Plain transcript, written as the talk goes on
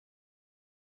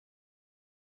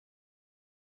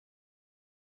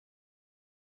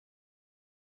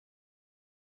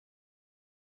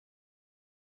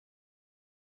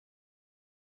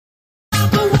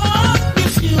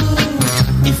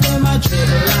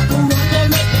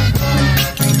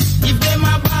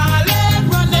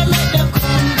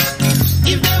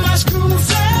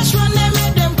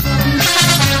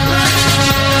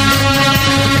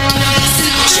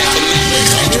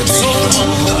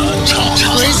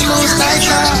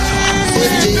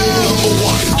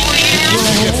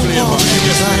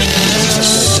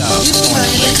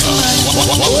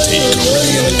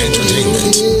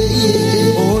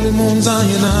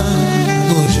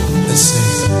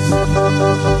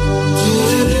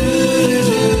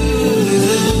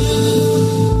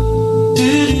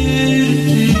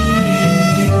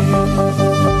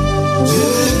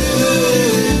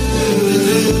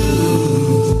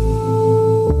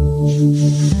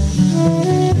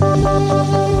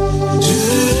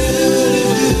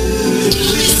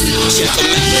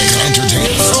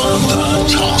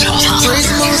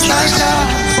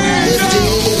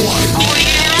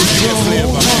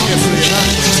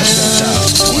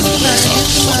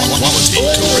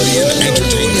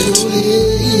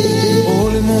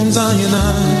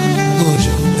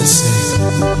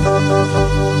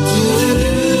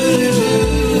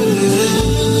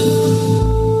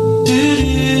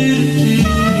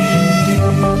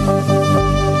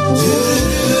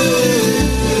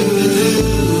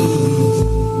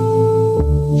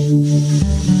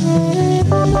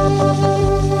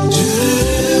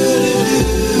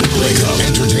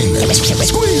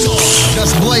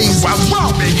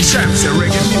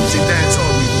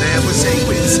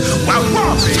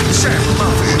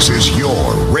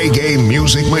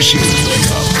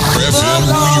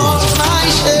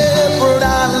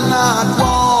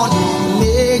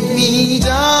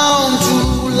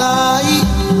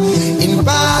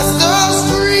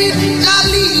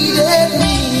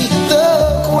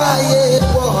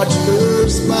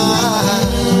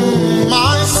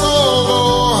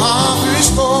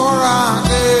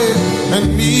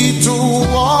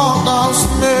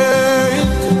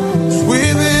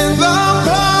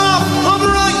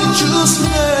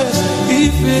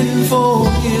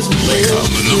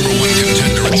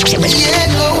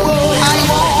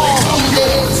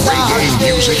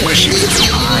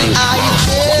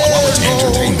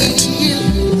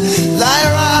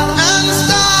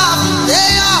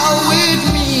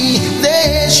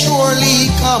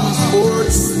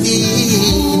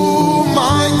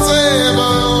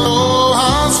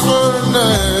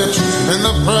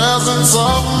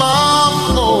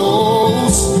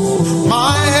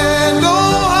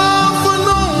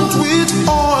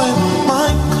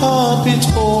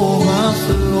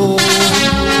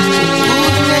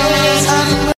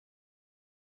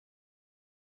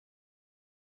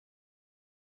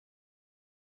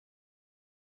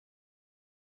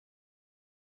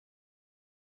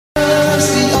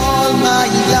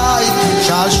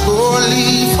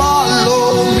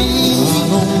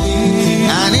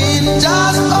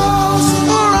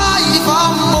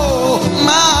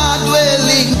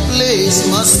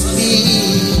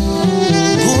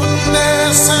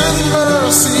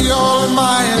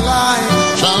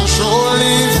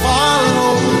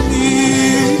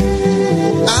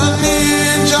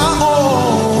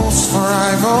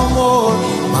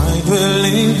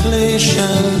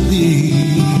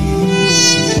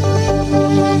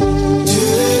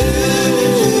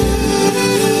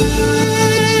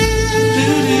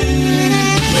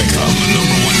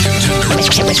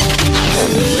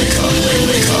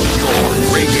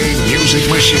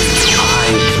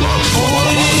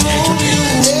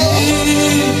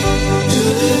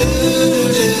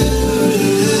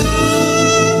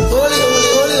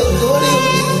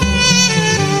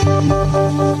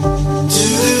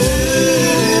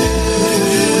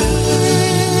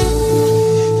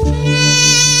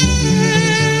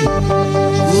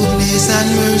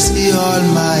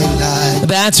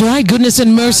That's right. Goodness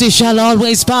and mercy shall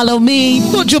always follow me.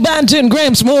 Butcher Banton,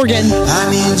 Gramps Morgan.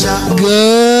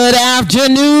 Good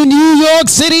afternoon, New York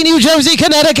City, New Jersey,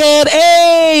 Connecticut.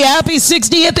 Hey, happy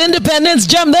 60th Independence,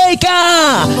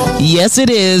 Jamaica. Yes, it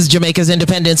is Jamaica's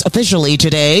independence officially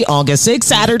today, August 6th,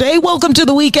 Saturday. Welcome to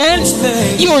the weekend.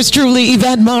 Yours truly,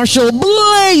 Yvette Marshall,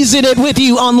 blazing it with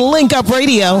you on Link Up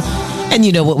Radio. And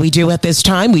you know what we do at this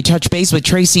time? We touch base with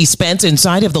Tracy Spence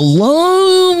inside of the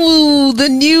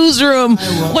newsroom.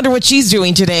 Wonder what she's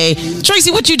doing today. Tracy,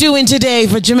 what you doing today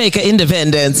for Jamaica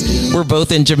Independence? We're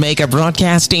both in Jamaica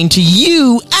broadcasting to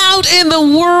you out in the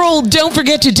world. Don't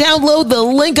forget to download the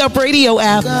Link Up Radio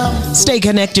app. Stay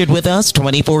connected with us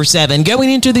 24/7. Going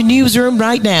into the newsroom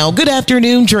right now. Good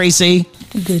afternoon, Tracy.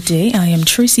 Good day. I am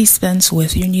Tracy Spence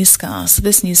with your newscast.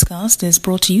 This newscast is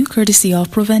brought to you courtesy of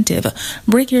Preventive.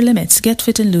 Break your limits. Get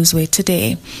fit and lose weight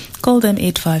today. Call them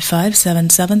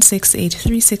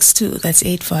 855-776-8362. That's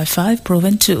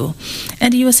 855-PROVEN2.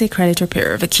 And USA Credit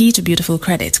Repair, the key to beautiful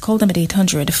credit. Call them at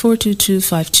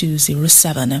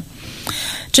 800-422-5207.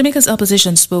 Jamaica's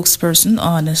opposition spokesperson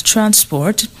on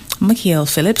transport, Michael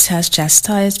Phillips, has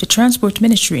chastised the Transport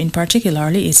Ministry, in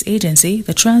particularly its agency,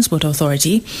 the Transport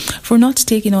Authority, for not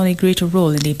taking on a greater role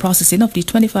in the processing of the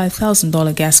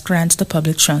 $25,000 gas grant to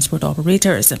public transport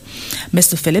operators.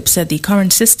 Mr. Phillips said the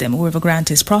current system, where the grant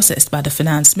is processed processed by the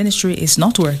Finance Ministry is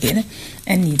not working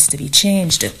and needs to be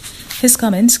changed. His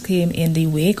comments came in the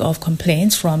wake of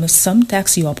complaints from some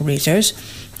taxi operators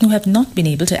who have not been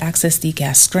able to access the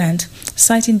gas grant,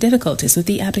 citing difficulties with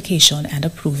the application and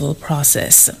approval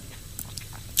process.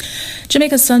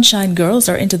 Jamaica's Sunshine Girls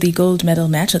are into the gold medal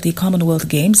match at the Commonwealth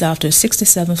Games after a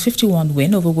 67-51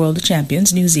 win over world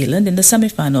champions New Zealand in the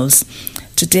semi-finals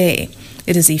today.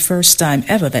 It is the first time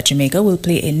ever that Jamaica will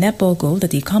play a netball gold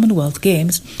at the Commonwealth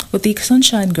Games, with the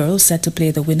Sunshine Girls set to play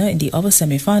the winner in the other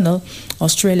semi-final,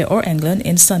 Australia or England,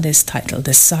 in Sunday's title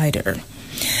decider.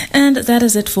 And that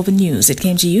is it for the news. It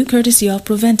came to you courtesy of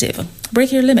Preventive.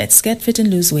 Break your limits. Get fit and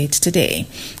lose weight today.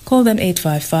 Call them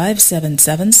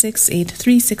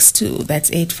 855-776-8362. That's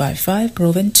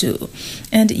 855-PROVEN2.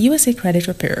 And USA Credit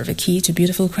Repair, the key to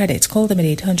beautiful credit. Call them at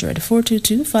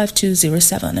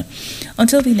 800-422-5207.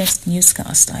 Until the next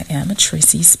newscast, I am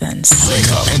Tracy Spence.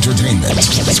 Wake up entertainment.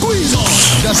 Squeeze on.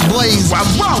 Just blaze. Wow,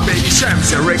 wow, baby, sham,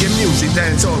 say reggae music,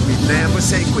 dance all we never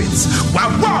say quits. Wow,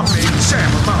 wow, baby,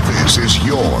 sham, This is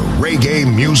your reggae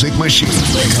music machine.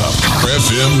 Wake up.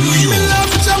 FM New York. Me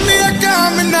love Jamaica,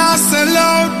 me not sell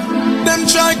out. Them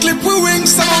try clip we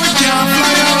wings, so we can't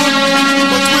fly out.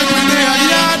 But when we there,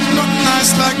 yard, nothing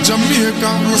nice like Jamaica.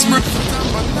 Rosemary and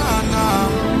banana.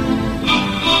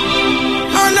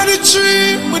 Under the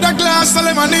tree with a glass of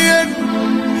lemonade.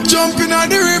 Jumping on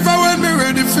the river when me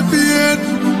ready for bed.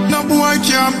 No boy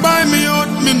can't buy me out.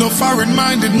 Me no foreign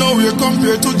minded, no way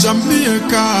compared to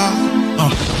Jamaica.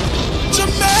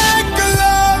 Jamaica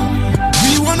love,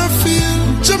 we wanna feel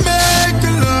Jamaica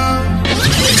love.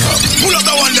 pull up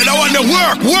the one there,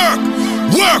 work.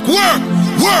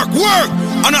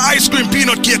 On an ice cream,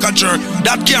 peanut cake and jerk,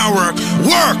 that can't work.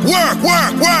 Work.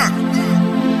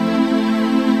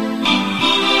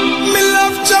 Me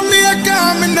love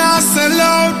Jamaica, me not sell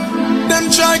out. Them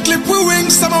try clip we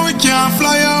wings, somehow we can't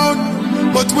fly out.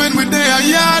 But when we there,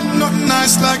 yard, nothing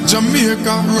nice like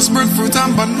Jamaica. Rosemary fruit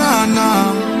and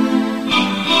banana.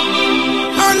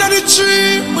 Under the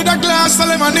tree with a glass of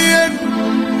lemonade.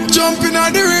 Jumping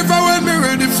on the river when me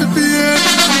ready for bed.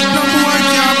 No boy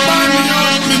can't buy me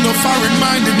out. Me no foreign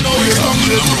minded, no you come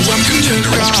here to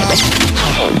Jamaica.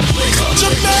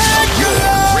 Jamaica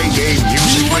love. Reggae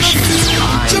music machine.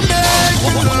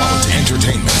 Jamaica love.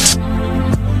 Entertainment.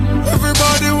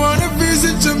 Everybody wanna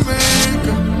visit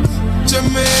Jamaica.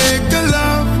 Jamaica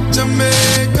love.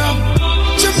 Jamaica.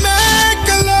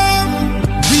 Jamaica love.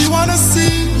 We wanna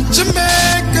see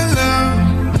Jamaica love.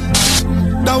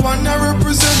 The one that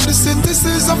represent the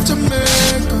citizens of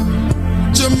Jamaica.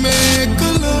 Jamaica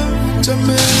love.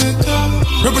 Jamaica.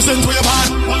 Represent where you born.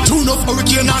 Tune up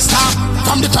hurricane and storm.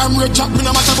 From the time we chat, me no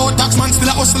matter about tax man, still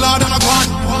a hustler than a gone.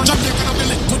 Jamaican of the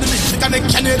link to the Mexican, the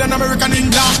Canadian, American,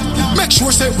 England. Make sure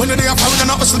say when they are foreign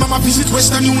and a hustle, mama visit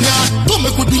Western Union. Don't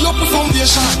make with the up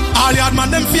foundation. All yard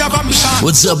man, them fear of ambition.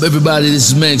 What's up, everybody?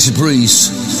 This is Maxi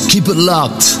Priest. Keep it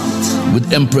locked with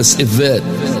Empress Yvette.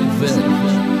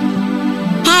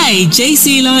 Hi,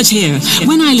 JC Lodge here.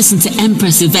 When I listen to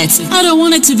Empress Yvette, I don't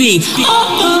want it to be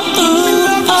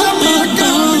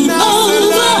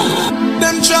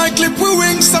Them try clip we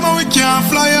wings, somehow we can't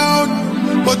fly out.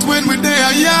 But when we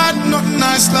there, yard, nothing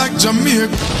nice like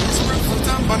Jamaica. Fruit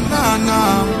and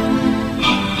banana.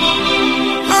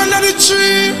 Under the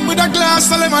tree with a glass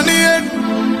of lemonade.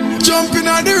 Jumping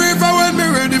on the river when me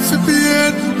ready for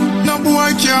bed. No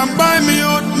boy can't buy me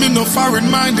out. Me no foreign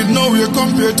minded, no way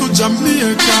compared to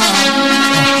Jamaica.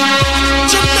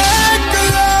 Jamaica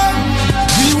love.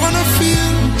 We wanna feel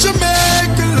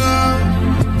Jamaica love.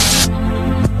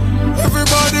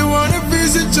 Everybody wanna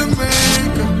visit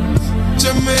Jamaica.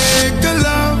 Jamaica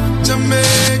love.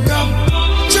 Jamaica.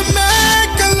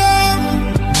 Jamaica love.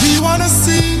 We wanna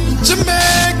see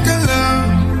Jamaica love.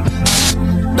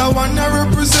 The one that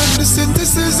represent the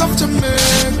citizens of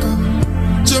Jamaica.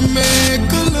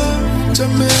 Jamaica love,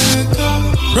 Jamaica.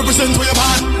 Represent where you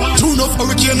born. Tune up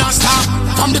hurricane and storm.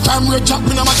 From the time we chat,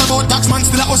 me no matter about tax man,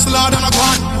 still a hustler than a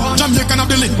gone. Jamaican of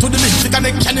the link to the Mexican,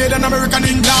 the Canadian, American,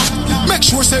 England. Make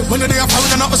sure say when they are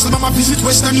foreign and a hustle, mama visit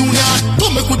Western Union.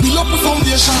 Don't make with the up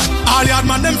foundation. All yard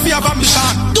man, them fear of ambition.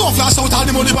 Don't flash out all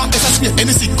the money back, SSP,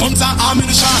 NC, guns and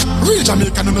ammunition. Real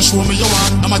Jamaican, no show me you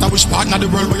want. No matter which part of the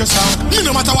world where you stand. Me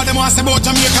no matter what them want say about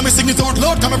Jamaica, me sing it out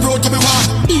loud, come proud to me one.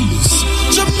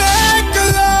 Jamaica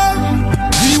love.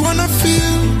 We wanna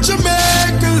feel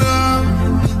Jamaica love.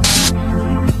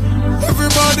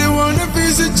 Everybody wanna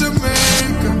visit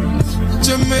Jamaica.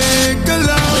 Jamaica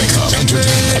love.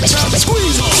 Jamaica.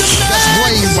 Squeeze on.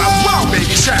 Jamaica Wow, wow,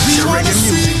 baby, sham, say reggae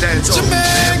music, dance all we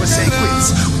never say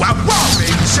quits. Wow,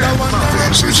 baby, sham,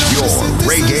 This is your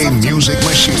reggae music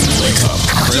machine. Wake up.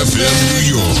 FM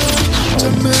New York.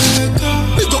 Jamaica.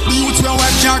 Pick up the youth we are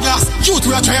white car glass. Youth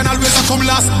we are trying always to come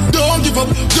last. Don't give up,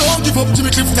 don't give up. Jimmy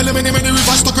Cliff tell him many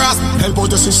rivers to cross. Help out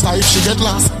your sister if she get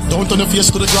lost. Don't turn your face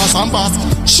to the grass and pass.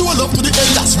 Show love to the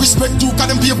elders. Respect you,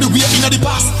 can them pave the way in the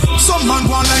past. Some man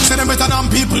go on like say them better than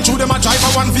people. Through them a drive a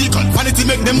one vehicle. Vanity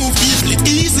make them move easily.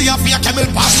 Easier for your camel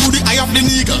pass through the eye of the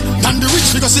needle. Than the rich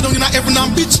because sit down in a heaven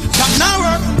and bitch. That now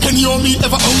work. Penny on me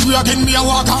ever hungry again. Me a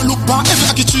walk and look back. Every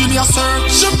aki tree me a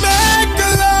search. Jamaica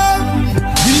love.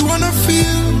 We wanna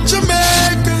feel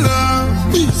Jamaica love.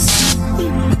 Peace.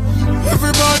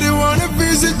 Everybody wanna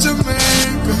visit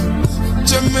Jamaica.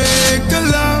 Jamaica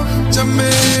love.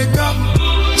 Jamaica.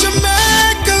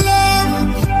 Jamaica love.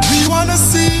 We wanna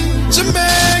see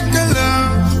Jamaica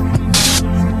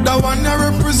love. The one that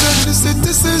represent the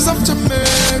citizens of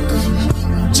Jamaica.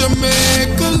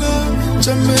 Jamaica love.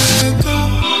 Jamaica.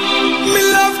 Me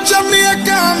love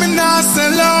Jamaica, me not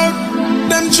sell out.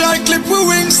 Them try clip we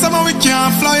wings, somehow we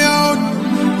can't fly out.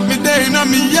 Me day in a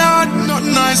me yard, not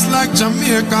nice like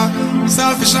Jamaica.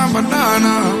 Selfish and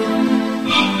banana.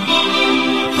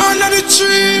 Under the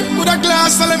tree, with a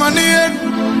glass of lemonade.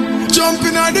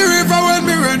 Jumping at the river when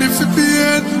me ready for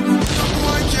bed.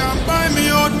 Boy can't buy me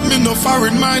out, me no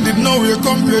foreign minded, no way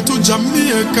compared to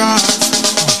Jamaica.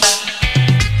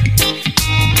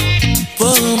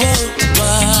 Whoa, whoa.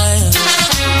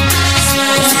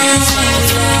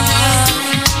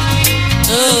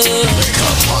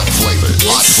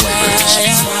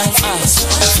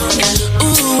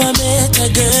 Ooh, I met a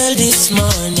girl this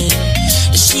morning.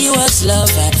 She was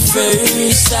love at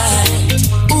first sight.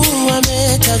 Ooh, I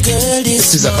met a girl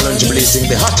this is a Kalonji blazing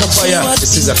the hotter fire.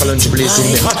 This is a Kalonji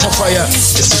blazing the hotter fire.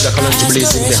 This is a Kalonji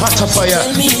blazing the hotter fire.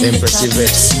 Empress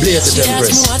Yvette, blaze it,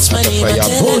 Empress. Hotter fire,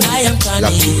 boom.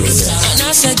 Black people there. And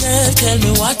I said, girl, tell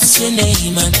me what's your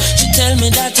name? And she tell me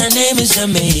that her name is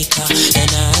Jamaica.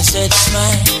 And I said,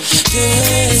 smile,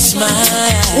 girl,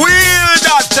 smile. Wheel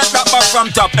that, take that back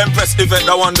from top. Empress Yvette,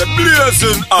 the one that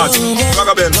blazing hot.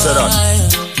 Ragabem said that.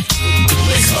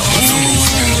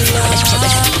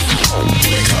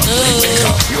 Wake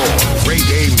up your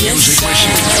reggae music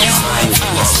machine.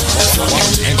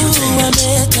 Ooh, I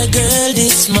met a girl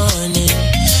this morning.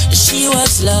 She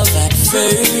was love at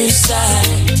first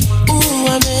sight. Ooh,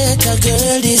 I met a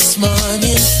girl this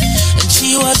morning, and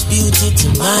she was beauty to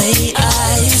my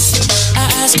eyes. I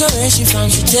asked her where she from,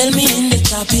 she tell me in the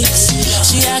tropics.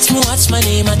 She asked me what's my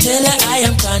name, I tell her I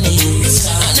am Connie's.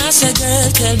 And I said,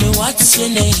 girl, tell me what's your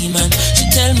name? And she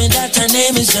tell me that her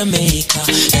name is Jamaica.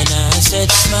 And I said,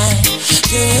 smile,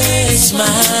 girl,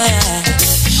 smile.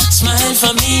 Smile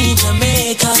for me,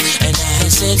 Jamaica. And I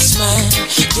said, smile,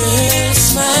 girl,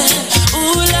 smile.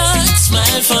 Ooh, Lord,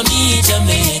 smile for me,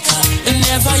 Jamaica. And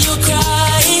never you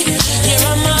cry, here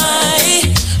am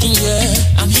I. Yeah,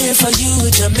 I'm here for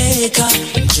you, Jamaica.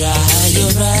 Dry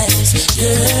your eyes,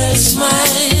 girl,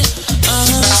 smile.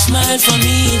 Smile for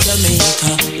me,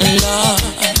 Jamaica. Lord,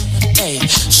 hey,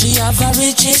 she have a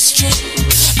rich history.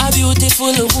 A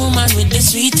beautiful woman with the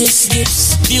sweetest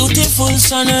gifts. Beautiful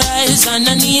sunrise and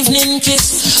an evening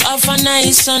kiss of a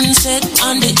nice sunset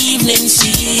on the evening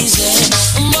season.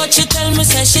 But she tell me,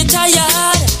 say she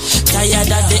tired.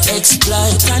 Tired of the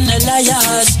exploit and the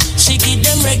liars. She give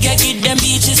them reggae, give them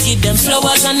beaches, give them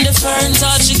flowers and the ferns.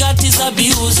 All she got is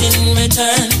abuse in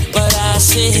return. But I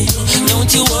say,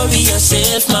 don't you worry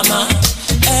yourself, mama.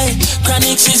 Hey,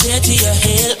 Chronix is here to your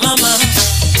help, mama.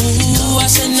 Ooh, I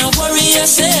said, no worry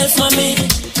yourself, mommy.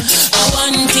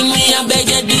 One thing me, I beg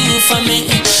you do for me.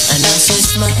 And I said,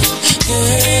 smile,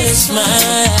 girl,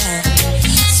 smile.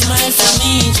 Smile for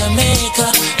me, Jamaica.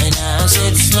 And I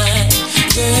said, smile,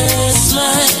 girl,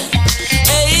 smile.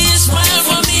 Hey, smile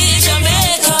for me,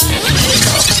 Jamaica.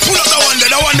 Pull up the one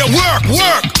that work.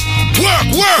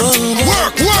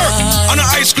 On an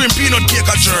ice cream peanut cake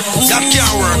at church. That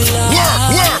can't work.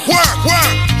 Work.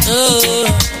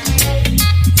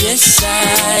 Yes,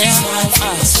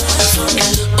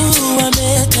 ooh, I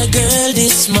met a girl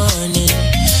this morning.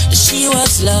 She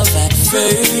was love at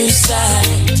first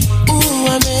sight. Ooh,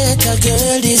 I met a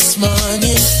girl this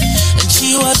morning, and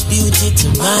she was beauty to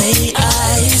my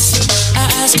eyes. I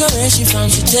asked her where she from,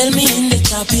 she tell me in the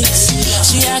tropics.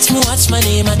 She asked me what's my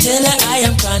name, I tell her I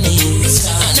am Connie's.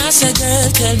 And I said,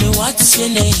 girl, tell me what's your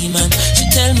name? And she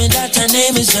tell me that her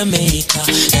name is Jamaica.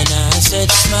 And I said,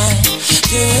 smile,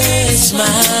 girl,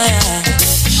 smile.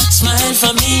 Smile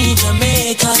for me,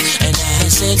 Jamaica. And I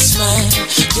said, smile,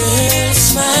 girl,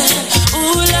 smile.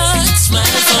 Ooh, Lord,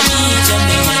 smile for me,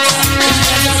 Jamaica.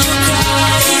 Whenever you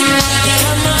cry, here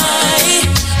am I.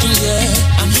 Yeah,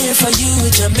 I'm here for you,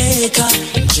 Jamaica.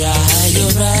 Dry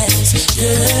your eyes,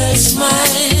 girl,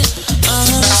 smile.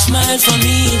 Smile for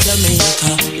me,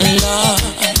 Jamaica. Lord,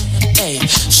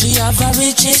 She have a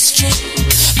rich history.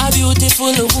 A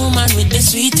beautiful woman with the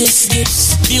sweetest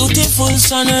gifts. Beautiful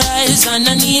sunrise and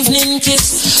an evening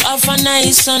kiss. Of a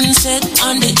nice sunset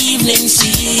on the evening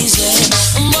season.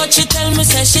 But she tell me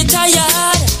say she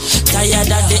tired.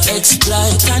 Tired of the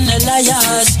exploit and the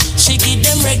liars. She give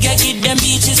them reggae, give them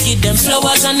beaches, give them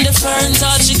flowers and the ferns.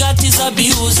 All she got is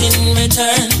abuse in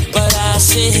return. But I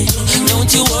say,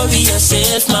 don't you worry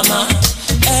yourself, mama.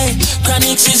 Hey,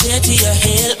 Chronix is here to your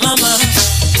help, mama.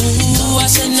 Ooh, I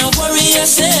said, no worry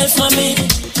yourself, mommy.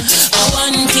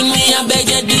 One thing me, I beg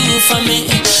you do for me.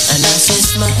 And I said,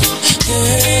 smile,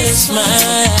 girl,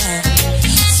 smile.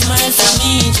 Smile for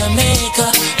me, Jamaica.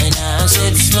 And I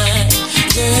said, smile,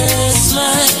 girl,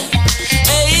 smile.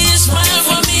 Hey, smile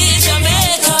for me,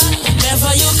 Jamaica.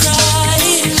 Never you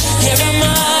cry. Here am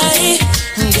I,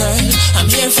 girl. I'm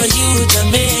here for you,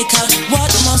 Jamaica.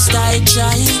 What must I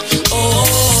try?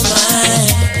 Oh my.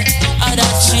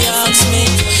 That she asks me,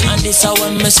 and this I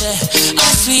want me say, a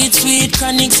sweet, sweet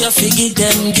Chronix, you fi give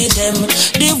them,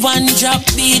 the one drop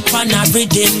beat pan a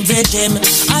rhythm.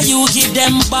 Are you give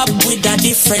them bob with a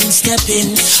different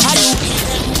stepping? Are you give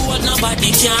them gold,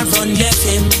 nobody can run left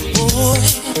him, boy.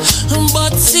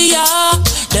 But see ya,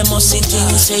 they must see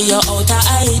things say you're out of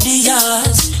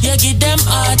ideas. You give them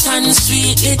art and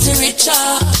sweet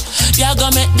literature. You're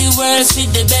gonna make the world see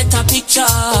the better picture.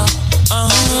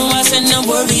 I said, no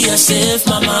worry yourself,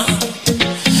 mama.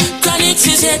 Chronix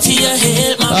is here to your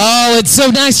help, mama. Oh, it's so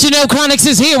nice to know Chronix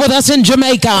is here with us in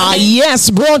Jamaica. Yes,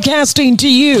 broadcasting to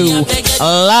you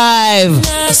live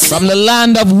from the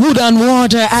land of wood and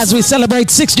water as we celebrate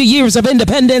 60 years of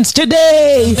independence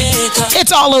today.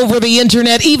 It's all over the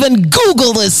internet. Even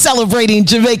Google is celebrating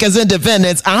Jamaica's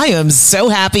independence. I am so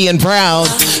happy and proud.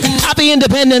 Happy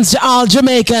independence to all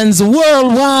Jamaicans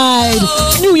worldwide.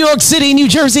 New York City, New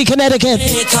Jersey, Connecticut.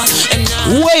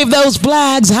 Wave those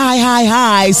flags high, high,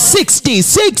 high.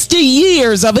 60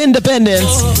 years of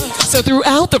independence. So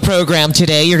throughout the program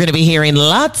today, you're going to be hearing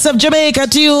lots of Jamaica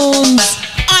tunes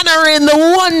honoring the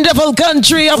wonderful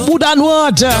country of wood and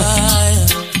water.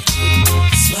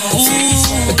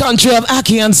 The country of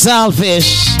ackee and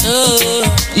saltfish.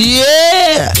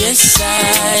 Yeah.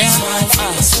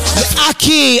 The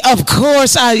ackee, of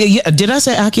course. Did I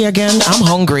say ackee again? I'm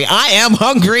hungry. I am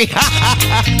hungry.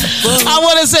 I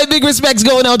want to say big respects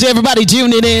going out to everybody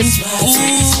tuning in.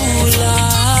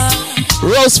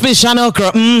 Roast fish and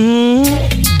okra.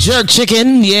 Jerk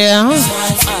chicken, yeah.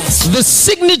 The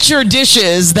signature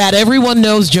dishes that everyone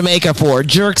knows Jamaica for.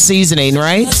 Jerk seasoning,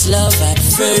 right?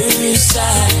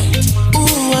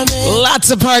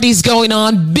 Lots of parties going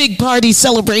on. Big party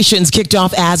celebrations kicked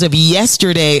off as of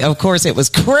yesterday. Of course, it was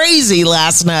crazy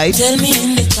last night.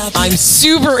 I'm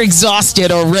super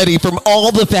exhausted already from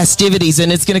all the festivities,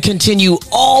 and it's going to continue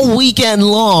all weekend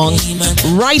long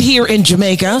right here in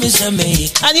Jamaica.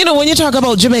 And you know, when you talk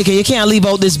about Jamaica, you can't leave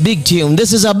out this big tune.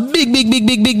 This is a big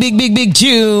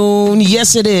tune.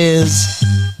 Yes, it is.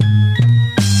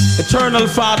 Eternal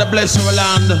Father, bless our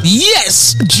land.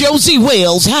 Yes, Josie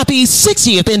Wales, happy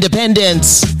 60th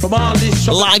independence. From all these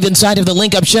live inside of the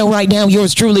Link Up Show right now,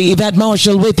 yours truly, Yvette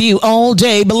Marshall, with you all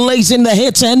day, blazing the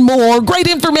hits and more. Great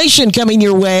information coming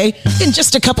your way in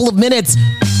just a couple of minutes.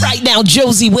 Right now,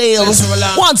 Josie Wales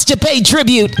wants to pay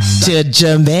tribute to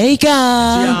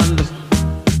Jamaica.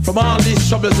 From all these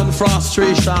troubles and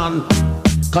frustration,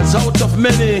 cause out of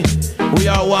many, we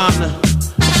are one.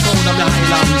 Sound of the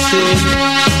Highland sing.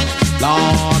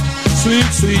 Lord, sweet,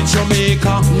 sweet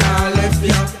Jamaica. Nah, left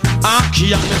ya.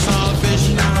 Ackee and the saltfish.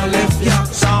 Nah, left ya.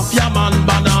 Soft yam and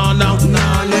banana.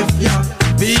 Nah, left ya.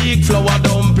 Big flour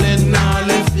dumpling. Nah,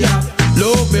 left ya.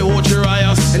 Love me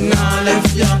Ochirias. Nah,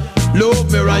 left ya.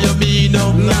 Love me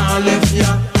Rayomino. Nah, left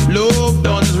ya. Love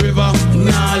Duns River.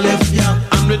 Nah, left ya.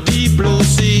 And the deep blue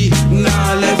sea.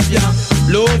 Nah, left ya.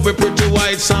 Love me pretty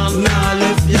white sand. Nah,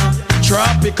 left ya.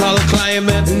 Tropical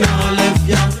climate. Nah, left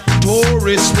ya.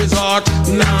 Tourist resort.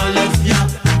 Nah, left ya.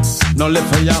 No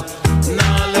left for ya.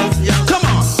 Nah, left ya. Come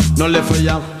on. No left for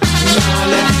ya. Nah,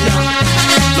 left ya.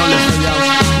 No left for ya.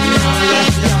 Nah,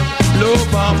 left ya.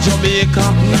 Love of Jamaica.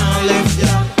 Nah, left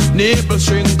ya. Nipple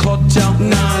string cut ya.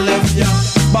 Nah, left ya.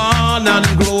 Born and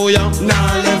grow ya.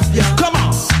 Nah, left ya. Come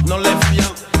on. No left for ya.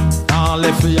 Nah,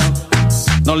 left for ya.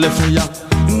 No left for ya.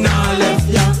 Nah, left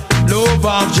ya. Love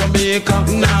of Jamaica.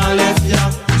 Nah, left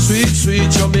ya. Sweet, sweet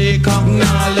Jamaica.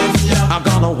 Nah, left ya. I'm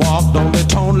gonna walk down the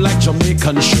town like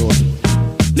Jamaican should.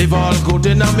 Live all good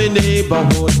in my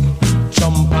neighborhood.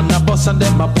 Jump on the bus and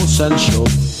then my push and shove.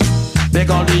 Beg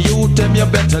all the youth them you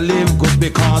better live good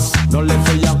because no left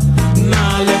for ya.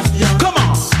 Nah, left ya. Come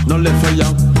on. No left for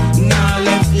ya. Nah,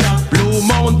 left ya. Blue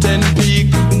Mountain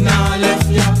Peak. Nah, left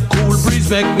ya. Cool breeze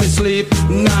make me sleep.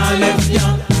 Nah left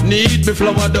ya. Need me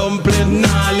flour dumpling.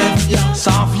 Nah left ya.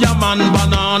 Soft yam and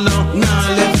banana.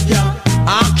 Nah left ya.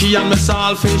 Aki and me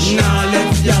saltfish. Nah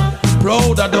left ya.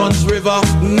 Proud of Duns River.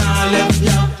 Nah left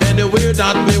ya. Anywhere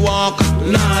that me walk.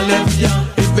 Nah left ya.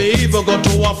 If we even go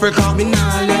to Africa. Me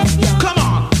nah left ya. Come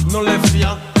on. No left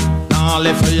ya. Nah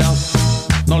left ya.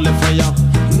 No left ya.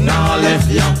 Nah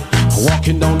left ya.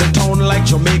 Walking down the town like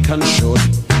Jamaican should.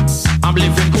 I'm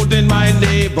living good in my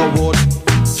neighborhood.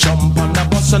 Jump on the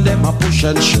bus and them a push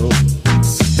and shove.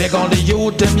 Beg all the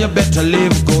youth, them you better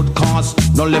live good. Cause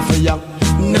no left for ya.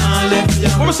 Nah left ya.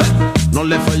 What was that? No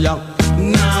left for ya.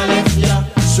 Nah left ya.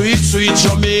 Sweet, sweet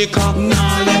Jamaica.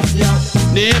 Nah left ya.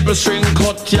 Neighbor string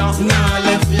cut ya. Nah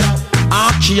left ya.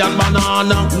 Aki and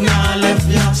banana. Nah left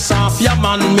ya. Soft ya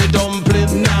man me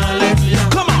dumpling. Nah left ya.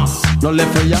 Come on. No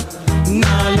left for ya.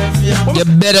 Nah left ya. You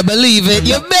better believe it.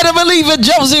 You better believe it,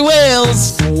 Josie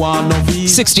Wales.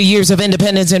 60 years of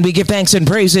independence, and we give thanks and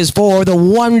praises for the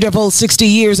wonderful 60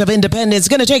 years of independence.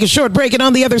 Going to take a short break, and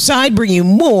on the other side, bring you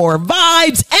more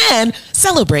vibes and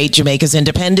celebrate Jamaica's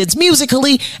independence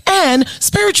musically and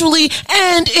spiritually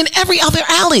and in every other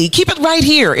alley. Keep it right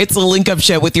here. It's the Link Up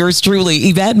Show with yours truly,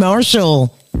 Yvette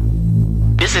Marshall.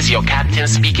 This is your captain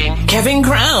speaking. Kevin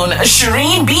Crown,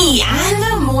 Shireen B, and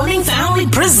the Morning Family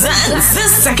presents the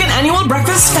second annual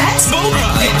Breakfast Fest.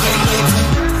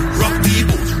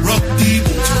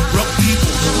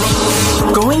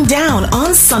 Going down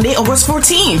on Sunday, August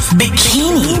 14th.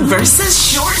 Bikini versus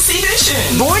Shorts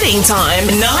edition. Boarding time,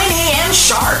 9 a.m.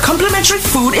 sharp. Complimentary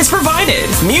food is provided.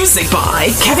 Music by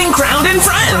Kevin Crown and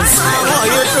Friends.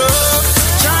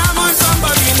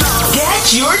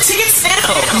 Get your tickets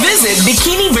now. Visit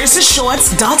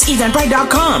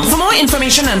bikiniversusshorts.eventbrite.com. For more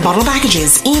information on bottle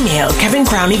packages, email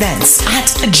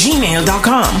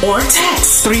kevincrownevents@gmail.com or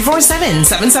text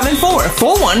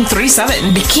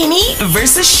 347-774-4137. Bikini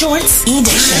versus Shorts edition.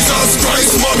 Jesus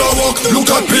Christ, mother walk, look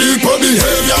at people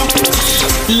behavior.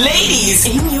 Ladies,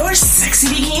 in your sexy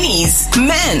bikinis.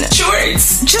 Men,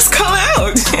 shorts, just come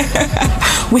out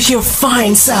with your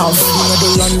fine self.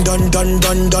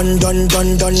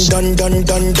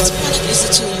 Is a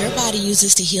tool your body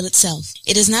uses to heal itself.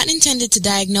 It is not intended to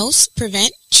diagnose,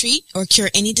 prevent, treat, or cure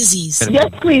any disease. Yes,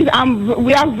 please.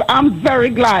 I'm very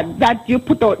glad that you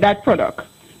put out that product.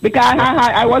 Because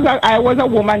I was a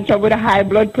woman with a high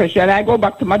blood pressure, and I go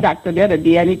back to my doctor the other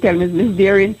day, and he tell me, Miss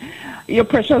Deering, your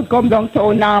pressure's come down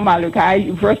so normal. Look,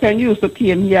 first time you used to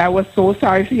came here, I was so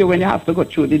sorry for you when you have to go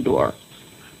through the door.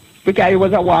 Because it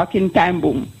was a walking time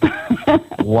bomb.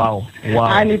 Wow.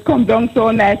 And it come down so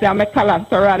nice, and my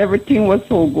cholesterol, everything was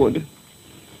so good.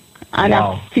 And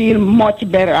I feel much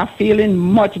better. I'm feeling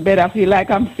much better. I feel like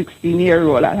I'm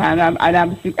 16-year-old, and I'm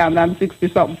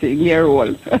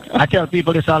 60-something-year-old. I tell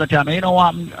people this all the time. You know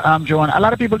what, Joan? A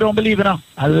lot of people don't believe it. A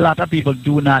lot of people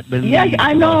do not believe. Yes,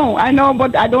 I know,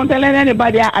 but I don't tell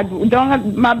anybody. I don't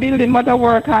have my building what I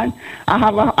work on. I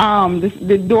have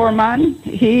the doorman.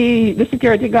 The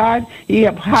security guard. He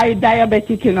have high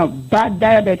diabetic, bad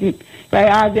diabetic.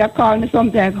 They call me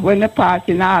sometimes when they pass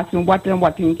and ask me what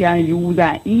he can use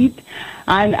and eat.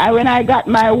 And when I got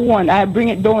my one, I bring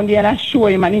it down there and I show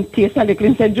him, and he tastes a little.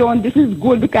 He said, John, this is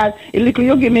good because a little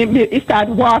you give me, he start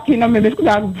walking on me because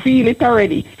I feel it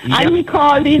already. Yep. And he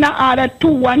called in and ordered 2,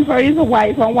 one for his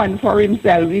wife and one for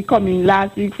himself. He come in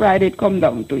last week Friday, it come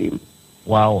down to him.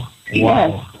 Wow.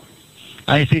 Yes.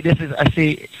 I see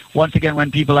once again when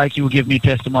people like you give me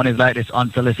testimonies like this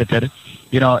unsolicited,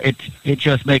 it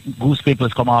just makes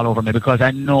goosebumps come all over me because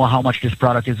I know how much this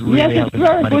product is really helping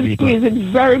many people. Yes, it's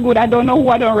very good. I don't know who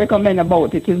I don't recommend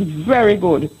about it. It's very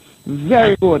good.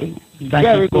 Very good.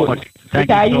 Very good. Thank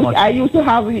you so much. I used to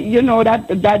have,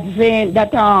 that vein,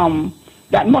 that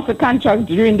muscle contract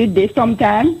during the day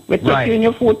sometime with touching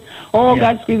your foot. Oh, yes.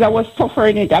 God, please, I was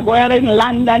suffering it. I go out in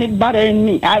London, it bothering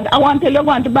me. I want to tell you, I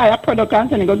want to buy a product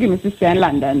and go give me sister in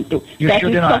London too. That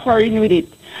is suffering with it.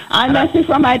 And I see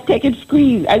from I take it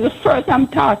squeeze. As the first I'm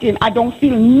talking, I don't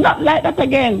feel not like that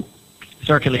again.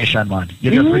 Circulation, man.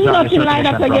 You just nothing like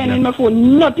that again in my foot.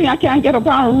 Nothing. I can't get up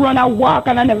and run and walk,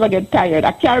 and I never get tired.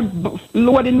 I carry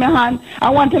load in my hand. I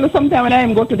want to tell you sometime when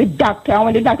I go to the doctor, and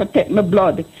when the doctor take my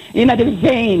blood, the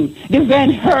vein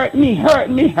hurt me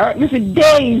for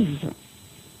days.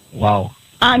 Wow.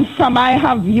 And from I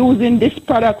have using this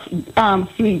product,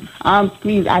 squeeze,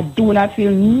 I do not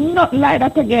feel nothing like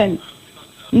that again.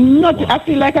 Nothing. Wow. I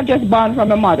feel like I just born from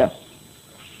a mother.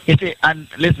 And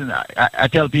listen, I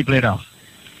tell people,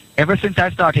 ever since I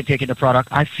started taking the product,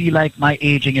 I feel like my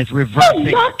aging is reversing.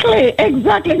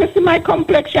 Exactly. You see my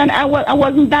complexion, I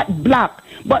wasn't that black.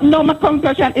 But now my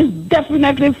complexion is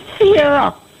definitely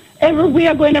fairer.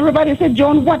 Everywhere going, everybody said,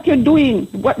 John, what you doing?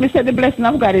 What me said, the blessing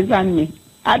of God is on me.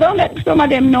 I don't let some of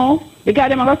them know, because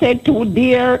them are going to say too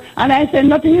dear. And I said,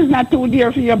 nothing is not too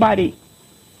dear for your body.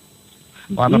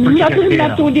 Well, nothing is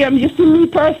not too dear. You see me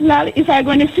personally, if I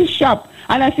go in a fish shop,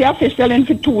 and I see a fish selling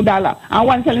for $2, and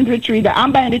one selling for $3,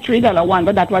 I'm buying the $3 one,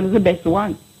 but that one is the best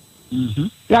one. Mm-hmm.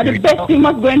 The best thing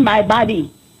must go in my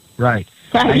body. Right.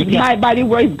 So my body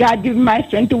works, God gives me my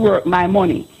strength to work my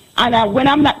money. And when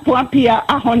I'm not going to pay $100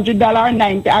 or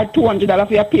 $90 or $200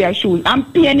 for a pair of shoes, I'm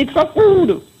paying it for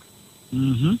food.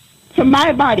 Mm-hmm. For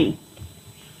my body.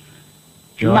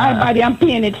 Joanna, my body, I'm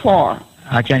paying it for.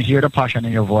 I can hear the passion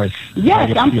in your voice.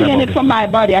 Yes, I'm paying it for my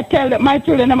body. I tell my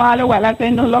children them all the while, I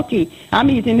say, no, lucky, I'm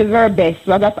eating the very best,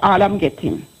 so that's all I'm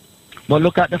getting. But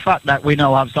look at the fact that we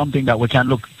now have something that we can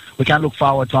look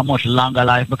forward to a much longer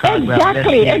life, because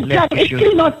exactly. It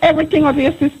cleans out everything out of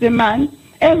your system, man.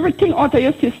 Everything out of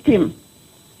your system.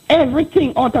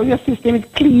 Everything out of your system,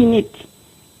 it clean it.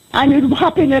 And you're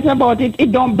happiness about it.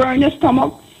 It don't burn your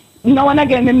stomach. Now and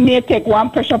again, I may take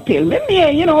one pressure pill. When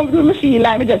I feel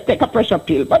like I just take a pressure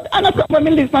pill. But when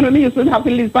I live on, we used to have to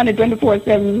live on it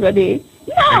 24/7 a day.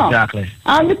 No. Exactly.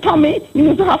 And my tummy, we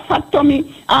used to have fat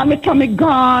tummy, and my tummy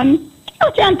gone.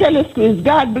 I can't tell you, squeeze.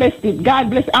 God bless it.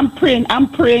 God bless it. I'm praying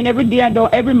every day and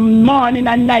every morning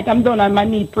and night. I'm down on my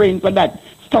knee praying for that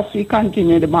stuff we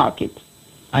continue the market.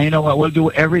 And you know what? We'll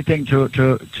do everything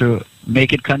to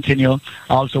make it continue.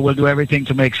 Also, we'll do everything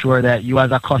to make sure that you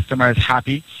as a customer is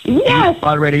happy. Yes.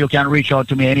 Already you can reach out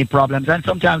to me, any problems. And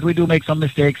sometimes we do make some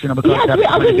mistakes, because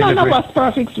none of us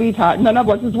perfect, sweetheart. None of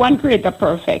us is one creator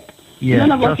perfect. Yes,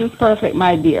 none of us is perfect,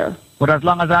 my dear. But as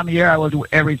long as I'm here, I will do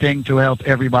everything to help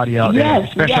everybody out there. Yes,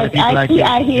 especially people like you.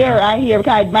 I hear.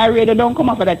 Because my radio don't come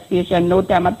off of that station no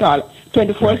time at all.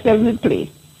 24/7 it play.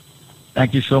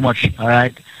 Thank you so much. All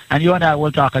right. And you and I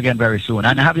will talk again very soon.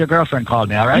 And have your girlfriend call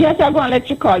me, all right? Yes, I'm going to let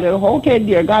you call you. Okay,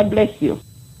 dear. God bless you.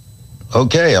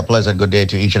 Okay, a pleasant good day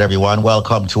to each and every one.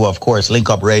 Welcome to, of course, Link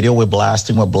Up Radio. We're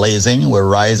blasting, we're blazing, we're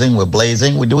rising, we're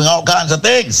blazing. We're doing all kinds of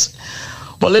things.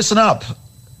 But listen up.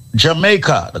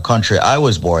 Jamaica, the country I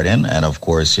was born in, and of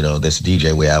course, this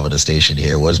DJ we have at the station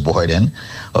here was born in,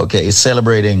 is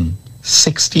celebrating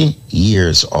 60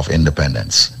 years of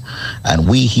independence. And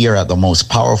we here at the most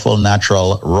powerful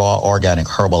natural, raw, organic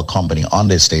herbal company on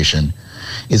this station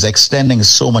is extending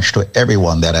so much to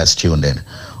everyone that has tuned in.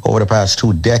 Over the past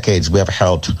 2 decades, we have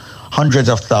helped hundreds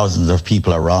of thousands of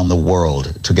people around the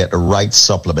world to get the right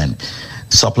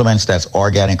supplements that's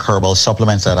organic herbal,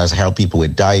 supplements that has helped people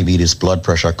with diabetes, blood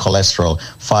pressure, cholesterol,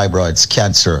 fibroids,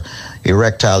 cancer,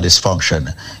 erectile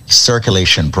dysfunction,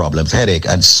 circulation problems, headache,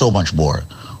 and so much more.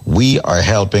 We are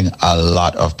helping a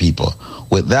lot of people.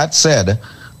 With that said,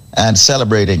 and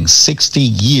celebrating 60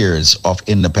 years of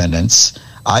independence,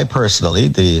 I personally,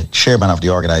 the chairman of the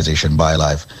organization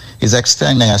BioLife, is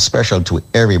extending a special to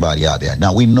everybody out there.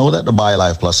 Now, we know that the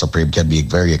BioLife Plus Supreme can be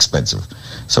very expensive.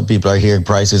 Some people are hearing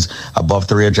prices above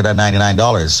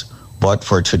 $399. But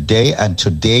for today and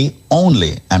today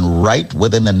only, and right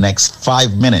within the next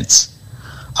 5 minutes,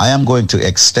 I am going to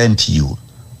extend to you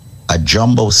a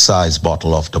jumbo-size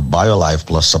bottle of the BioLife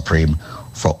Plus Supreme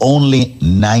for only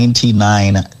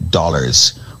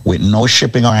 $99 with no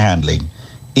shipping or handling.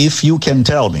 If you can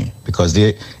tell me, because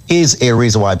there is a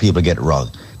reason why people get it wrong,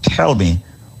 tell me,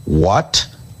 what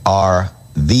are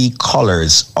the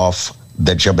colors of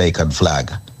the Jamaican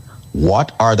flag?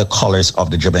 What are the colors of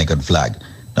the Jamaican flag?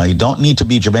 Now, you don't need to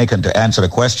be Jamaican to answer the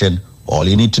question. All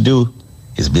you need to do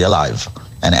is be alive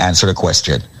and answer the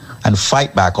question and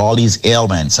fight back all these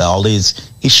ailments, all these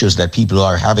issues that people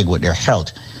are having with their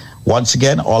health. Once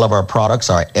again, all of our products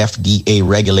are FDA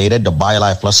regulated. The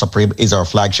BioLife Plus Supreme is our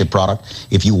flagship product.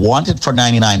 If you want it for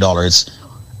 $99,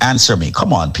 answer me.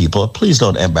 Come on, people. Please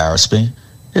don't embarrass me.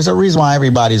 There's a reason why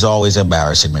everybody's always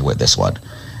embarrassing me with this one.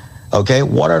 Okay,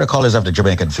 what are the colors of the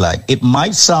Jamaican flag? It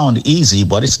might sound easy,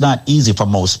 but it's not easy for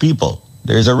most people.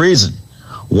 There's a reason.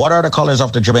 What are the colors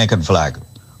of the Jamaican flag?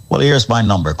 Well, here's my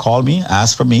number. Call me,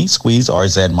 ask for me, Squeeze or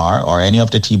Zedmar or any of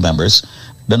the team members.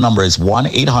 The number is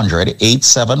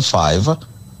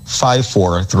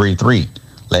 1-800-875-5433.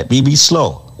 Let me be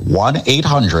slow.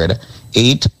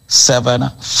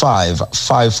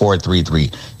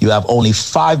 1-800-875-5433. You have only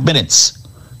 5 minutes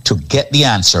to get the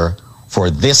answer for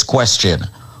this question.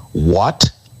 What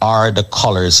are the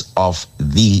colors of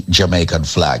the Jamaican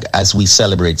flag? As we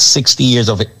celebrate 60 years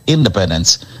of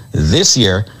independence this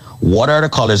year, what are the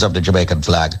colors of the Jamaican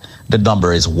flag? The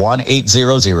number is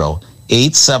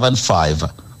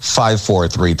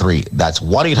 1-800-875-5433. That's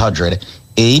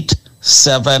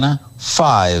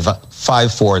 1-800-875-5433.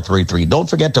 5433. Don't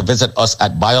forget to visit us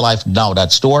at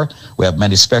BioLifeNow.store. We have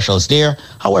many specials there.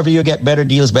 However, you get better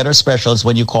deals, better specials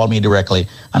when you call me directly.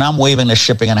 And I'm waiving the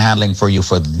shipping and handling for you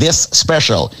for this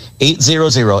special,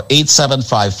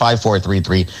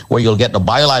 800-875-5433, where you'll get the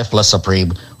BioLife Plus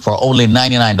Supreme for only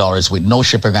 $99 with no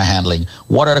shipping and handling.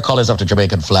 What are the colors of the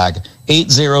Jamaican flag?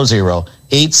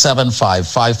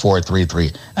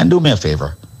 800-875-5433. And do me a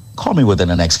favor. Call me within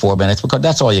the next 4 minutes, because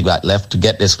that's all you got left to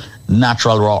get this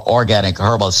natural, raw, organic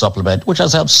herbal supplement, which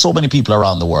has helped so many people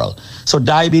around the world. So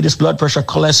diabetes, blood pressure,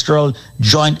 cholesterol,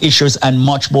 joint issues, and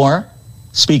much more,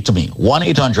 speak to me.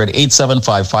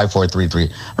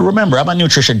 1-800-875-5433. And remember, I'm a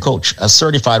nutrition coach, a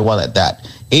certified one at that.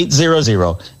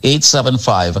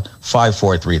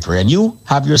 800-875-5433. And you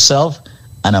have yourself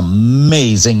an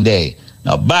amazing day.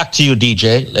 Now back to you,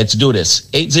 DJ. Let's do this.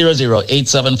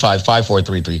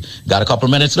 800-875-5433. Got a couple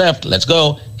minutes left. Let's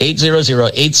go.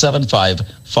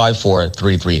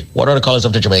 800-875-5433. What are the colors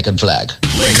of the Jamaican flag?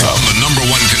 Wake up, the number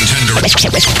one contender. Wake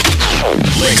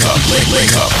up,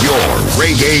 wake up. Your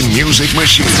reggae music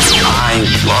machine. I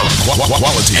love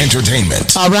quality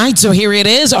entertainment. All right, so here it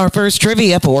is, our first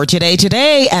trivia for today.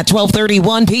 Today at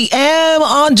 12:31 p.m.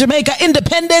 on Jamaica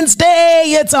Independence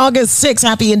Day. It's August 6th.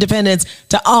 Happy Independence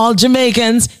to all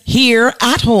Jamaicans here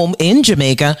at home in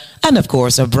Jamaica and, of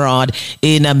course, abroad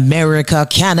in America,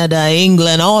 Canada,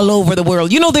 England, all over the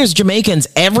world. You know, there's Jamaicans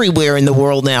everywhere in the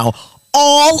world now.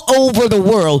 All over the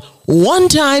world. One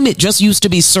time it just used to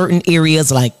be certain areas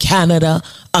like Canada,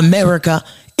 America,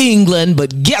 England,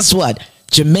 but guess what?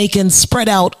 Jamaicans spread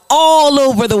out all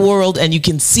over the world, and you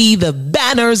can see the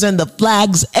banners and the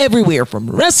flags everywhere, from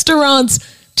restaurants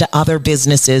to other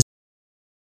businesses.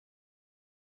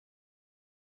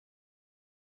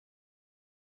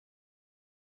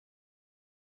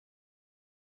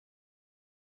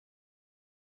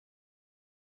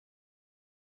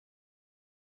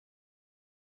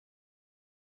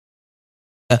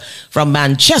 From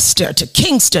Manchester to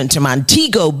Kingston to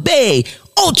Montego Bay,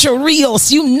 Ocho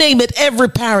Rios, you name it, every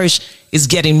parish is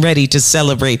getting ready to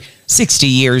celebrate 60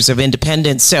 years of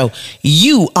independence. So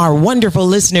you, our wonderful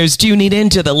listeners, tuning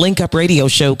into the Link Up Radio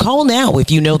Show, call now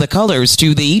if you know the colors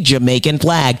to the Jamaican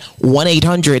flag.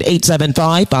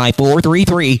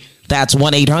 1-800-875-5433. That's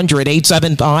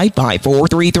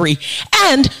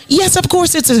 1-800-875-5433. And yes, of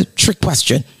course, it's a trick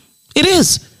question. It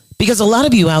is. Because a lot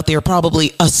of you out there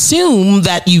probably assume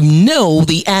that you know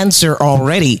the answer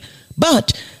already.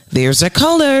 But there's a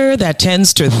color that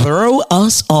tends to throw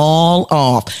us all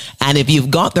off. And if you've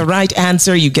got the right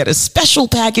answer, you get a special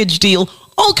package deal,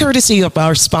 all courtesy of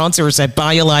our sponsors at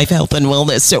BioLife Health and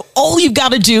Wellness. So all you've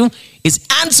got to do is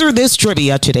answer this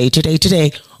trivia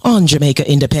today on Jamaica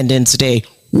Independence Day.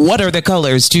 What are the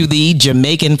colors to the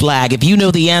Jamaican flag? If you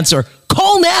know the answer,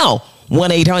 call now.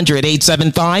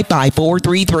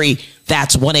 1-800-875-5433.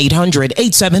 That's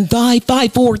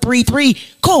 1-800-875-5433.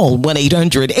 Call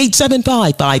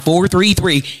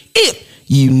 1-800-875-5433 if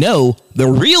you know the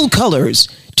real colors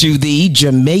to the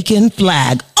Jamaican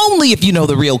flag. Only if you know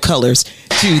the real colors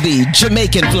to the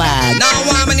Jamaican flag. Now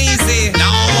I'm easy.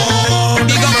 No.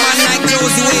 Big up man like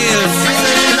Josie Wills.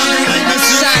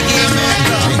 Shaggy.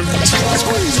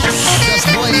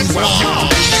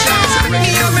 Me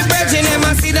and me brethren, them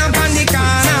a sit down on the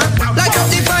corner. Light up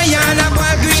the fire and a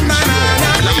boil green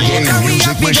banana. Because we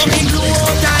have big up in blue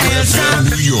out of Elsa.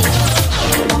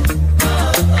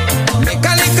 Make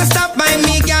a little stop by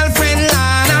me girlfriend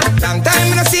Lana. Long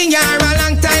time no see her, a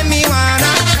long time me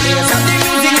wanna. Place up the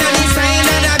music on the side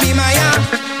of the be my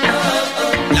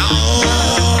no.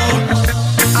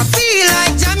 I feel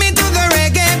like jamming to the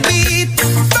reggae beat.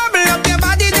 Bubble up your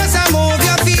body, just a move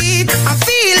your feet. I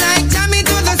feel like jamming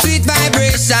to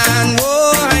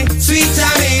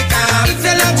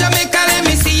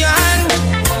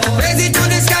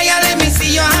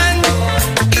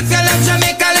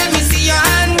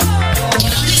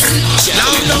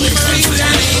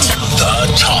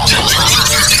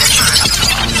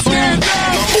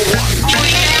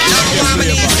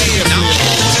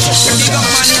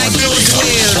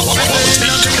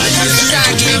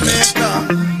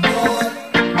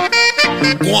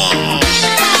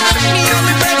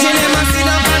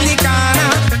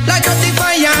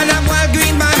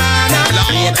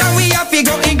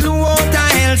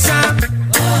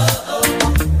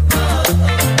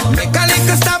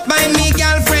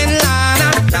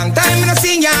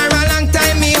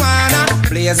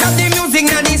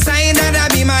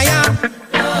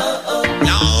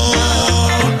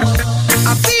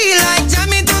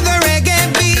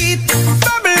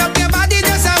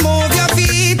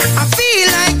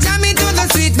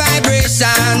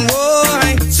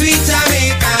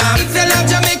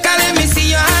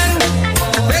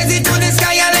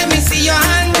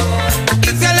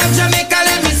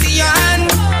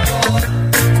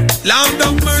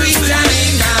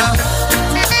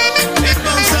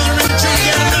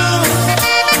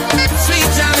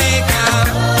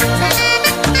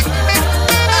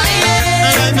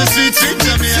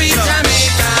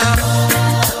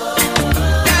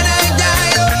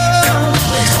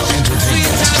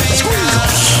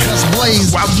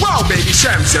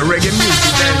It's a reggae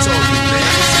music dance on me,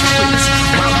 man.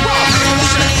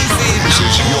 This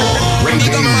is your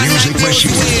reggae music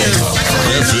machine.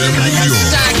 FM New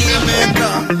York.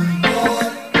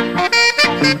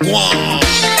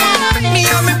 Me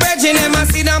and me brethren, them a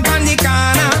sit down on the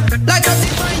corner. Like a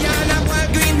fire and a wild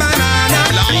green banana.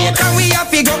 Later we have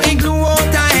to go igloo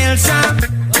out a hell shop.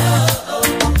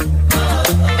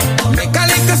 Make a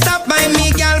little stop by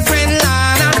me girlfriend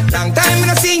Lana. Long time me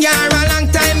no see her, a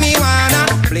long time me wanna.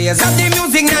 Players of the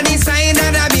music na the side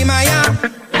that I be my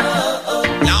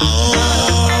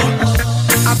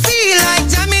I feel like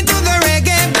jamming to the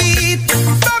reggae beat.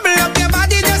 Bubble up your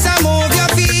body, just a move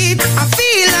your feet. I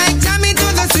feel like jamming to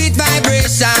the sweet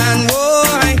vibration.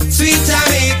 Boy, sweet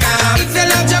Jamaica. If you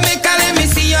love Jamaica, let me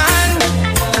see your hand.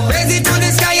 Raise it to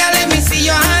the sky and let me see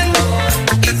your hand.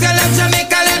 If you love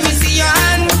Jamaica, let me see your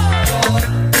hand.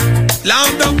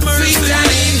 Lord of mercy. Sweet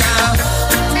Jamaica.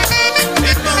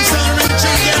 It comes on rich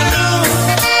again now.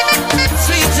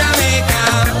 Sweet Jamaica.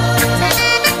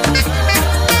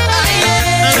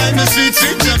 Sweet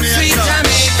Jamaica. Sweet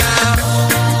Jamaica.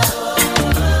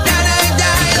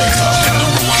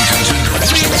 Number one contender.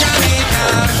 Sweet Jamaica.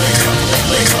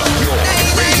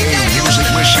 Reggae music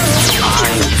machine.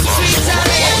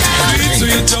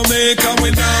 Sweet Jamaica, we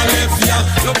not left ya.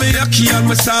 Love me a key and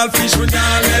my selfish, we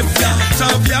not left ya.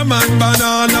 Serve ya man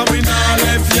banana, we not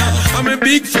left ya. I'm a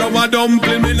big flower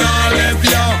dumpling, we not left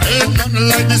ya. Ain't nothing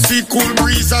like the sweet cool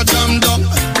breeze a jam down.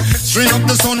 String up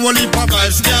the sun, while heap of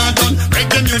vibes can't done.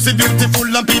 Reggae music beautiful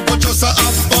and people just a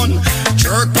have fun.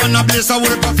 Jerk on a place, I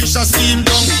work a fish a steam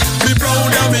down. Me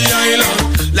proud of me island.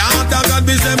 Lord of God,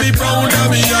 me say me proud of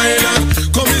me island.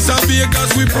 Come in St.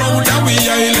 Vegas, we proud of me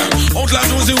island. Outlaw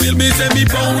Josie will me say me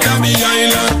proud of me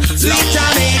island. Sweet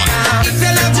Jamaica. If you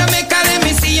love Jamaica, let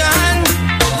me see your hand.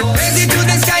 Raise it to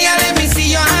the sky and let me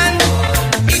see your hand.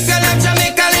 If you love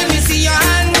Jamaica, let me see your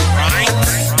hand. Right.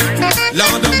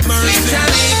 Lord of mercy. Sweet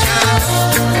Jamaica.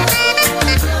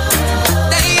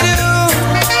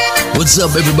 What's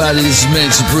up, everybody? This is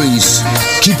Mancy Priest.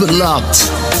 Keep it locked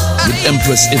with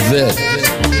Empress Yvette.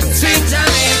 Sweet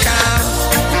Jamaica.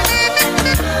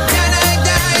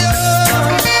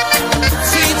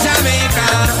 Sweet Jamaica.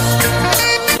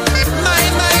 My,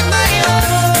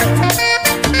 oh.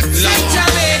 Sweet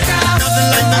Jamaica. Nothing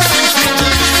like the sweet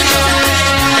Jamaica.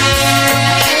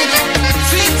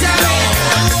 Sweet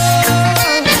Jamaica.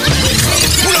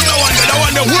 Pull up the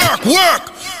one, work.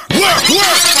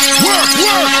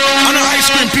 On an ice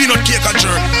cream peanut cake and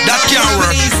jerk. That can't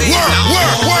work. Work.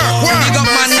 Big up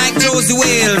man like Josie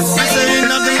Wales. Ain't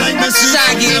nothing like the sweet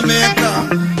Shaggy. Jamaica.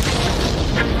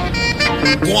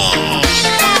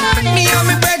 Me and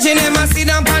me brethren, them a sit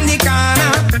down on the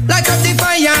corner. Like up the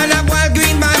fire and a wild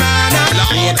green banana.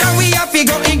 Later we have to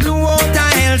go igloo out a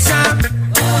hell shop.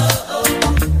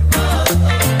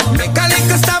 Make a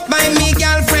little stop by me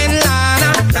girlfriend Lana.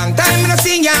 Long time me no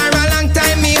see her, a long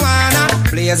time me wanna.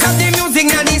 Players of the music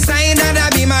na the side that I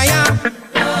be my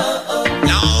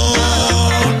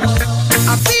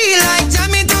I feel like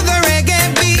jamming to the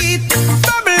reggae beat.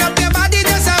 Bubble up your body,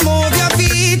 just a move your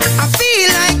feet. I feel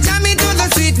like jamming to the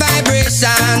sweet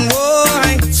vibration.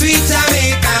 Boy, sweet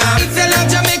Jamaica. If you love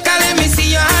Jamaica, let me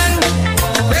see your hand.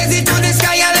 Raise it to the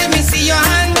sky and let me see your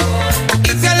hand.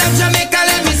 If you love Jamaica,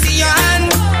 let me see your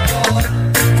hand.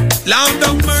 Lord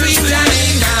of mercy. Sweet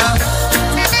Jamaica.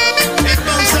 It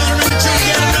comes on rich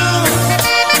again now.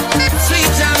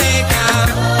 Sweet Jamaica.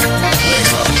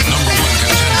 Number one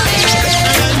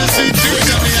contender. Sweet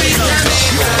Jamaica.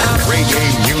 Reggae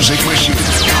music machine.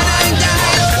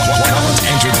 Quality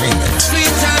entertainment.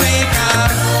 Sweet Jamaica.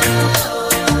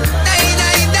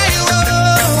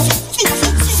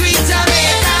 Sweet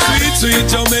Jamaica. Sweet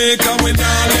Jamaica, we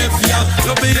not left ya.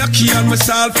 Love me a key and my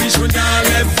selfish, we not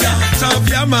left ya. Serve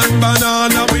ya man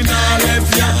banana, we not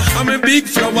left ya. I'm a big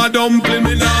flower dumpling,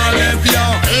 we not left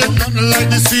ya. Ain't nothing like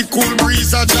the sweet cool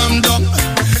breeze a jam down.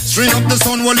 String up the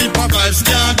sun, while heap of vibes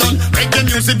can't done. Reggae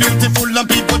music beautiful and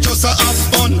people just a have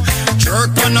fun.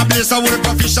 Jerk on a place, I work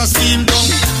a fish a steam down.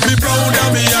 Me proud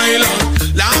of me island.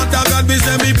 Lord of God, me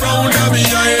say me proud of me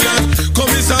island. Come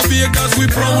in St. Vegas, we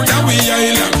proud of me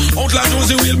island. Outlaw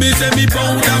Josie will me say me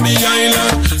proud of me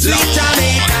island. Sweet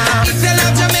Jamaica. If you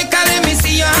love Jamaica, let me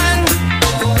see your hand.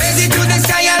 Raise it to the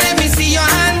sky and let me see your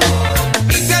hand.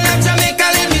 If you love Jamaica,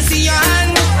 let me see your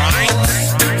hand.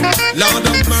 Lord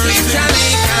of mercy. Sweet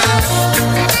Jamaica.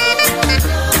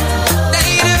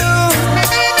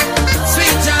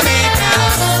 Sweet Jamaica.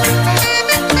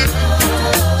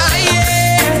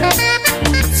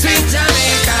 Sweet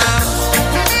Jamaica.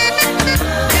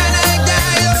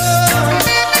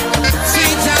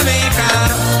 Sweet Jamaica.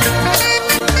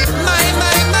 My,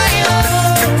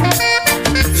 oh.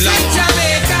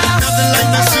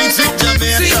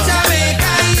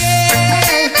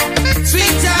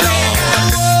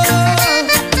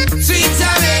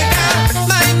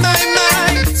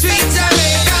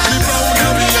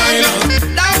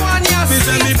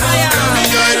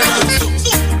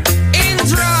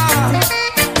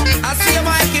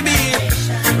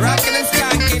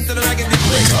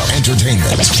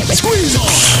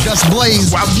 Just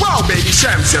boys. Wow, wow, baby,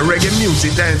 champs, your reggae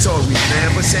music, dance all we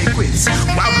never say quits.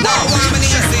 Wow, wow, baby,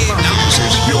 This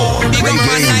is your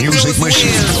reggae music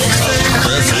machine.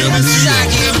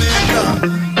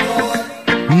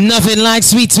 Nothing like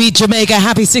sweet, sweet Jamaica.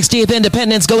 Happy 60th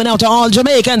Independence going out to all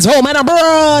Jamaicans home and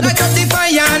abroad.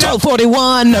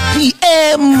 12:41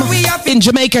 p.m. in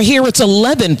Jamaica. Here it's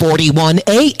 11:41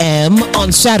 a.m.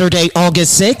 on Saturday,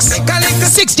 August 6th.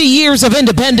 60 years of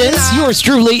independence. Yours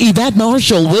truly, Yvette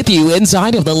Marshall, with you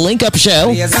inside of the Link Up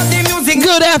Show.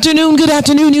 Good afternoon,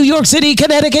 New York City,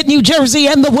 Connecticut, New Jersey,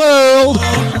 and the world.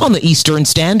 On the Eastern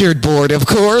Standard Board, of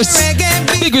course.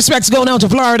 Big respects going out to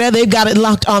Florida. They've got it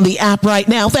locked on the app right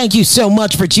now. Thank you so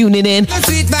much for tuning in.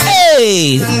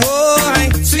 Hey!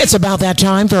 It's about that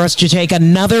time for us to take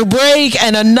another break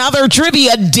and another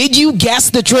trivia. Did you guess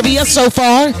the trivia so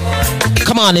far?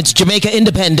 Come on, it's Jamaica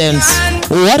Independence.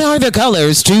 What are the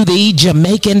colors to the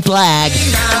Jamaican flag?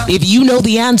 If you know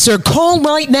the answer, call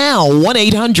right now.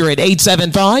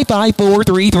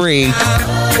 1-800-875-5433.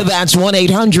 That's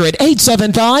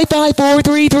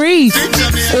 1-800-875-5433.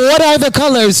 What are the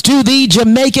colors to the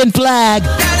Jamaican flag?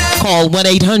 Call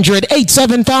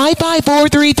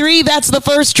 1-800-875-5433. That's the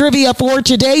first trivia for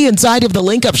today inside of the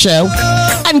Link Up Show.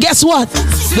 And guess what?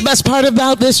 The best part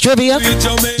about this trivia,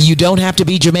 you don't have to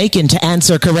be Jamaican to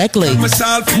answer correctly.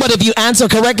 But if you answer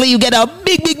correctly, you get a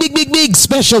big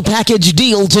special package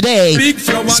deal today,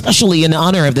 especially in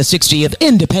honor of the 60th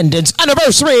Independence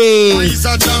Anniversary.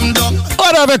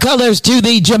 What are the colors to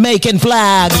the Jamaican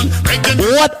flag?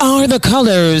 What are the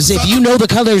colors? If you know the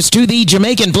colors to the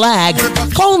Jamaican flag,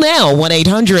 call now.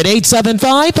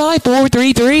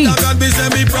 1-800-875-5433.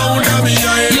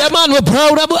 Yeah, man, we're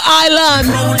proud of the island.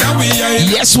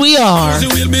 Yes, we are.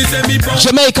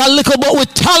 Jamaica little, but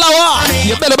with Talawa.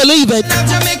 You better believe it.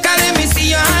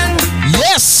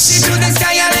 Yes.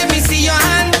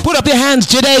 Put up your hands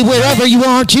today wherever you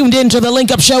are tuned in to the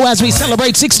Link Up Show as we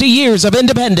celebrate 60 years of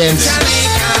independence.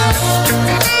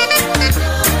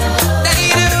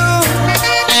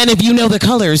 And if you know the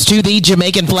colors to the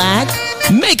Jamaican flag,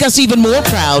 make us even more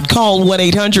proud. Call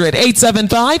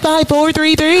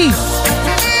 1-800-875-5433.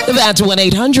 That's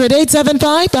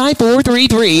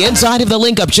 1-800-875-5433. Inside of the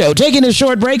Link Up Show. Taking a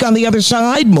short break. On the other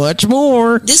side, much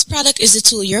more. This product is a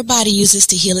tool your body uses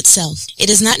to heal itself. It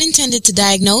is not intended to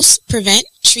diagnose, prevent,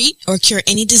 treat, or cure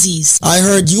any disease. I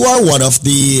heard you are one of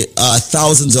the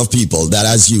thousands of people that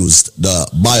has used the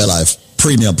BioLife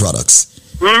premium products.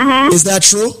 Mm-hmm. Is that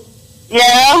true?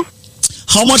 Yeah.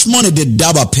 How much money did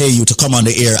Daba pay you to come on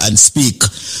the air and speak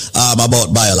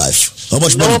about BioLife? How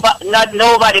much money?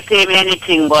 Nobody pay me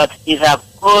anything, but it's a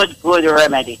good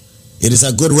remedy. It is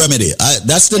a good remedy.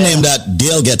 That's the name that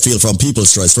Dale Getfield from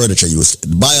People's Choice Furniture used.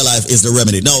 BioLife is the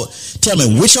remedy. Now, tell me,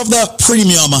 which of the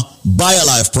premium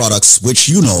BioLife products, which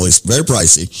you know is very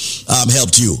pricey,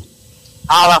 helped you?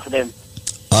 All of them.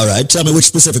 All right. Tell me which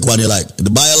specific one you like. The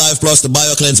BioLife Plus, the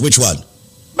BioCleanse, which one?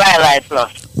 BioLife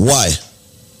Plus. Why?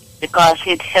 Because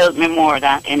it helped me more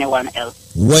than anyone else.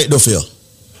 What do you feel?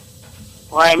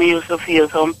 Why I used to feel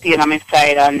some pain on my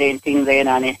side and then things then,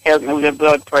 and it helped me with the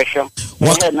blood pressure.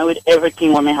 It helped me with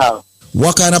everything on my health.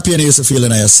 What kind of pain you used to feel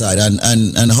on your side, and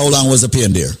how long was the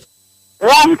pain there?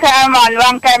 Long time, man.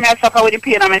 Long time I suffer with the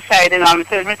pain on my side, and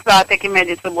so I start taking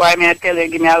medicine, boy, I tell you,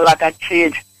 give me a lot of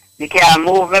change. Me can't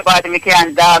move my body, me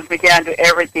can't dance, me can't do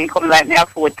everything. Come like me at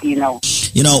 14 now.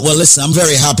 You know, well, listen, I'm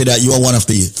very happy that you are one of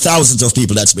the thousands of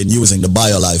people that's been using the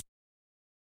BioLife.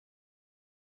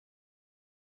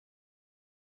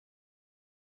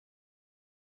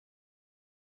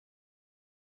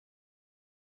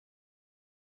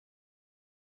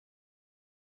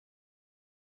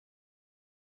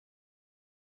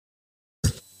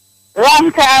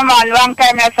 Long time, man. Long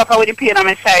time I suffer with the pain on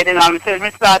my side, and so I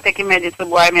start taking medicine,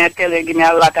 boy, I tell you, give me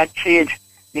a lot of change.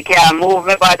 Me can't move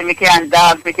my body, me can't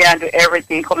dance, me can't do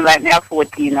everything. Come like me at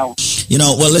 14 now. You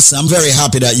know, well, listen, I'm very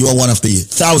happy that you are one of the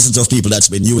thousands of people that's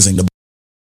been using the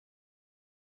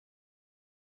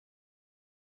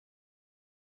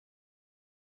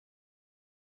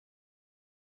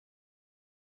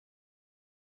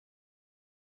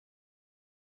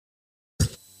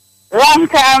Long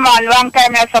time, man. Long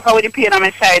time I suffer with the pain on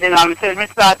my side, and so I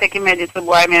start taking medicine,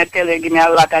 boy, I tell you, give me a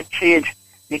lot of change.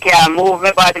 Me can't move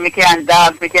my body, me can't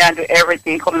dance, me can't do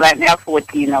everything. Come like me at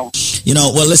 14 now. You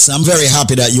know, well, listen, I'm very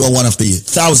happy that you are one of the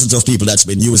thousands of people that's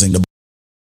been using the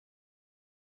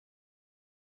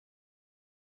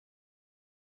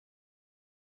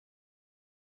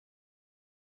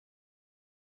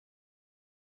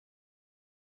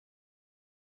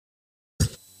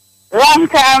Long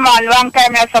time, man. Long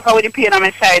time I suffer with the pain on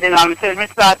my side, and so I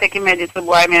start taking medicine,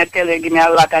 boy, I tell you, give me a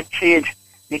lot of change.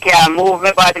 Me can't move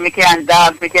my body, me can't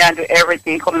dance, me can't do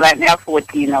everything. Come like me at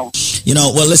 14 now. You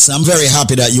know, well, listen, I'm very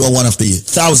happy that you are one of the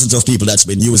thousands of people that's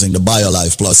been using the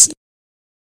BioLife Plus.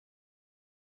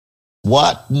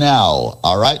 What now?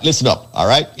 All right, listen up. All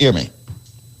right, hear me.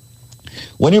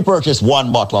 When you purchase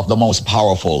one bottle of the most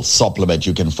powerful supplement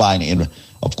you can find in,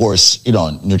 of course,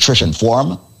 nutrition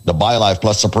form, the BioLife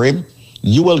Plus Supreme,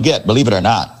 you will get, believe it or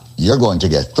not, you're going to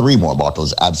get 3 more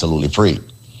bottles absolutely free.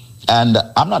 And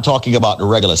I'm not talking about the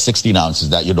regular 16 ounces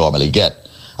that you normally get.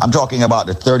 I'm talking about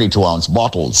the 32-ounce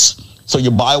bottles. So you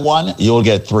buy one, you'll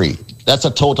get 3. That's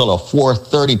a total of 4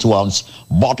 32-ounce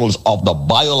bottles of the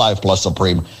BioLife Plus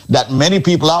Supreme that many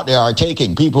people out there are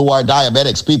taking. People who are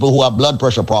diabetics, people who have blood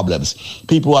pressure problems,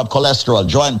 people who have cholesterol,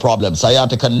 joint problems,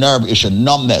 sciatica nerve issue,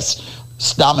 numbness,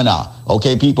 stamina,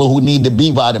 okay, people who need the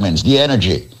B vitamins, the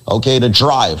energy, okay, the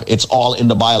drive. It's all in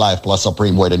the BioLife Plus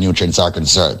Supreme where the nutrients are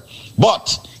concerned.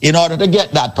 But in order to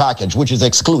get that package, which is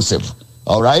exclusive,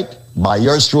 all right, by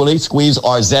yours truly, Squeeze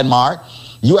or Zenmar,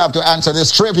 you have to answer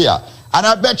this trivia. And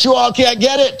I bet you all can't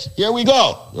get it. Here we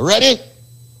go. You ready?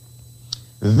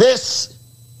 This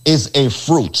is a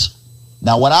fruit.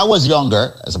 Now, when I was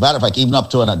younger, as a matter of fact, even up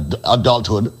to an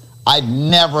adulthood, I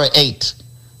never ate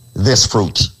this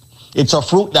fruit. It's a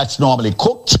fruit that's normally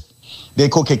cooked. They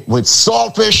cook it with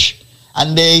saltfish,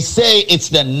 and they say it's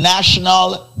the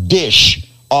national dish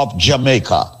of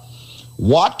Jamaica.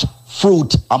 What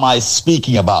fruit am I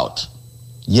speaking about?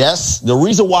 Yes, the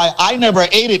reason why I never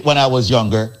ate it when I was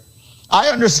younger, I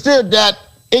understood that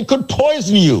it could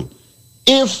poison you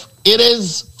if it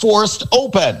is forced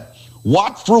open.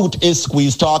 What fruit is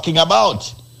Squeeze talking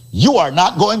about? You are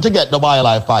not going to get the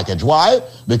BioLife package. Why?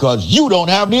 Because you don't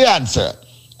have the answer.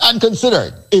 And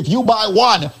consider, if you buy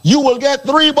one, you will get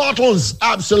 3 bottles.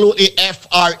 Absolutely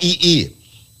free.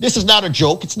 This is not a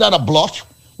joke. It's not a bluff.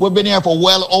 We've been here for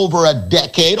well over a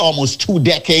decade, almost 2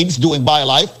 decades doing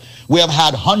BioLife. We have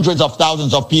had hundreds of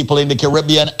thousands of people in the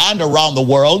Caribbean and around the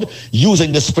world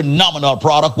using this phenomenal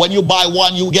product. When you buy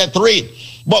one, you get 3.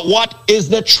 But what is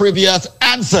the trivia's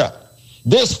answer?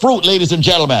 This fruit, ladies and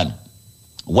gentlemen,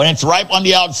 when it's ripe on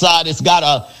the outside, it's got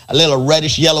a little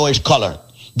reddish, yellowish color.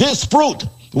 This fruit,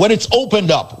 when it's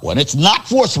opened up, when it's not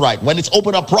forthright, when it's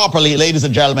opened up properly, ladies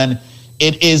and gentlemen,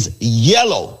 it is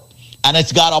yellow and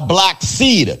it's got a black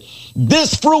seed.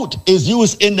 This fruit is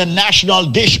used in the national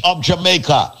dish of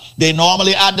Jamaica. They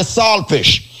normally add the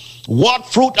saltfish. What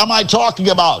fruit am I talking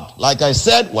about? Like I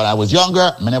said, when I was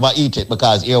younger, I never eat it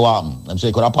because I'm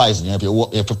saying could I poison you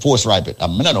if you force ripe it. I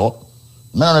don't know.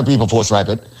 None of the people force ripe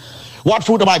it. What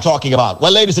fruit am I talking about?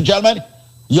 Well, ladies and gentlemen,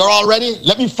 you're all ready?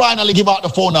 Let me finally give out the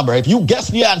phone number. If you guess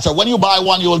the answer, when you buy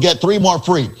one, you will get 3 more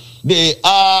free. The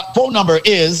phone number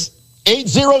is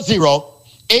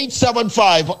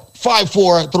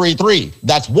 800-875-5433.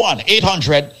 That's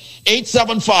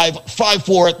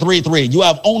 1-800-875-5433. You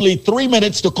have only 3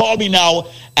 minutes to call me now.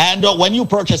 And when you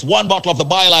purchase one bottle of the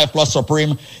BioLife Plus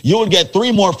Supreme, you will get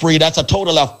 3 more free. That's a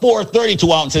total of 4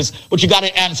 32 ounces. But you got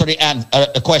to answer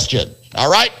the question. All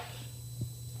right?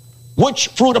 Which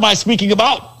fruit am I speaking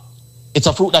about? It's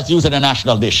a fruit that's used in a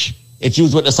national dish. It's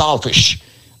used with the saltfish.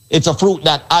 It's a fruit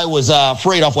that I was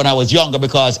afraid of when I was younger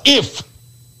because if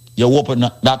you open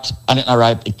that and it's not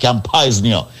ripe, it can poison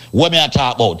you. What may I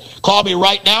talk about? Call me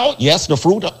right now. Yes, the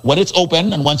fruit, when it's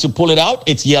open and once you pull it out,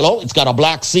 it's yellow. It's got a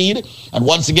black seed. And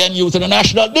once again, used in a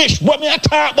national dish. What may I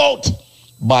talk about?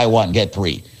 Buy one, get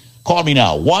 3. Call me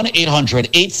now,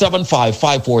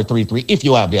 1-800-875-5433 if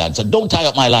you have the answer. Don't tie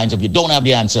up my lines if you don't have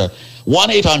the answer.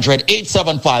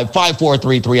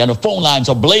 1-800-875-5433 and the phone lines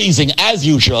are blazing as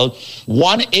usual.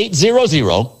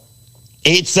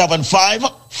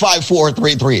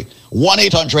 1-800-875-5433.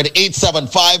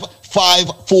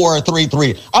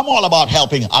 1-800-875-5433. I'm all about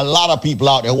helping a lot of people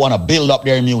out there who want to build up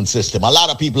their immune system. A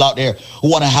lot of people out there who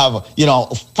want to have,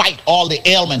 fight all the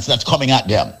ailments that's coming at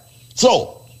them.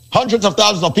 So, hundreds of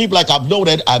thousands of people, like I've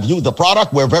noted, have used the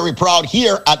product. We're very proud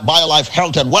here at BioLife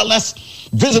Health and Wellness.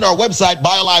 Visit our website,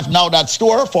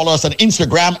 BioLifeNow.store. Follow us on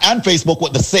Instagram and Facebook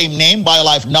with the same name,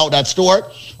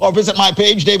 BioLifeNow.store. Or visit my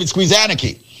page, David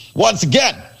Squeezaniki. Once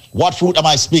again, what fruit am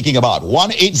I speaking about?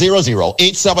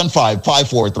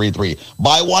 1-800-875-5433.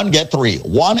 Buy one, get 3.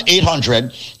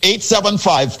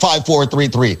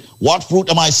 1-800-875-5433. What fruit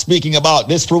am I speaking about?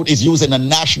 This fruit is used in the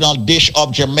national dish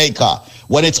of Jamaica.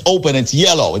 When it's open, it's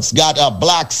yellow. It's got a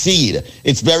black seed.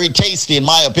 It's very tasty, in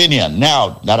my opinion.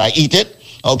 Now that I eat it,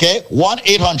 okay?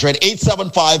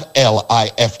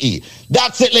 1-800-875-LIFE.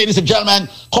 That's it, ladies and gentlemen.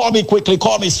 Call me quickly,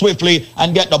 call me swiftly,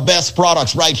 and get the best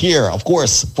products right here, of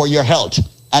course, for your health.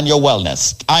 and your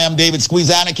wellness. I am David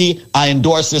Squeezaniki. I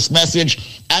endorse this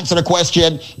message. Answer the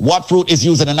question, what fruit is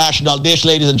used in a national dish,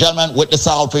 ladies and gentlemen, with the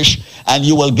saltfish, and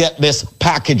you will get this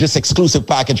package, this exclusive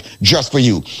package just for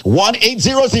you.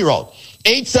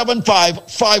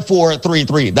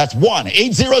 1-800-875-5433. That's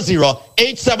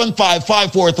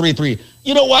 1-800-875-5433.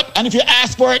 You know what? And if you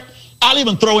ask for it, I'll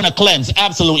even throw in a cleanse,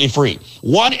 absolutely free.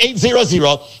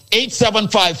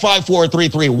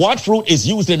 1-800-875-5433. What fruit is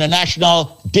used in the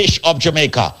national dish of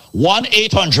Jamaica?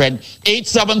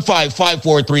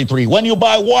 1-800-875-5433. When you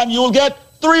buy one, you'll get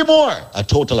 3 more. A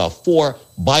total of 4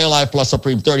 BioLife Plus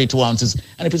Supreme 32 ounces.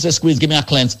 And if it says squeeze, give me a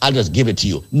cleanse, I'll just give it to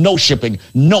you. No shipping,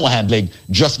 no handling,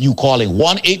 just you calling.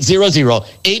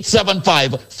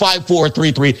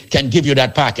 1-800-875-5433 can give you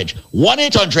that package.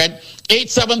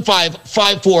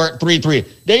 1-800-875-5433.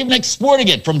 They're even exporting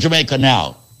it from Jamaica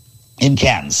now in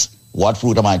cans. What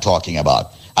fruit am I talking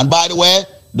about? And by the way,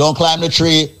 don't climb the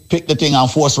tree, pick the thing and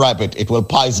force ripe it. It will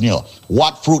poison you.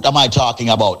 What fruit am I talking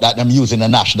about that I'm using the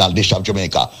national dish of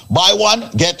Jamaica? Buy one,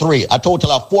 get 3. A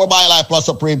total of 4 BioLife Plus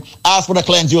Supreme. Ask for the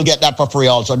cleanse, you'll get that for free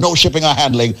also. No shipping or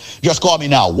handling. Just call me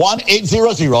now.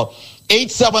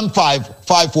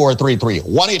 1-800-875-5433.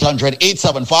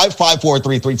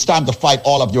 1-800-875-5433. It's time to fight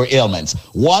all of your ailments.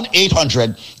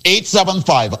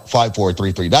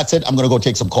 1-800-875-5433. That's it. I'm going to go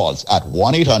take some calls at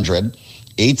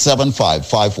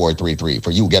 1-800-875-5433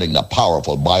 for you getting the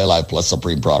powerful BioLife Plus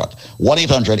Supreme product.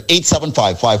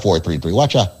 1-800-875-5433.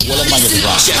 Watch out. We'll let my get it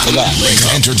wrong.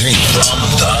 Entertainment from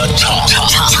the top.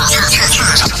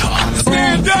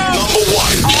 Stand up. Number 1.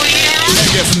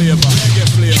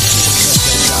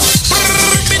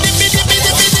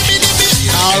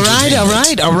 All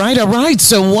right.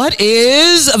 So what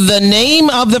is the name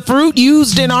of the fruit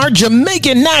used in our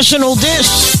Jamaican national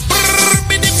dish?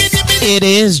 It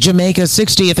is Jamaica's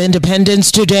 60th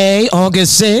Independence today,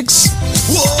 August 6th,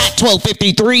 at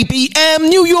 12:53 p.m.,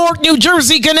 New York, New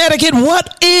Jersey, Connecticut.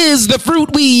 What is the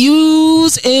fruit we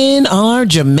use in our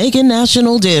Jamaican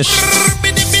national dish?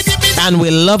 And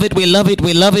we love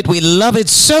it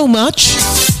so much.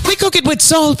 We cook it with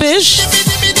saltfish.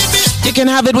 You can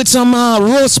have it with some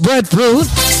roast breadfruit,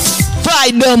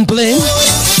 fried dumpling,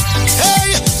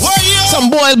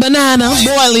 some boiled banana,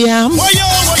 boiled yam.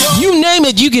 You name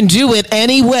it, you can do it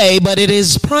any way, but it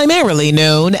is primarily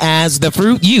known as the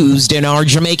fruit used in our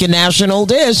Jamaican national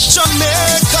dish.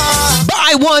 Jamaica.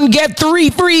 Buy one, get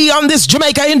 3 free on this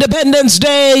Jamaica Independence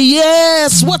Day.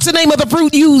 Yes, what's the name of the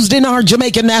fruit used in our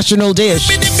Jamaican national dish?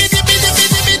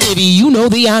 Maybe you know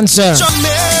the answer.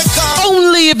 Jamaica.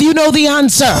 Only if you know the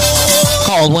answer.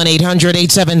 Call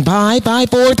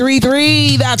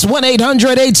 1-800-875-5433. That's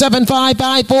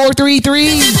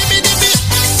 1-800-875-5433.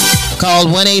 Call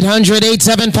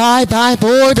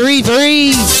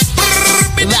 1-800-875-5433.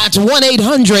 That's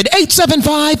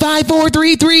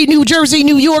 1-800-875-5433. New Jersey,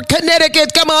 New York,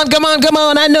 Connecticut. Come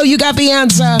on. I know you got the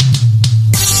answer.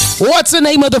 What's the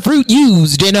name of the fruit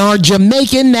used in our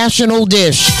Jamaican national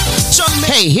dish?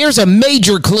 Hey, here's a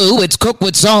major clue. It's cooked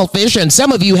with saltfish, and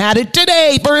some of you had it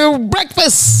today for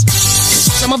breakfast.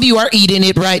 Some of you are eating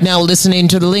it right now, listening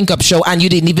to the Link Up Show, and you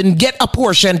didn't even get a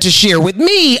portion to share with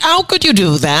me. How could you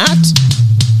do that?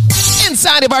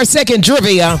 Inside of our second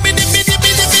trivia,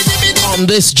 on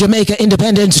this Jamaica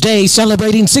Independence Day,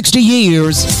 celebrating 60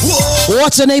 years,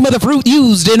 what's the name of the fruit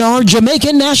used in our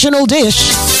Jamaican national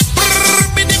dish?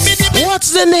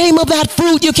 What's the name of that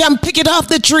fruit? You can pick it off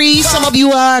the tree. Some of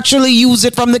you actually use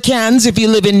it from the cans if you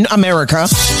live in America,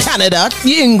 Canada,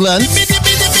 England.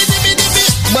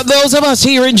 But those of us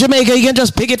here in Jamaica, you can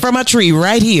just pick it from a tree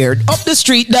right here, up the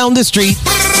street, down the street.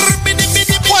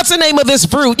 What's the name of this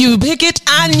fruit? You pick it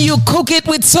and you cook it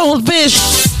with saltfish.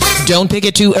 Don't pick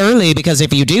it too early, because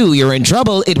if you do, you're in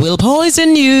trouble. It will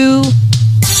poison you.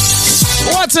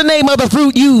 What's the name of the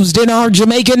fruit used in our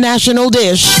Jamaican national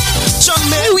dish?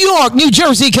 New York, New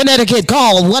Jersey, Connecticut.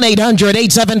 Call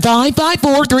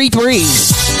 1-800-875-5433.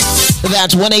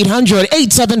 That's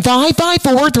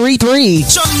 1-800-875-5433.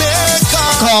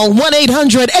 Call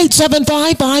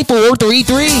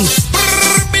 1-800-875-5433.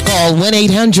 Call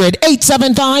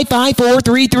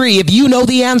 1-800-875-5433 if you know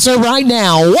the answer right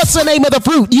now. What's the name of the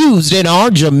fruit used in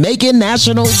our Jamaican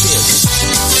national dish?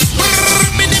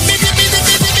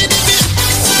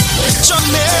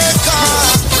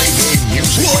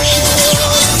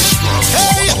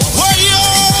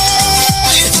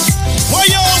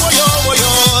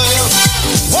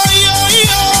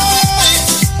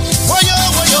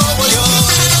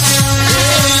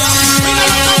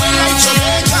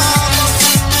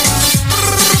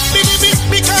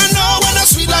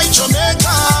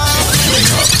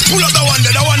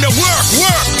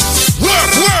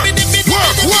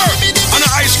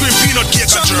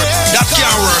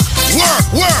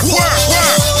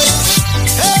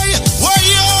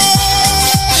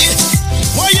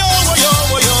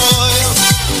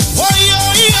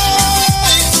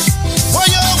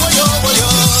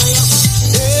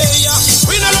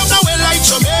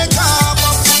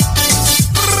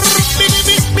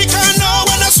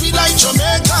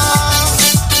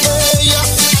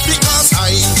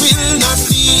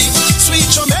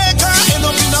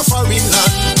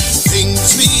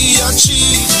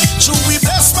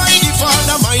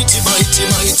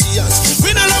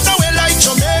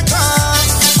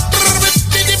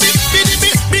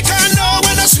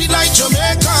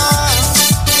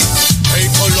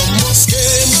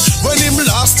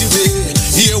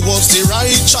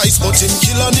 but him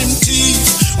kill and him thief.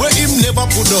 Where him never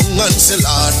put down and sell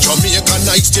out. Jamaica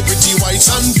nice, the pretty whites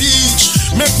and beach.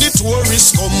 Make the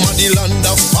tourists come at the land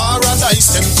of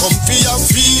paradise. Them come for your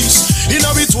feast. In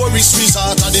a tourist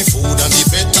resort and the food and the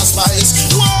better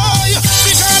spice. Why?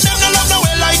 Because them no love no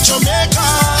way like Jamaica.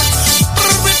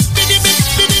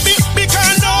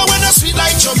 Because no one no sweet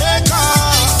like Jamaica.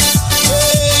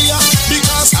 Hey,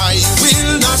 because I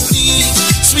will not leave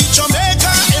sweet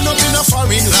Jamaica, end up in a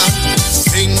foreign land.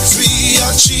 Things we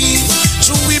achieve,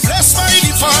 true we blessed by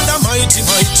the Father, mighty,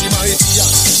 mighty, mighty. Yeah.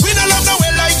 We no love no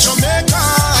way like Jamaica.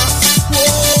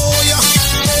 Whoa, yeah.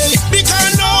 Hey,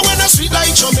 because no one no sweet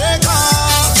like Jamaica.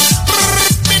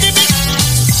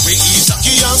 We eat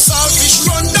ackee and saltfish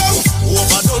run down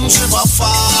over Duns River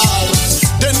Fall.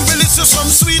 Then we listen some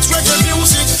sweet reggae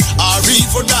music or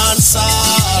even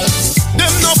dancehall.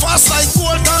 Them no fast like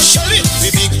Gold and Shelly. We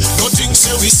big, no think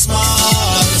say we small.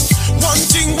 One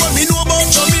thing when we know about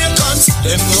Jamaicans,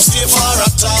 them no stay far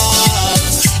at all.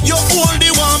 You only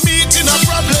want meeting a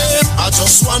problem, I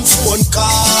just want phone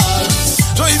call.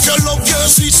 So if you love your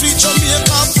sweet, sweet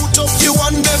Jamaica, put up you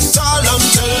one them tall and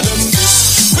tell them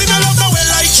this. We no love the way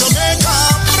like Jamaica.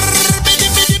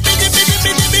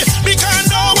 Because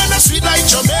no one is sweet like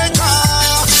Jamaica.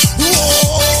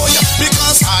 Whoa, yeah.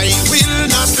 Because I will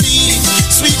not leave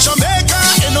sweet Jamaica,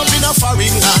 end up in a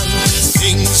foreign land.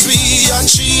 Things we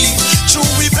achieve, true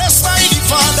we blessed by the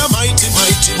Father, mighty,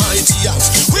 mighty, mighty.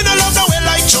 Yes. We no love the way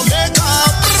like Jamaica.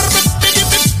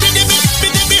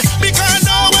 Because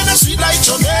no one is sweet like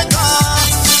Jamaica.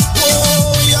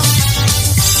 Oh yeah.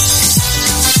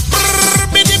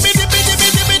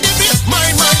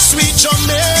 My sweet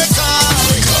Jamaica.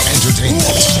 Entertainment.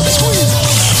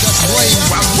 That's right.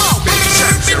 Wow.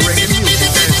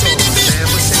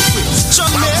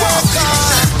 Jamaica.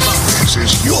 This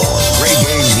is your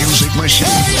reggae music machine.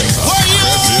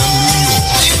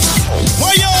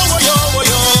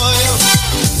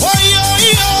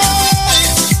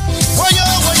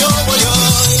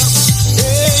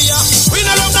 We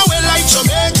no love no way like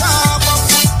Jamaica.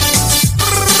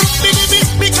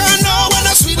 Because no one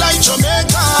is sweet like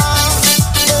Jamaica.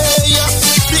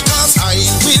 Because I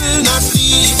will not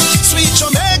leave sweet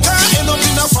Jamaica, end up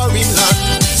in a foreign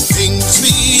land. Things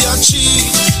we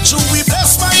achieve, true we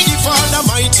blessed by the Father,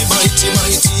 mighty, mighty,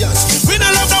 mighty. Yes. We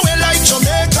no love no way like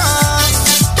Jamaica.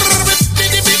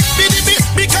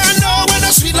 Because no one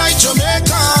is sweet like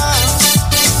Jamaica.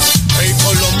 Hey,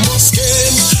 Columbus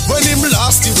came when him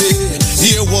lost the way.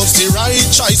 Here was the right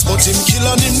choice, but him kill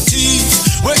and him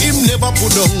thief. Where him never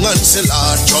put down and sell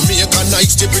out. Jamaica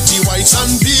nice, the pretty whites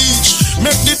and beach.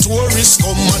 Make the tourists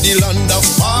come at the land of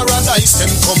paradise.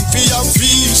 Them come for your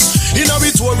feast. In a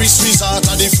tourist resort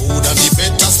and the food and the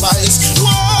better spice.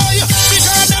 Why?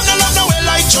 Because them no love no way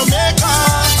like Jamaica.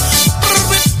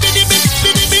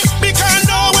 Because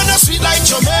no one is sweet like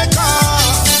Jamaica.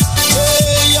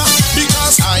 Hey,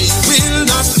 because I will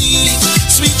not leave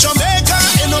sweet Jamaica,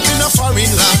 end up in a foreign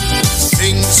land.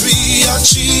 Things we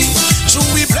achieve, true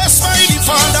we blessed by the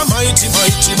Father, mighty,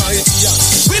 mighty, mighty. Yeah.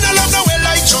 We no love no way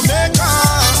like Jamaica.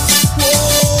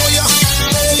 Whoa, yeah.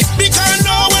 Hey, because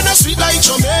no one is sweet like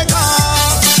Jamaica.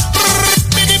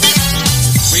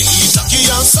 We eat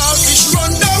ackee and saltfish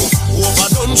run down over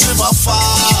Duns River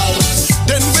Fall.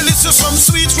 Then we listen some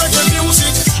sweet reggae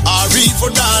music or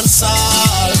even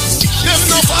dancehall. Them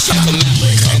no fashion.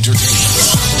 Jamaica.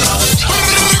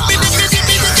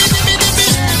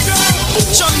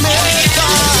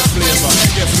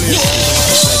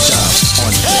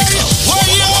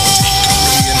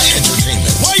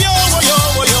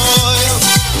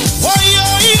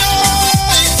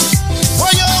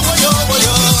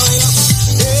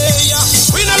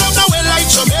 We no love no way like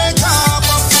Jamaica.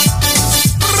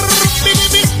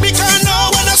 Because no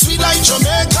one is sweet like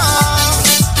Jamaica.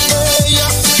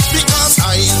 Because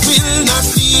I will not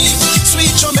leave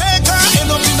sweet Jamaica,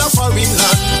 end up in a foreign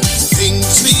land.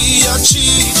 Things we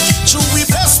achieve, true we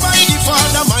blessed by the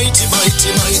Father, mighty,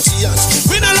 mighty, mighty. Yes.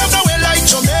 We no love no way like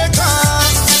Jamaica.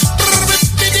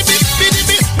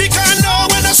 Because no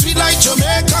one is sweet like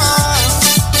Jamaica.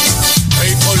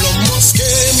 Hey, Columbus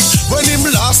came when him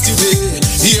lost the way.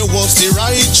 Here was the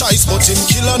right choice, but him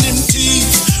kill and him thief.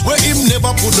 Where him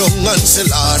never put down and sell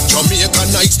out. Jamaica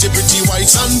nice, the pretty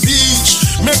whites and beach.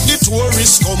 Make the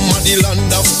tourists come at the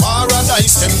land of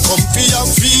paradise. Them come for your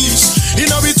feast. In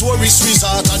a tourist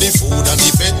resort and the food and the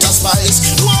better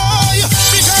spice. Why?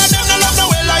 Because them no love no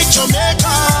way like Jamaica.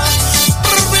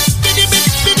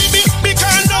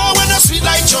 Because no one is sweet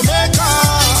like Jamaica.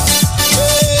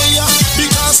 Hey,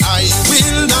 because I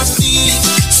will not leave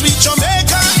sweet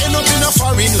Jamaica, end up in a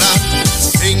foreign land.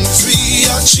 Things we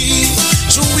achieve,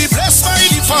 true we blessed by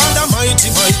the Father, mighty,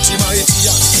 mighty,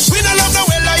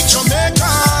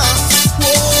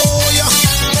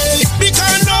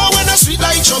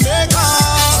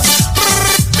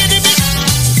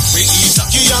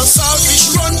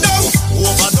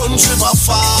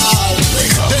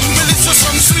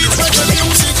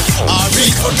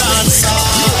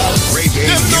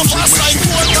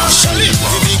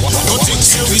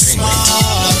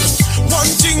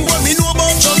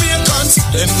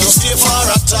 stay far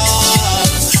at all.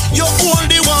 You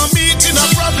only want meeting a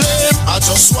problem, I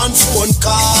just want phone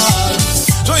call.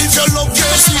 So if you love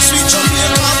your sweet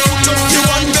Jamaica, put up the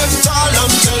one them tall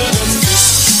and tell them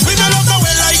this. We don't love the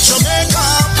way like Jamaica.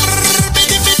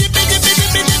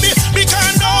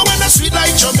 Because no one is sweet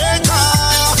like Jamaica.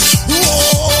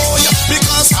 Whoa, yeah,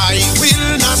 because I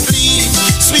will not leave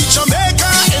sweet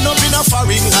Jamaica, end up in a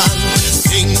foreign land.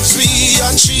 Things we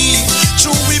achieve,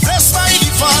 true we blessed by the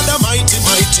Father, mighty,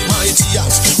 mighty, mighty.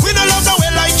 Yes. We don't love the way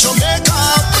like Jamaica.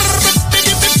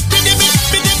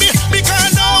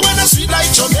 Because no one is sweet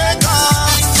like Jamaica.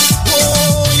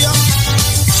 Oh yeah.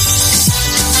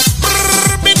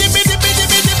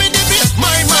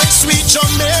 My sweet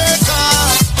Jamaica.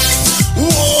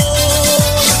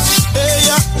 Whoa. Hey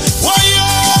yeah. Why yo?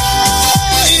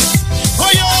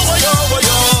 Why yo? Why yo? Why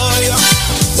yo?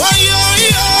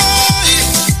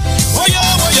 Why yo?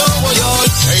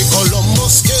 Hey,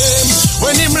 Columbus came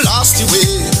when him lost the way.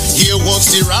 Here was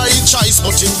the right choice,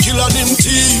 but him kill and him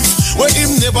thief. Where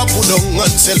him never put down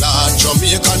and sell out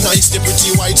Jamaica nice, the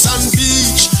pretty white sand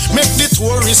beach. Make the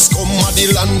tourists come at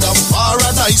the land of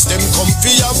paradise. Them come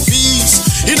for your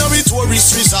feast. In a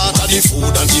tourist resort of the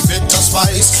food and the better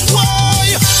spice.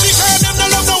 Why? Because them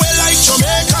don't love the way like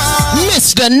Jamaica.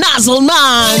 Mr.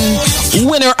 Nozzleman,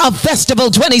 winner of Festival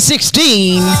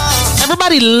 2016.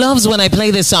 Everybody loves when I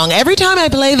play this song. Every time I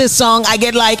play this song, I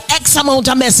get like X amount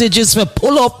of messages for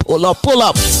pull up, pull up, pull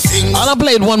up. I'll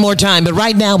play it one more time, but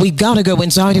right now we've got to go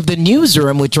inside of the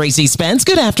newsroom with Tracy Spence.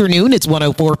 Good afternoon. It's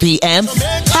 1:04 p.m.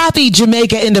 Happy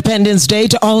Jamaica Independence Day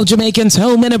to all Jamaicans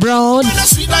home and abroad.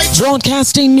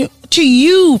 Broadcasting to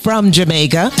you from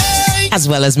Jamaica, as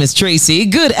well as Miss Tracy.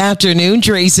 Good afternoon,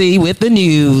 Tracy, with the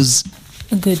news.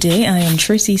 Good day, I am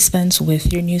Tracy Spence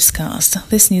with your newscast.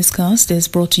 This newscast is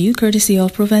brought to you courtesy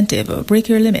of Preventive. Break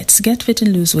your limits, get fit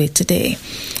and lose weight today.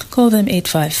 Call them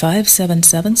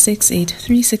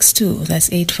 855-776-8362. That's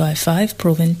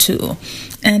 855-PROVEN2.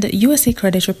 And USA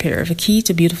Credit Repair, the key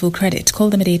to beautiful credit. Call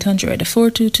them at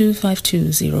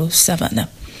 800-422-5207.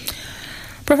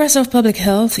 Professor of Public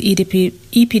Health,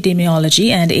 Epidemiology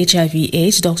and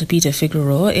HIV/AIDS, Dr. Peter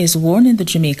Figueroa, is warning the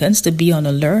Jamaicans to be on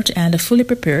alert and fully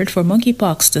prepared for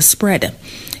monkeypox to spread.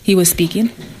 He was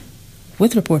speaking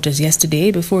with reporters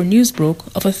yesterday before news broke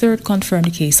of a third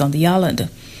confirmed case on the island.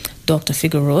 Dr.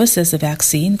 Figueroa says the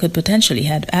vaccine could potentially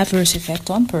have adverse effect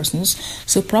on persons,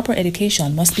 so proper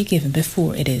education must be given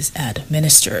before it is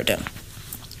administered.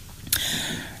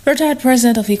 Retired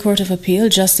President of the Court of Appeal,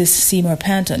 Justice Seymour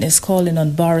Panton, is calling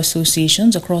on bar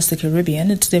associations across the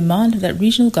Caribbean to demand that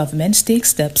regional governments take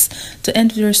steps to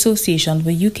end their association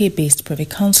with UK-based Privy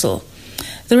Council.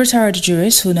 The retired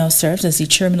jurist, who now serves as the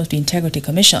chairman of the Integrity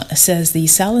Commission, says the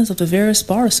silence of the various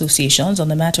bar associations on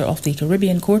the matter of the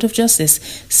Caribbean Court of Justice,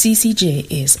 CCJ,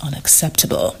 is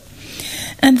unacceptable.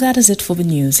 And that is it for the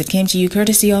news. It came to you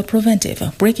courtesy of Preventive.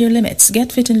 Break your limits.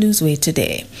 Get fit and lose weight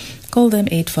today. Call them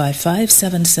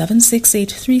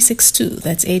 855-776-8362.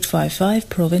 That's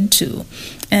 855-PROVEN2.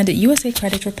 And USA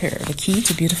Credit Repair, the key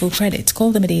to beautiful credit.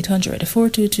 Call them at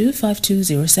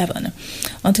 800-422-5207.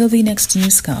 Until the next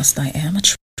newscast, I am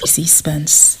Tracy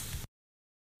Spence.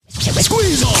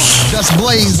 Squeeze on. Just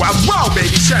blaze. Wow, wow,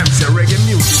 baby. Champs, reggae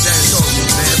music. That's all, man.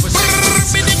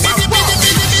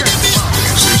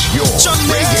 This is your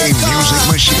reggae music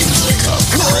machine.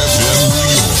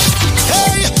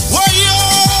 Hey, why yo?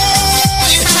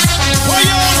 Why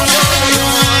yo?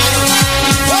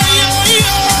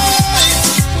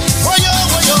 Why yo?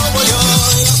 Why yo? Why yo?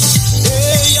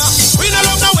 Hey, we don't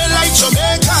love no way like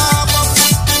Jamaica.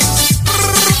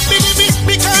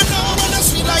 Because no one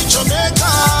else we like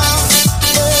Jamaica.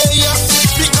 Hey,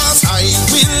 because I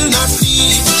will not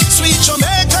leave sweet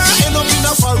Jamaica, end up in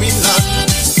a foreign land.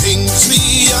 Things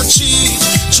we achieve,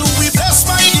 true we blessed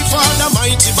by the Father,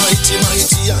 mighty, mighty,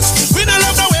 mighty. Yes. We don't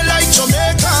love no way like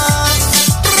Jamaica.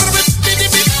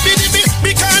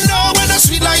 Because no one is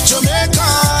sweet like Jamaica.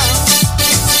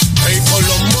 Hey,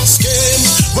 Columbus came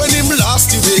when him lost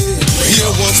the way.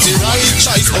 Here was the right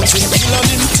choice, but him kill and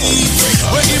him thief.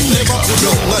 When him never put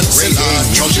down and sell out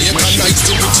Jamaica nice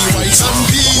to pretty white and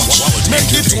beach. Make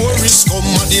the tourists come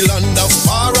at the land of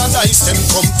paradise, them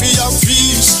come for your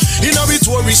feast. In a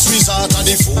tourist resort and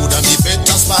the food and the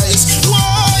better spice.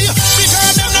 Why?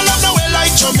 Because them no love no way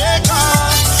like Jamaica.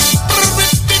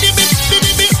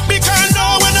 Because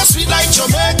no one is sweet like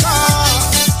Jamaica.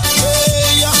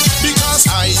 Hey, because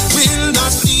I will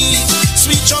not leave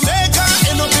sweet Jamaica,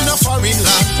 end up in a foreign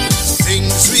land.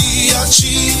 Things we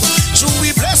achieve, true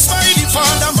we blessed by the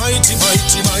Father, mighty,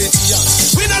 mighty, mighty.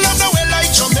 We don't love no way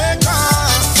like Jamaica.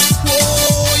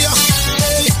 Whoa, yeah.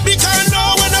 Hey, because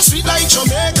no one is sweet like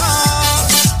Jamaica.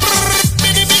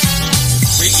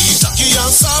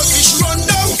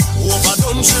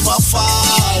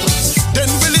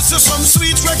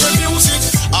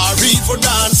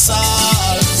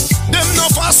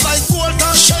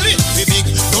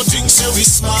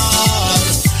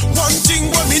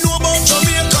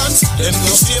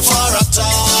 stay far at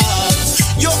all.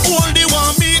 You only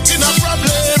want meeting a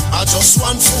problem, I just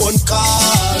want phone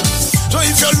call. So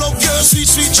if you love your sweet,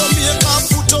 sweet Jamaica,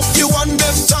 put up you on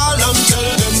them tall and tell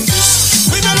them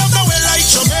this. We don't love the way like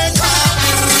Jamaica.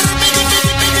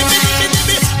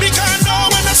 Because no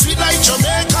one is sweet like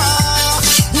Jamaica.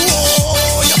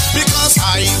 Whoa, yeah. Because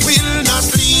I will not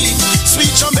leave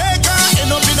sweet Jamaica,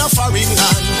 end up in a foreign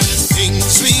land.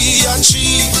 Things we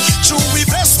achieve, true we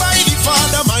blessed by the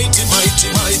Father, mighty,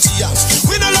 mighty, mighty. Yes.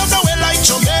 We don't love the way like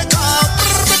Jamaica.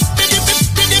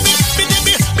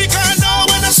 Because no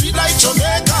one is sweet like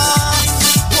Jamaica.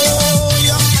 Oh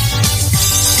yeah.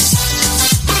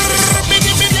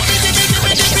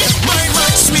 My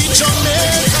sweet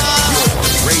Jamaica.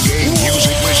 Reggae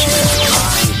music machine.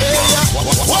 Oh yeah.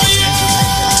 Oh yeah.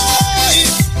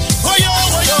 Oh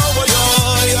yeah. Oh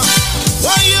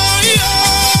yeah.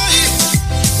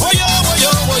 Oh yeah.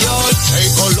 Hey,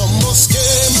 Columbus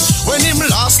came when him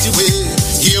lost the way.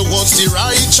 Here was the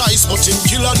right choice, but him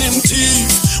kill and him thief.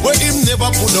 When him never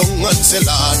put down and say,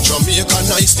 Lord, Jamaica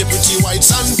nice, the pretty white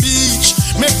sand beach.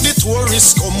 Make the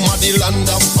tourists come at the land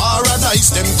of paradise.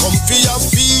 Them come for your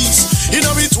peace. In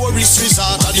a tourist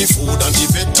resort, the food and the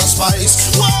better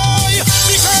spice. Why?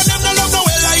 Because them don't love the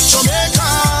way like Jamaica.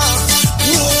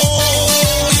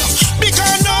 Whoa.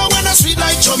 Because no one is sweet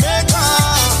like Jamaica.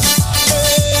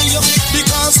 Hey,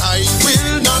 because I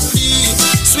will not leave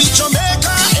sweet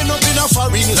Jamaica, end up in a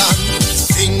foreign land.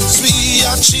 Things we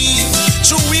achieve,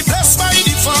 true we blessed by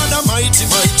the Father, mighty,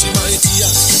 mighty, mighty.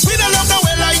 Yes. We don't love the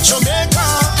way like Jamaica.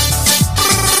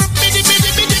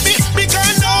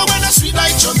 Because no one is sweet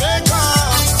like Jamaica.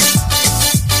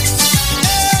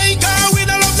 Hey, God, we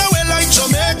don't love the way like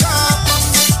Jamaica.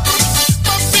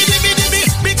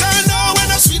 Because no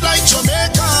one is sweet like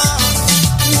Jamaica.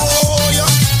 Whoa, yeah.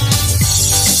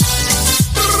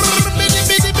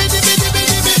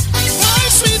 My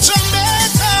sweet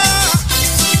Jamaica.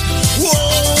 Whoa,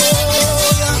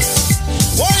 yeah.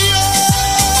 Whoa, yeah.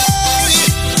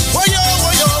 Whoa, yeah,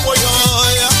 whoa, yeah, whoa, yeah.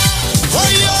 Whoa,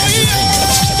 yeah, yeah.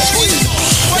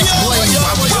 Whoa, yeah, whoa,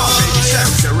 yeah, whoa, yeah.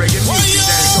 The reggae music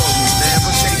that told me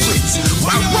never take risks.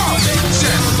 My raw baby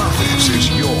Sam, this is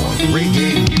your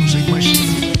reggae music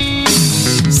machine.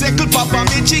 Circle Papa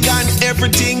Michigan,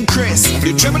 everything crisp.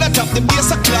 The treble at top, the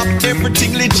bass a clap,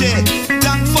 everything legit.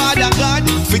 Thank Father God,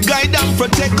 for guide and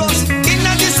protect us in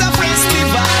a this a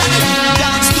festival.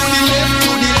 Dance to the left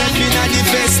in a the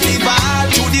festival.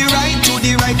 To the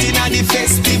right in a the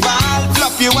festival.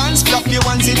 Flop your ones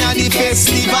in a the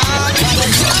festival.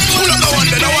 Pull up the one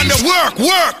that I want to work.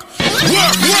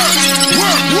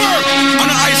 On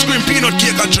an ice cream peanut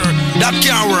cake and jerk. That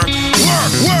can't work.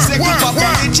 Second Papa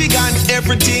Michigan,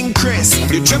 everything crisp.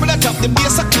 The treble at top, the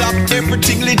bass a clap,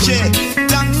 everything legit.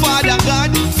 Thank Father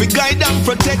God, for guide and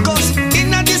protect us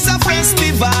in a this a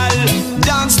festival.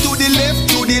 Dance to the left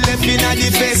in a the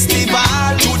festival.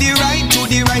 To the right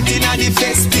in a the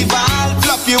festival.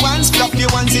 Flop your ones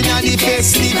in a the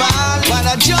festival. What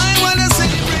a joy, what a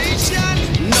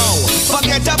celebration. No,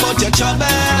 forget about your trouble.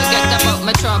 Forget about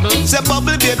my trouble. Say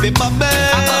bubble, baby, bubble.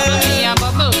 A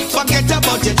bubble. Forget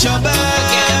about your trouble.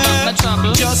 Forget about my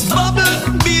trouble. Just bubble,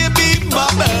 baby,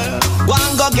 bubble. Go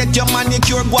and go get your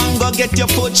manicure, go and go get your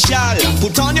foot shawl.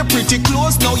 Put on your pretty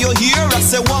clothes, now you're here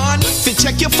as a one. Fi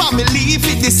check your family,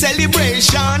 fit the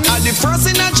celebration. And the first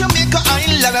in a Jamaica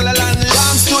Island, la la la la.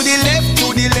 Dance to the left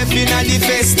in a the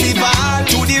festival.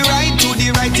 To the right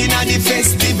in a the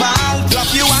festival. Clap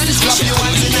your hands in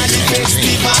a the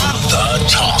festival. The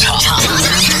top.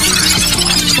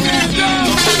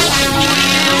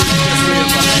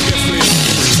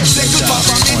 Second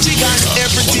Papa Michigan,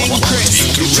 everything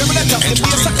crisp. Treble at top, the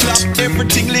bass a clap,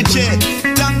 everything legit.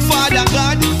 Thank Father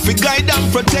God, for guide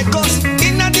and protect us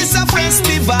in a this a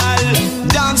festival.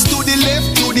 Dance to the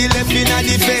left in a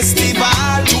the festival.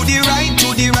 To the right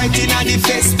in a the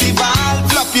festival.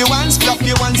 Flop your ones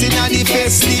in a the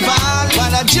festival.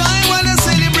 What a joy, what a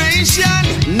celebration.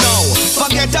 No,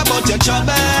 forget about your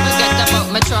trouble. Forget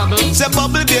about my trouble. Say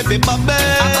bubble, baby, bubble.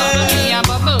 A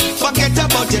bubble. Forget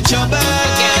about your trouble.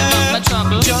 Forget about my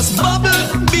trouble. Just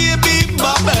bubble, baby,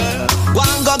 bubble. Go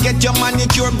and go get your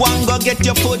manicure, go and go get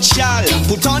your foot shawl.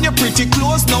 Put on your pretty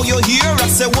clothes, now you're here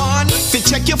as a one. Fi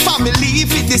check your family,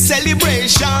 fit the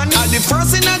celebration. And the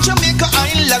first in a Jamaica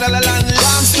Island, la la la la.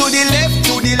 Dance to the left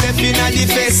in a the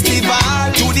festival.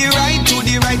 To the right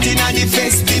in a the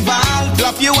festival.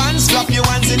 Clap your hands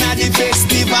in a the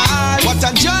festival. What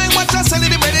a joy, what a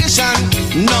celebration.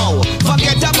 No,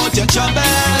 forget about your trouble.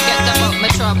 Forget about my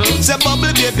trouble. Say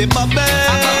bubble, baby, bubble.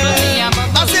 A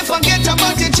bubble. I say forget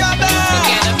about your trouble.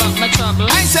 Forget about my trouble.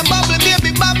 I say bubble,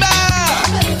 baby, bubble.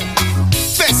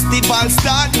 Festival. Festival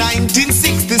start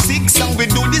 1966 and we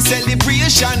do the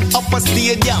celebration up a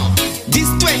stadium.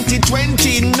 This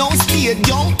 2020 no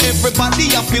stadium.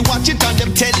 Everybody have to watch it on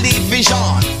them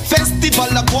television.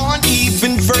 Festival of one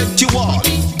even virtual.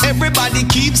 Everybody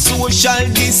keep social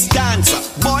distance.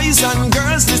 Boys and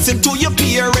girls listen to your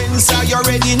parents. Are you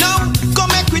ready now?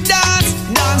 Come make we dance.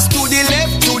 Dance to the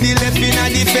left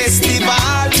inna the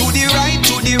festival. To the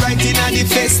right inna the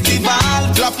festival.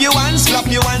 Clap your hands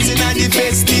inna the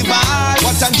festival.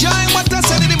 What a joy, what a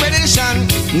celebration.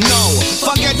 No,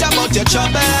 forget about your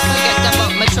trouble. Forget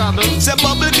about my trouble. Say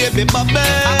bubble, baby, bubble.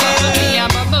 A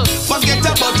bubble. Forget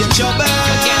about your trouble.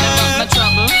 Forget about my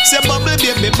trouble. Say bubble,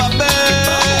 baby, bubble.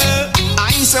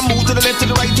 I say move to the left, to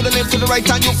the right, to the left, to the right,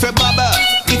 and you feel bubble.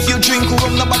 If you drink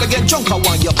rum, nobody get drunk, I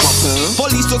want your bubble.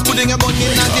 Police just putting a gun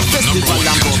in at the festival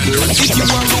and bubble. If you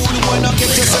are rude, you wanna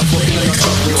get yourself up in a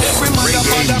trouble. Every mother,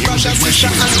 father, brother, sister,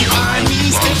 auntie, our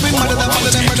niece. Every mother,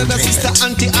 brother, sister,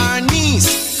 auntie, our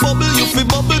niece. Bubble, you feel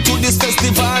bubble to this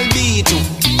festival beat.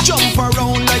 Jump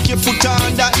around like your foot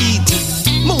under heat.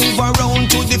 Move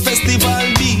around to the festival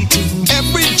beat.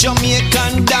 Every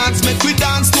Jamaican dance, make we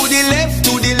dance to the left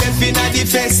inna the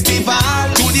festival.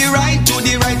 To the right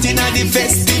inna the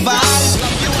festival.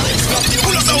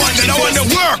 Pull up the one that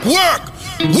work.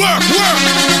 And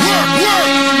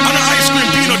an ice cream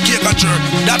peanut cake a jerk.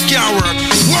 That can't work.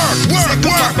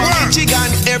 Work. Chicken,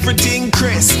 everything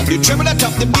crisp. You tremble the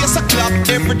top, the bass a clap,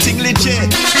 everything legit.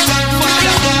 Thank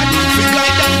Father God, we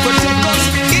guide and protect us.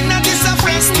 Inna this a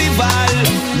festival.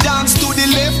 Dance to the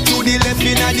left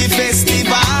inna the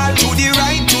festival. To the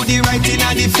right inna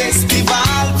the festival.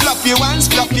 Flop your hands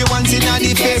inna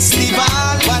the festival.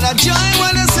 What a joy,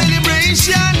 what a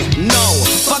celebration. No,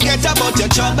 forget about your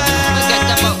trouble.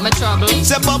 Forget about my trouble.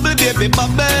 Say bubble, baby,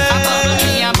 bubble.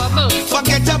 A bubble.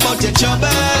 Forget about your trouble.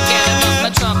 Forget about my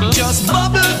trouble. Just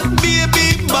bubble,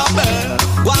 baby, bubble.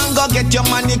 Go and go get your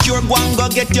manicure, go and go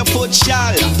get your foot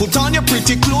shall. Put on your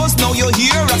pretty clothes, now you're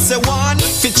here as a one.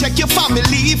 Fi check your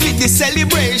family, fit the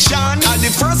celebration. And the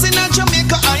first in a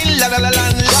Jamaica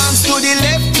Island, dance to the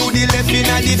left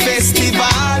inna the festival.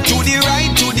 To the right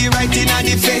inna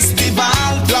the festival.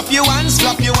 Clap your hands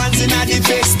inna the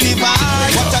festival.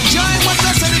 What a joy, what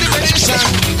a celebration.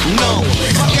 No,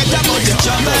 forget about your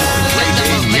trouble.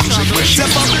 Say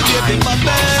bubble, baby, bubble.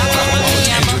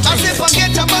 I say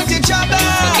forget about your trouble.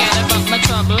 Forget about my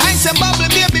trouble. I say bubble,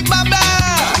 baby, bubble.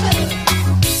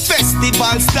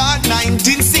 Festival start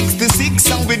 1966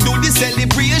 and we do the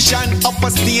celebration up a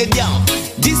stadium.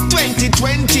 This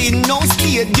 2020 no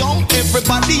stadium.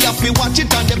 Everybody have to watch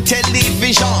it on them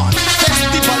television.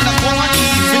 Festival of one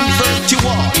even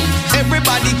virtual.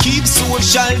 Everybody keep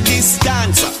social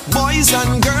distance. Boys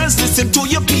and girls listen to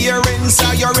your parents.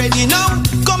 Are you ready now?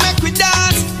 Come make we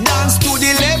dance. Dance to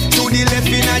the left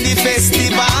inna the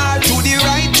festival. To the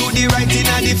right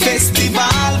inna the festival.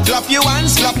 Clap your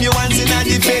hands inna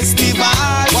the festival.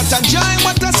 What a joy,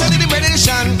 what a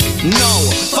celebration. No,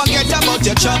 forget about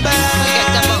your trouble.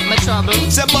 Forget about my trouble.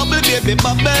 Say bubble, baby,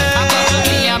 bubble.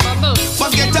 A bubble.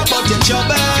 Forget about your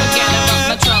trouble. Forget about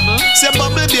my trouble. Say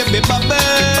bubble, baby,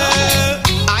 bubble.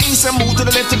 I say move to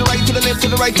the left, to the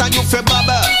right, and you feel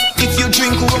bubble. If you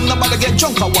drink rum, nobody get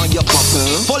drunk, I want your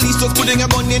bubble. Police just putting a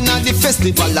gun in at the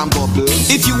festival and bubble.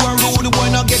 If you are rude, why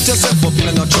not get yourself up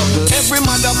in no trouble? Every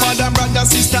mother, father, brother,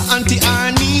 sister, auntie,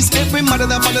 our niece. Every mother,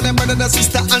 father, brother,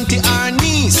 sister, auntie, our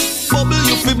niece. Bubble,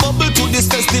 you feel bubble to this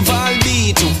festival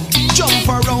beat. Jump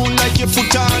around like your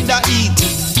foot under heat.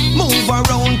 Move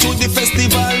around to the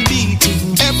festival beat.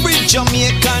 Every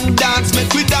Jamaican dance, make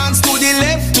we dance to the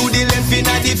left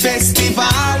inna the festival.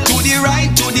 To the right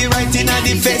inna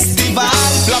the festival.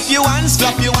 Flop your hands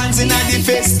inna the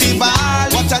festival.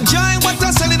 What a joy, what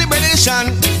a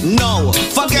celebration. No,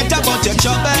 forget about your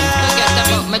trouble. Forget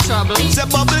about my trouble. Say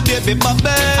bubble, baby, bubble.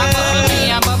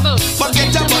 A bubble.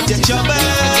 Forget about your trouble.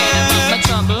 Forget about my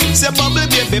trouble. Say bubble,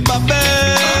 baby, bubble.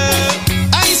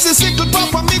 Ice sickle,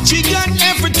 Papa Michigan,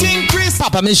 everything crisp.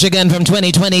 Papa Michigan from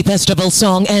 2020 Festival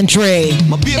Song Entry.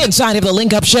 Inside of the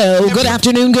Link Up Show. Good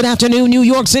afternoon, New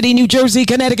York City, New Jersey,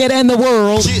 Connecticut, and the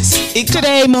world.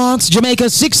 Today marks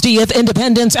Jamaica's 60th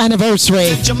independence anniversary.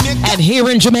 And here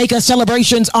in Jamaica,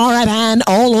 celebrations are at hand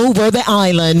all over the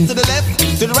island. To the left,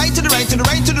 to the right, to the right, to the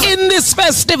right, to the right. In this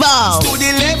festival. To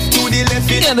the left, to the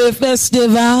left. In the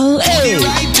festival. To the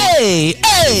right, hey.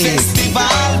 Festival.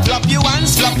 Clap your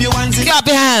hands, Clap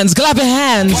your hands. hands, clap your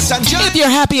hands. If you're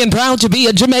happy and proud to be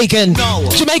a Jamaican.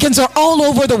 Jamaicans are all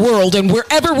over the world, and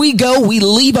wherever we go, we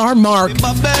leave our mark.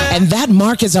 And that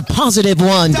mark is a positive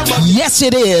one. Yes,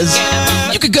 it is.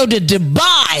 You could go to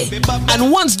Dubai,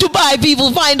 and once Dubai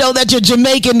people find out that you're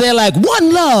Jamaican, they're like,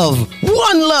 one love,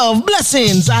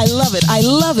 blessings. I love it. I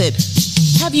love it.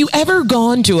 Have you ever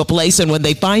gone to a place and when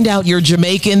they find out you're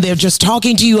Jamaican, they're just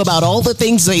talking to you about all the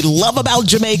things they love about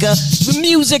Jamaica, the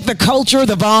music, the culture,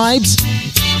 the vibes?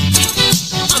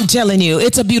 I'm telling you,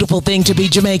 it's a beautiful thing to be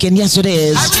Jamaican. Yes, it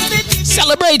is.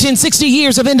 Celebrating 60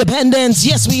 years of independence.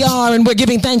 Yes, we are, and we're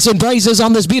giving thanks and praises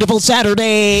on this beautiful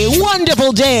Saturday.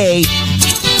 Wonderful day.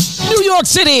 New York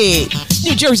City,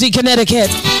 New Jersey,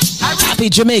 Connecticut. Happy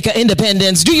Jamaica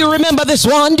Independence. Do you remember this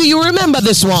one? Do you remember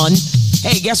this one?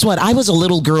 Hey, guess what? I was a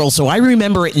little girl, so I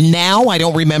remember it now. I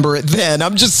don't remember it then.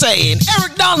 I'm just saying.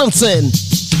 Eric Donaldson.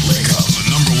 Wake up, the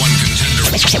number one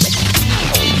contender.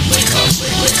 Wake up,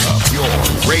 your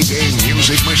reggae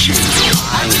music machine.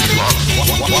 I love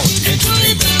quality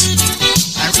entertainment.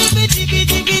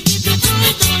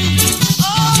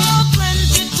 Oh,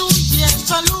 22 years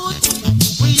salute.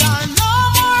 We are no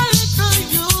more little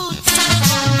youth.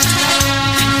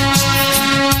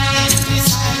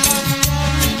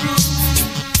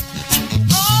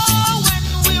 Oh, when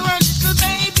we were little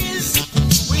babies,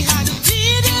 we had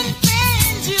teething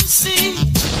pains, you see.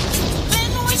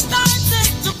 Then we started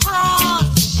to crawl,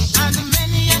 and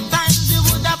many a times we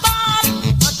would have bought.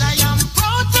 But I am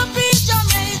proud to be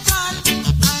Jamaican,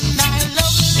 and I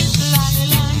love little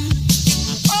island.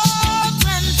 Oh,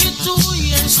 22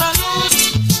 years salute.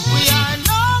 We are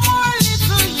no more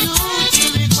little youth.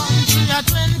 We country at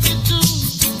 22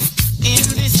 in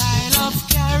this Isle of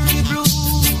Caribou.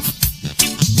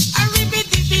 I ribby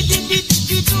dibby dibby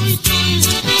dibby doo doo.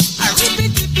 I ribby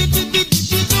dibby dibby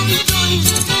dibby doo doo.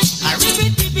 I ribby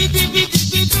dibby dibby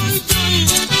dibby doo doo.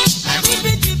 I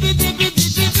ribby dibby dibby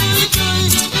dibby doo doo.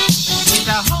 With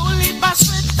a holy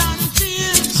sweat and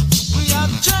tears, we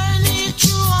have journeyed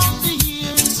throughout the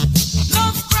years.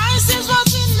 Love crisis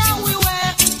was in our way.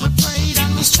 We prayed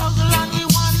and we struggled and we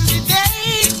won the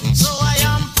day. So I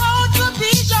am proud to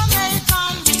be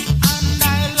Jamaican, and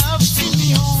I love see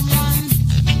me homeland.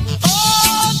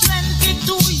 Oh,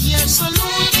 22 years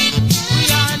salute. We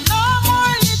are no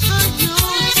more little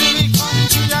youth. We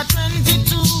country at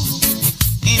 22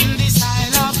 in this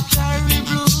Isle of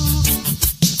Caribou.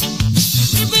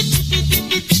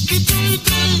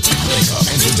 Wake up,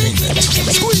 entertainment.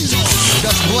 Squeeze on,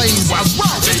 just blaze. Wow,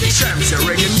 baby, champs, your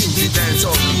reggae music dance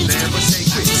on. Never say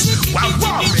quits. Wow,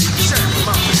 baby, champ.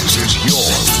 This is your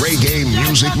reggae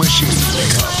music machine.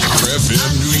 Wake up,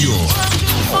 FM New York.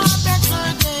 For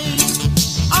better days,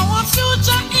 our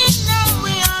future in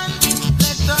every hand.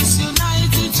 Let us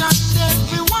unite each and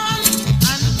everyone,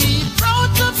 and be proud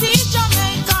to be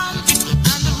Jamaican,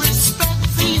 and respect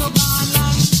for your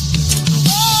land.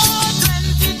 Oh,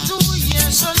 22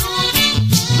 years salute.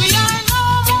 We are no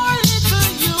more little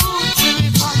youth.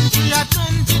 We country at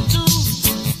 22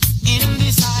 in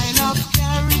this Isle of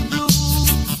Caribou.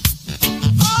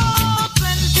 Oh,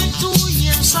 22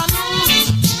 years salute.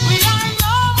 We are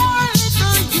no more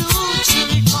little youth.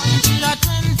 We country at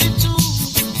 22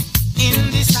 in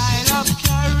this Isle of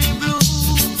Caribou.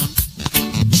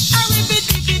 I ribby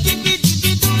dibby dibby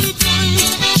dibby doo doo.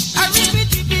 I ribby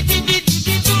dibby dibby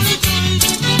dibby doo doo.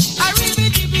 I ribby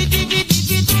dibby dibby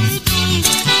dibby doo doo.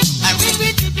 I ribby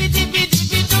dibby dibby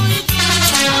dibby doo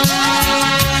doo.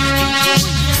 22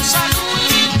 years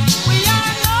salute. We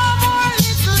are no more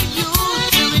little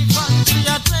youth. We country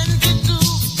at 22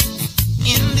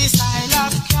 in this Isle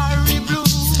of Caribou.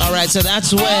 All right, so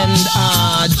that's when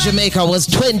Jamaica was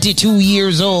 22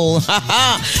 years old.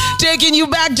 Taking you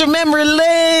back to memory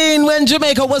lane when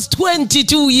Jamaica was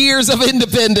 22 years of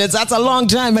independence. That's a long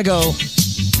time ago.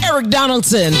 Eric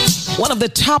Donaldson, one of the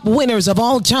top winners of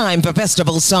all time for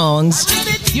festival songs.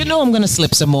 You know I'm going to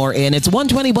slip some more in. It's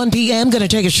 1:21 p.m. Going to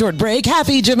take a short break.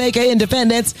 Happy Jamaica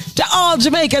Independence to all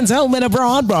Jamaicans home and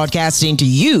abroad, broadcasting to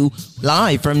you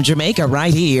live from Jamaica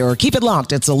right here. Keep it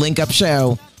locked. It's a Link Up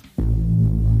Show.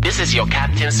 This is your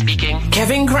captain speaking.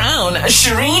 Kevin Crown,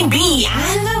 Shireen B,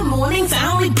 and the Morning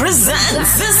Family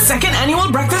presents the second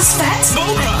annual Breakfast Fest.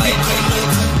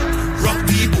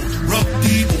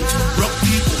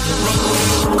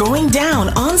 Going down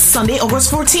on Sunday,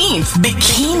 August 14th.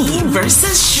 Bikini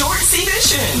versus Shorts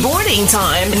edition. Boarding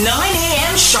time, 9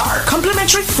 a.m. sharp.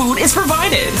 Complimentary food is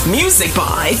provided. Music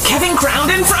by Kevin Crown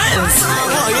and Friends.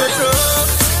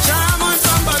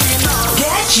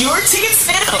 Get Get your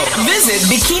tickets now. Visit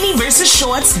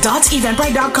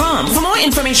bikiniversusshorts.eventbrite.com. For more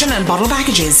information on bottle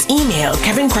packages, email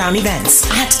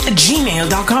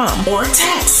kevincrownevents@gmail.com or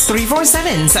text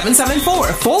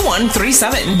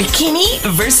 347-774-4137. Bikini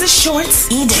versus Shorts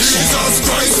Edition. Jesus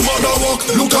Christ, mother walk,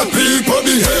 look at people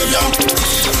behavior.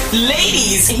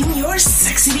 Ladies, in your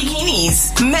sexy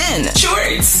bikinis. Men,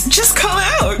 shorts, just come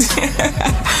out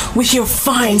with your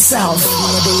fine self.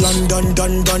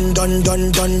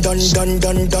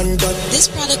 This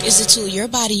product is a tool your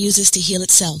body uses to heal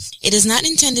itself. It is not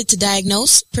intended to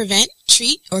diagnose, prevent,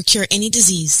 treat, or cure any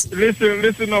disease.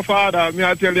 Listen, no father, me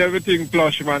I tell you everything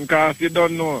plush, man, cause you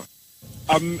don't know.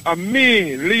 I'm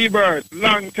me, Liebert,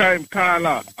 long time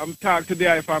caller. I'm talk to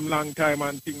the eye from long time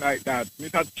and thing like that.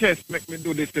 Mr. Chest make me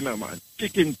do this, man.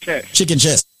 Chicken chest. Chicken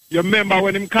chest. You remember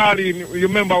when him calling, you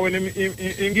remember when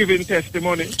him giving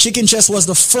testimony? Chicken Chest was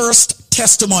the first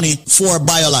testimony for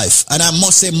BioLife. And I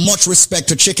must say much respect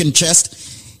to Chicken Chest.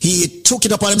 He took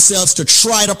it upon himself to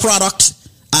try the product,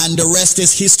 and the rest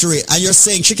is history. And you're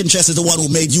saying Chicken Chest is the one who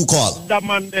made you call? That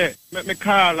man there, make me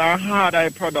call a hard eye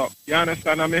product. You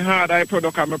understand? I'm a hard eye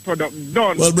product, I'm a product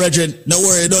done. Well, brethren, don't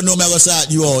worry, you don't know me, I'm going to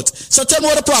start you out. So tell me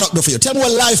what the product do for you. Tell me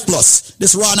what Life Plus,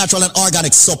 this raw, natural, and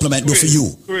organic supplement do for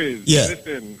you. Chris, yeah.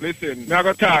 Listen, I'm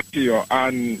going to talk to you,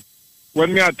 and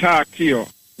when me I talk to you,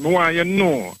 I want you to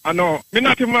know. I know, me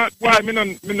not even, why, me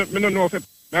don't know if I'm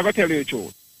going to tell you the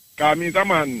truth. Because me's a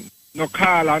man no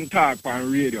call and talk on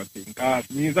radio thing, because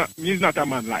me's not a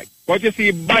man like. But you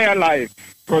see, BioLife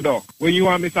product, when you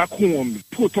want Mr. Combs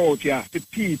put out here to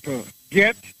people,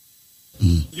 get,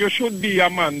 you should be a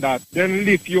man that then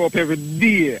lift you up every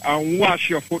day and wash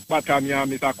your foot bottom here,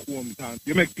 Mr. Combs, and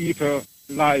you make people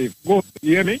live. Go,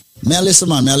 you hear me? May I listen,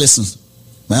 man? May I listen?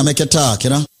 May I make you talk,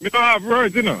 you know? Me don't have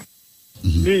words, you know?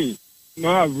 Me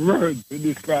don't have words to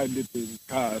describe the thing,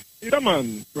 because it's a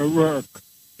man will work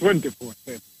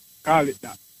 24/7. Call it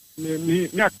that. Me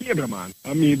a cable man.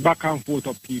 I mean back and forth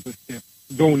up people's step.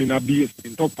 Down in a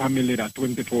basement, up a me that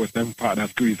 24/7 father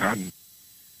squeeze hand.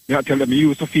 Me I tell them, me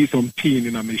used to feel some pain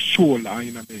in my shoulder and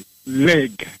in my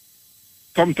leg.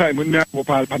 Sometimes when me up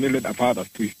all pan the leather father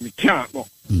squeeze, me can't walk.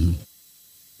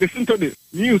 Listen to this.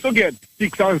 Me used to get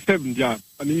 6 or 7 jobs,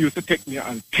 and he used to take me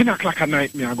at 10 o'clock at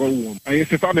night, me I go home. And you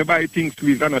say, if I me buy things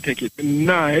squeeze and I take it,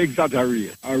 nah,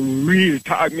 exaggerate. I real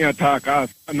talk me attack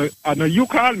us. And you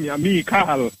call me, and me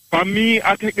call. For me,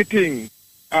 I take the thing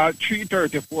at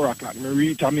 3:30, 4 o'clock. Me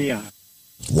reach a me at.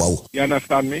 Wow. You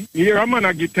understand me? You hear a man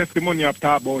I give testimony after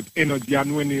about energy,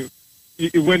 and when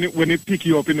it pick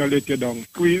you up, you know, let you down.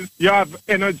 Squeeze, you have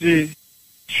energy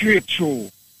straight through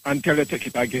until you take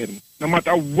it again. No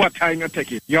matter what time you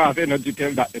take it, you have energy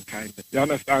till that the time. You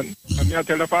understand? And me I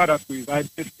tell the father squeeze,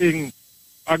 this thing,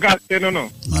 I got, no. Yeah,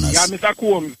 Mr.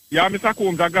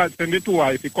 Combs, I got send it to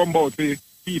her if you come out to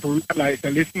people realize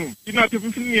and listen. You not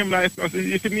even name life,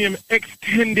 if you name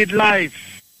extended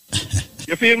life.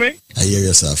 You feel me? I hear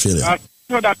you, sir. I feel it.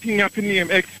 So that thing you have to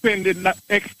name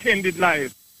extended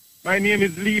life. My name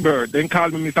is Liebert, then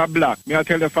call me Mr. Black. Me I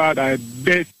tell the father,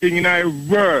 best thing in the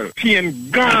world.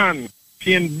 Pain gone.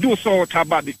 Pain do so out her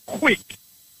body quick.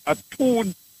 At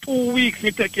 2 weeks, me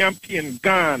take your pain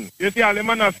gone. You see all the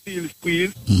man still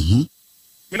squeeze? Me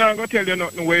not going to tell you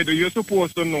nothing where do. You're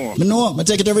supposed to know. Me know. I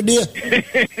take it every day.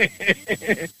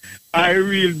 I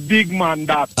real big man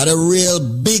that. I a real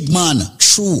big man.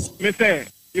 True. Me say,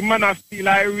 the man is still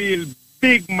a real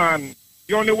big man.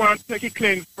 You only want to take it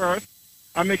cleanse first.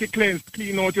 And make it clean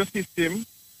out your system,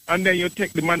 and then you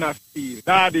take the man of steel.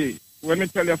 Daddy, when me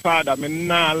tell your father, me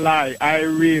not lie, I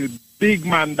real big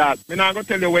man that. Me not gonna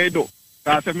tell you what you do.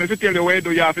 Because if me tell you what you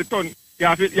do, you have to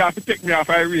take me off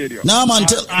the radio. Nah, man,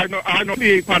 I know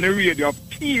play on the radio,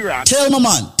 period. Tell me,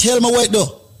 man, tell me what you do.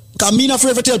 Because me not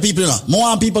afraid to tell people, you know. I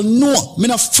want people know. Me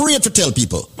not afraid to tell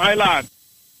people. My lad,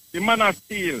 the man of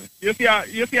steel. You see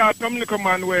some little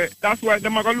man where, that's why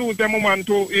them are going to lose them woman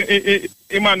to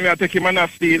a man we are taking man of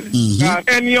steel.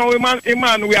 Anyhow, a man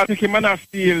we are taking man of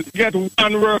steel, get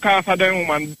one work after them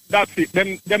woman, that's it.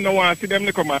 Them don't want to see them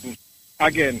little man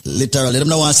again. Literally, them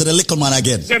don't want to see the little man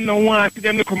again. Them don't want to see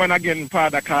them little man again,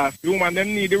 father, because the woman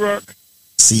them need the work.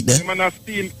 See that? The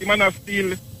man of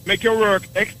steel make your work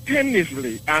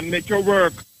extensively and make your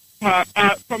work,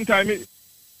 sometimes it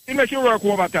make your work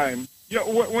overtime. Yeah,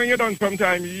 when you're done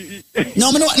sometime,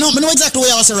 No, I know exactly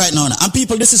what I was saying right now. And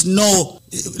people, this is no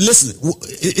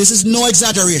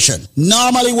exaggeration.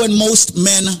 Normally when most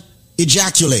men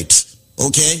ejaculate,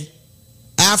 okay,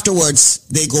 afterwards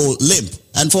they go limp.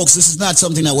 And folks, this is not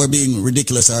something that we're being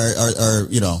ridiculous or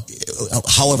you know,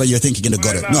 however you're thinking in the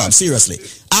gutter. No, seriously.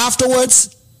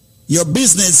 Afterwards, your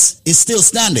business is still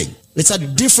standing. It's a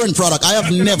different product. I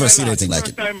have never seen anything like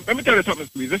it. Let me tell you something,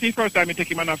 please. This is the first time I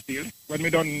take him Man of Steel when we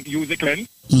don't use the cleanse.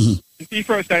 Mm-hmm. It's the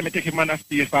first time I take him Man of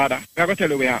Steel, Father. I'm going to tell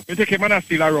you where. I take him Man of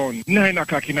Steel around 9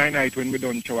 o'clock in the night when we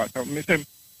don't shower. So I say,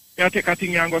 I take a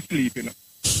thing and go sleep, you know.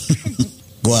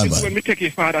 Go on, man. When we take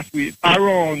his Father sweet,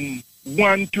 around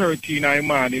 1:30 in the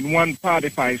morning,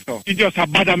 1:45, so. It just a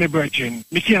bother me, brethren.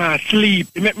 Me can't sleep.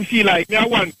 It make me feel like me are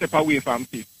one step away from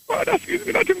peace. Father, excuse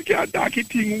me, that you can't darky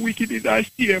thing, wicked is I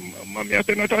see him. Mommy, I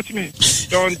say, no touch me.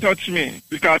 Don't touch me.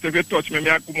 Because if you touch me,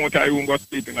 I come out of the room, go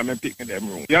sleep, and I'm picking them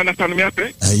room. You understand me, I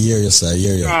say? I hear you, sir, I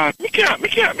hear you. Me can't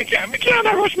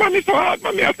rush mommy so hard,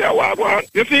 mommy, I say, what I want.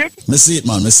 You see it? Me see it,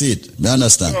 man, me see it. Me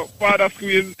understand. So, Father,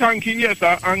 squeeze, thank you, yes,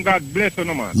 sir, and God bless you,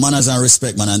 no, man. Manners and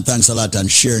respect, man, and thanks a lot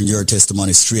and sharing your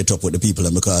testimony straight up with the people,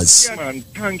 and because... Yeah, man,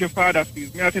 thank you, Father,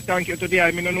 squeeze. Me I say thank you to the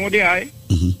eye, me no know the eye.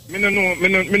 Me no know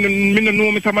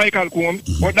Mr. Michael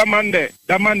Combs, but the man there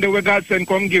where God send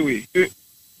come give we.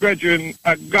 Brethren,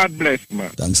 God bless, man.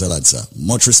 Thanks a lot, sir.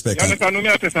 Much respect. You understand what me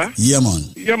I say, sir? Yeah, man.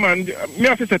 Yeah, man. Me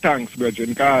have to say thanks, brethren,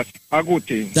 because a good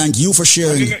thing. Thank you for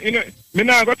sharing. Me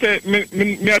now go tell me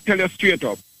I tell you straight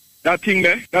up. That thing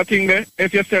there,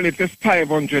 if you sell it for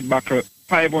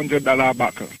 $500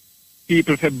 buckle,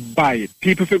 people say buy it.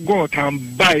 People say go out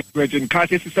and buy it, brethren.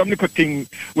 Because you see some little thing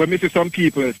where me see some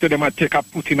people say them a take a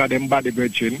put in a them body,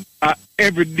 brethren.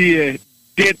 Every day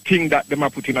they think that them a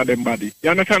put in a them body. You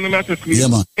understand what I'm saying? Yeah,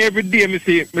 man. Every day me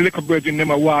see me little brethren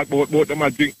them a walk about them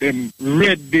a drink them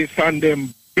red this and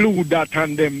them blue that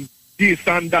and them this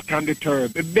and that and the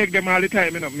third. Me beg them all the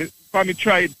time, you know. For me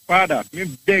try it, Father. Me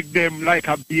beg them like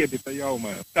a baby. Say, yo,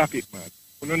 man, stop it, man.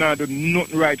 You don't know, do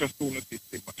nothing right just to the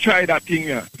system. Try that thing,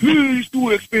 yeah. It's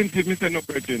too expensive, me say, no,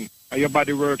 brethren. Are your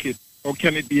body work it? How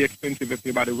can it be expensive if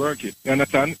your body work it? You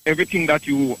understand? Everything that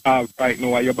you have right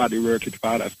now, are your body work it,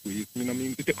 Father, squeeze. You know what I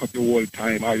mean? To take up your whole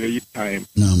time or your eat time.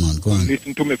 No, man, go on.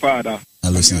 Listen to me, Father. I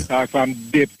listen. I talk from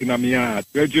depth in my heart.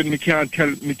 Brethren, me can't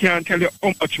tell you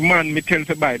how much man me tell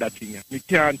to buy that thing. Yeah. Me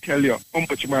can't tell you how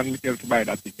much man me tell to buy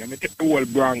that thing. Yeah. Me take the whole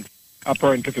Bronx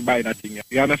apparently to buy that thing. Yeah.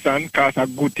 You understand? Because a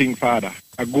good thing, Father.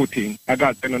 A good thing. I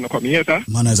got to come here, sir.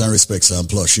 Manners and respect, sir. And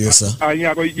plush, yes, sir. And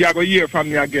you go hear from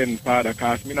me again, Father,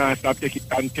 because me not stop take it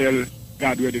until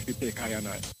God ready to take I and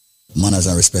I. Manners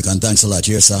and respect, and thanks a lot,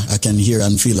 yes, sir. I can hear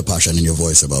and feel the passion in your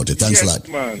voice about it. Thanks a lot.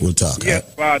 Man. We'll talk.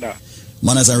 Yes, Father.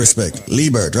 Manners and respect.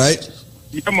 Liebert, right?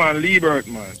 Yeah, man, Liebert,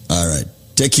 man. All right.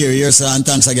 Take care, yes, sir, and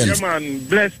thanks again. Yeah, man.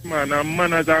 Bless, man, and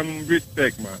manners and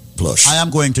respect, man. Plush. I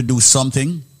am going to do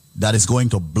something that is going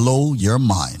to blow your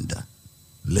mind.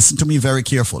 Listen to me very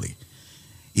carefully.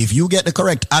 If you get the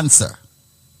correct answer,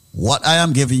 what I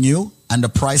am giving you and the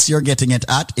price you're getting it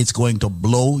at, it's going to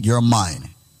blow your mind.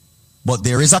 But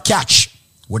there is a catch.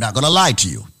 We're not going to lie to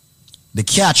you. The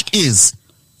catch is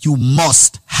you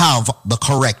must have the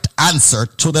correct answer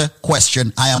to the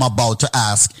question I am about to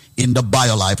ask in the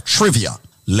BioLife trivia.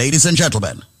 Ladies and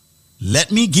gentlemen,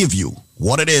 let me give you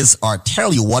what it is or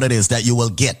tell you what it is that you will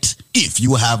get if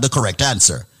you have the correct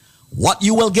answer. What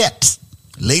you will get,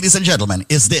 ladies and gentlemen,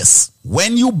 is this.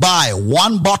 When you buy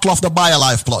one bottle of the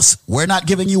BioLife Plus, we're not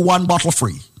giving you one bottle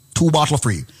free, 2 bottle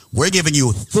free. We're giving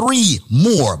you 3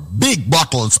 more big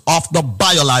bottles of the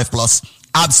BioLife Plus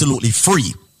absolutely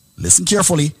free. Listen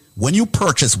carefully. When you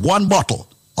purchase one bottle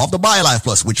of the BioLife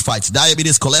Plus, which fights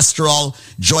diabetes, cholesterol,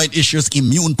 joint issues,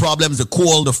 immune problems, the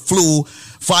cold, the flu,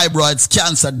 fibroids,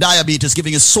 cancer, diabetes,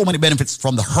 giving you so many benefits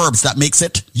from the herbs that makes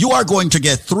it, you are going to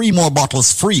get 3 more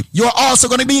bottles free. You're also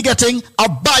going to be getting a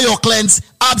BioCleanse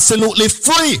absolutely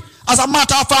free. As a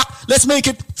matter of fact, let's make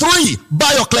it 3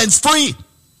 BioCleanse free.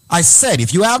 I said,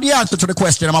 if you have the answer to the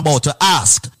question I'm about to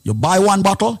ask, you buy one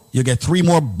bottle, you get 3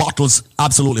 more bottles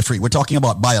absolutely free. We're talking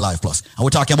about BioLife Plus, and we're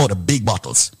talking about the big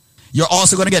bottles. You're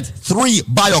also going to get 3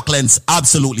 BioCleanse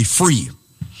absolutely free.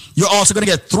 You're also going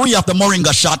to get 3 of the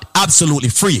Moringa shot absolutely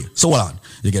free. So hold on.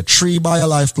 You get 3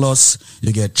 BioLife Plus,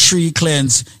 you get 3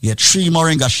 Cleanse, you get 3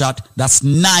 Moringa shot. That's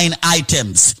 9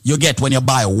 items you get when you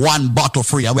buy one bottle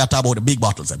free. And we are talking about the big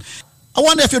bottles. And I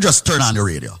wonder if you just turn on the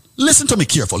radio. Listen to me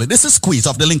carefully. This is Squeeze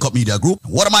of the Link Up Media Group.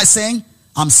 What am I saying?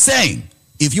 I'm saying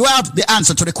if you have the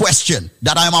answer to the question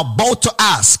that I'm about to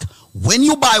ask, when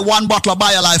you buy one bottle of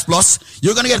BioLife Plus,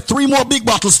 you're going to get 3 more big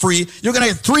bottles free. You're going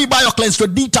to get 3 BioCleanse to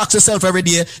detox yourself every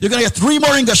day. You're going to get 3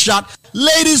 Moringa shot.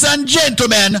 Ladies and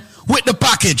gentlemen, with the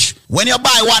package, when you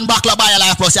buy one bottle of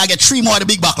BioLife Plus, you get 3 more of the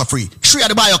big bottle free, 3 of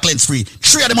the BioCleanse free,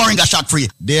 3 of the Moringa shot free.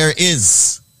 There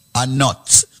is a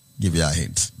nut. Give you a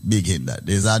hint. Big hint that.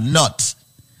 There's a nut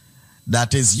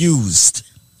that is used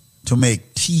to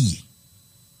make tea.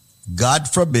 God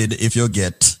forbid if you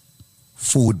get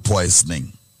food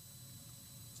poisoning.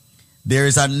 there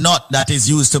is a nut that is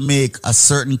used to make a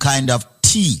certain kind of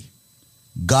tea.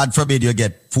 God forbid you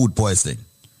get food poisoning.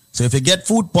 So if you get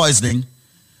food poisoning,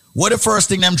 what the first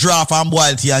thing them draw for and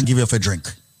boil tea and give you for drink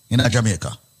in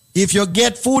Jamaica? If you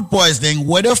get food poisoning,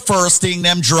 what the first thing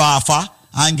them draw for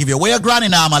and give you? Where your granny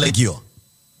normally give you?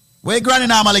 Where your granny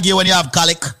normally give you when you have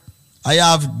colic, or you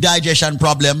have digestion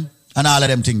problem, and all of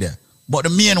them things there? But the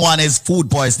main one is food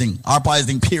poisoning, or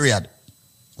poisoning period.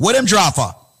 What them draw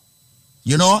for?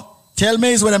 You know? Tell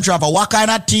me is what them draw for. What kind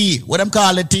of tea? What them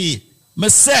call it tea? Me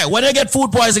say, when they get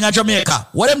food poisoning in Jamaica,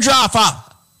 what them draw for?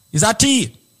 Is that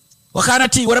tea? What kind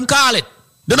of tea? What them call it?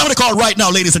 The number to call right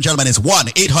now, ladies and gentlemen, is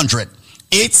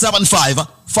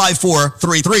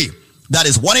 1-800-875-5433. That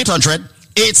is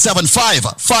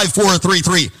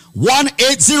 1-800-875-5433.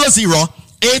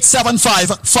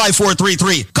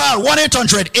 1-800-875-5433. Call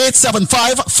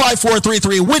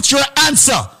 1-800-875-5433 with your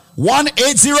answer.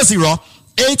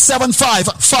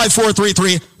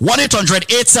 1-800-875-5433.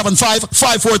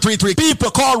 1-800-875-5433.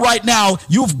 People, call right now.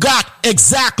 You've got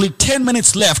exactly 10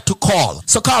 minutes left to call.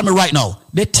 So call me right now.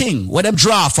 The thing where them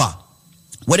draw for,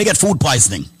 when they get food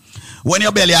poisoning, when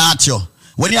your belly hurts you,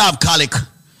 when you have colic,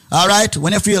 all right,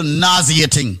 when you feel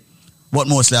nauseating, but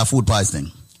mostly have food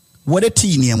poisoning. What the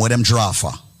tea name where them draw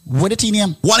for? What the tea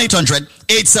name?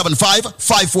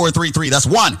 1-800-875-5433. That's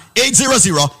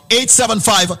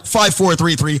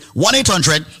 1-800-875-5433.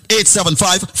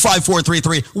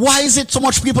 1-800-875-5433. Why is it so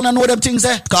much people don't know them things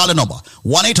there? Call the number.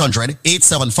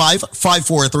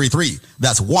 1-800-875-5433.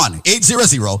 That's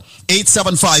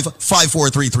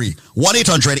 1-800-875-5433.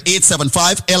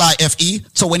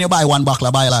 1-800-875-LIFE. So when you buy one bottle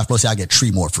of BioLife Plus, you get 3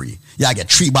 more free. You get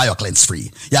 3 BioCleanse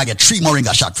free. You get 3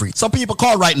 Moringa shot free. Some people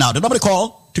call right now. The number to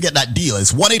call to get that deal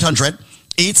is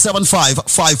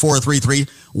 1-800-875-5433.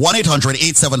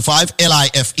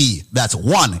 1-800-875-LIFE. That's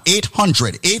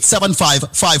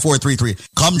 1-800-875-5433.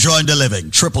 Come join the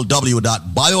living.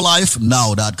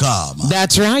 www.biolifenow.com.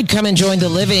 That's right. Come and join the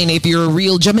living if you're a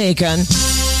real Jamaican.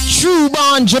 True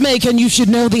born Jamaican, you should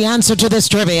know the answer to this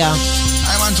trivia.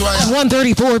 At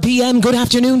 1:34 p.m. Good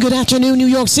afternoon, New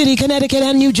York City, Connecticut,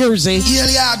 and New Jersey.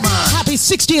 Happy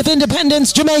 60th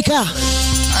Independence, Jamaica.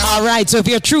 All right, so if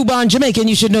you're a true born Jamaican,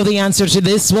 you should know the answer to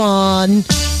this one.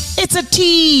 It's a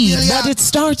tea, but it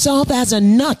starts off as a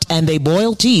nut, and they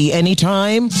boil tea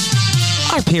anytime.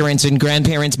 Our parents and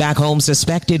grandparents back home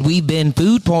suspected we've been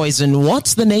food poisoned.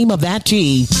 What's the name of that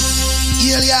tea?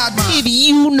 If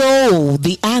you know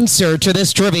the answer to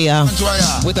this trivia,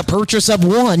 with a purchase of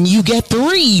 1, you get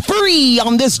 3 free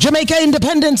on this Jamaica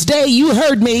Independence Day. You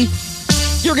heard me.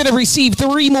 You're going to receive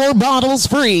 3 more bottles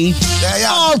free.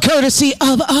 All courtesy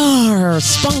of our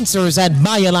sponsors at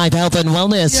BioLife Health and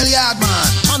Wellness.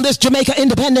 On this Jamaica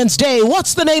Independence Day,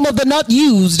 what's the name of the nut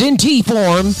used in tea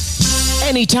form?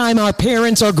 Anytime our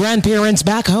parents or grandparents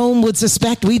back home would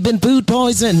suspect we've been food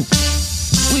poisoned.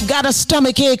 We've got a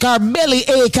stomach ache, our belly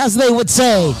ache, as they would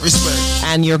say. Respect.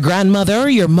 And your grandmother,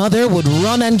 your mother would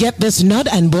run and get this nut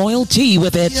and boil tea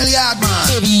with it.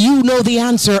 If you know the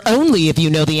answer, only if you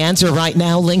know the answer right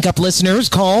now, link up listeners,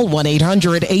 call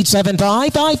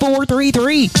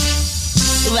 1-800-875-5433.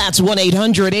 That's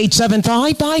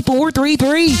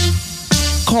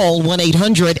 1-800-875-5433. Call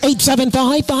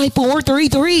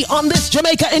 1-800-875-5433 on this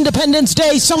Jamaica Independence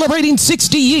Day, celebrating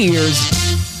 60 years.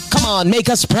 Come on, make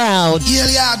us proud.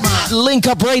 Link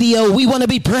Up Radio, we want to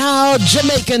be proud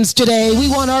Jamaicans today. We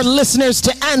want our listeners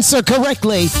to answer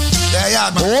correctly.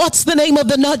 What's the name of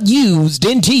the nut used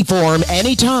in tea form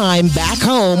anytime back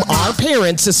home our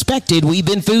parents suspected we've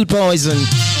been food poisoned?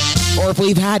 Or if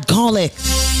we've had colic,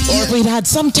 or if we've had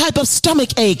some type of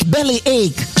stomach ache, belly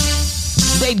ache,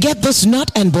 they'd get this nut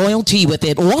and boil tea with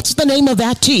it. What's the name of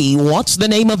that tea? What's the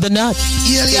name of the nut?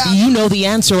 If you know the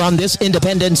answer on this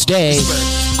Independence Day,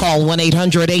 call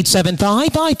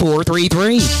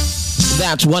 1-800-875-5433.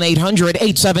 That's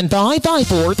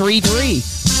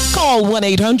 1-800-875-5433. Call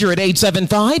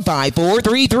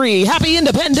 1-800-875-5433. Happy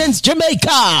Independence,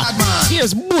 Jamaica.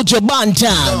 Here's Buju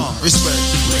Banton. Respect.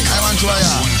 I want to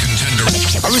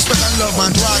I respect and love, man,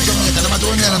 to all Jamaica, no matter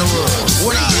where in the world.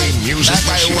 Like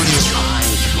I want you.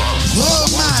 No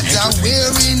matter where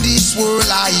in this world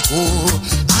I go,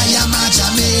 I am a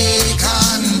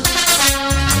Jamaican.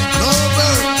 No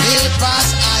birth papers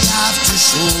I have to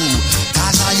show,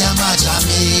 cause I am a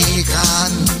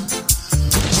Jamaican.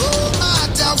 No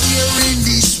matter where in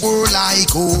this world I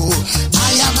go,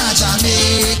 I am a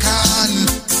Jamaican.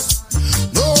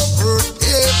 No birth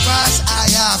papers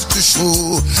I have to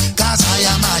show, cause I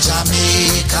am a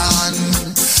Jamaican.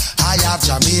 I have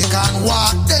Jamaican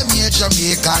walk, them here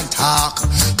Jamaican talk,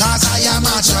 cause I am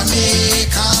a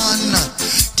Jamaican.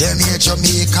 Them here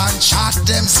Jamaican chat,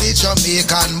 them say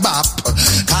Jamaican bop,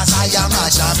 cause I am a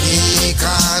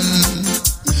Jamaican.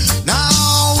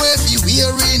 Now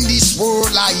everywhere in this world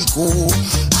I go,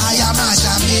 I am a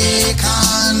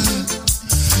Jamaican.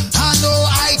 I know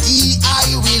ID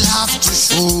I will have to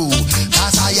show,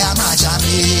 cause I am a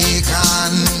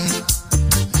Jamaican.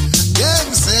 Them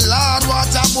say Lord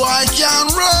what a boy can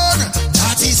run,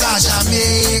 that is a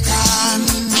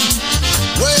Jamaican.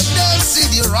 When them see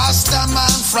the Rasta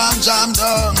man from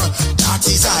Jamdong, that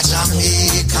is a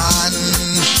Jamaican.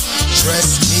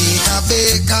 Dressmaker,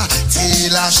 baker,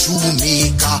 tailor,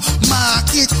 shoemaker,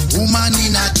 market, woman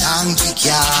in a donkey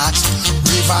cat.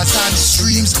 Rivers and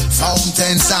streams,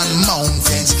 fountains and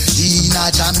mountains. In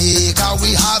a Jamaica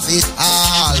we have it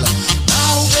all.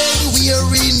 Now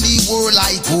anywhere in the world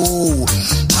I go,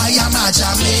 I am a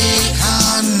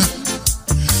Jamaican.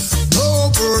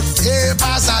 No birth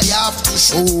papers I have to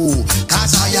show,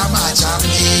 cause I am a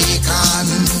Jamaican.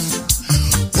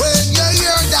 When you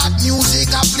hear that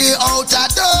music I play out a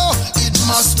door, it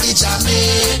must be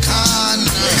Jamaican.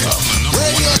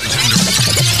 When you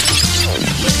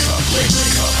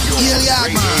yeah,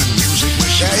 man.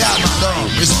 Yeah, man, don't.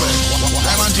 Respect.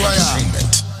 I man to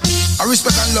I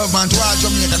respect and love, man, to all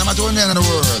Jamaican. I'm at one end of the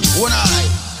world. One eye,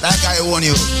 like I own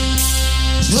you.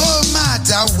 No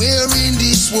matter where in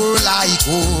this world I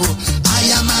go, I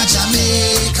am a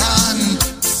Jamaican.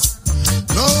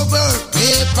 No birth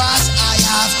papers I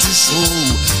have to show,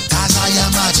 cause I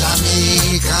am a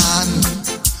Jamaican.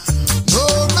 No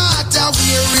matter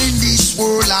where in this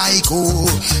world I go,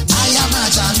 I am a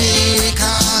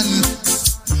Jamaican.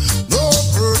 No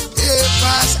birth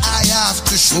papers I have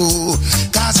to show,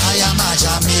 cause I am a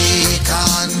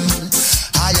Jamaican.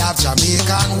 I have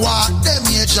Jamaican walk, them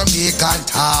here Jamaican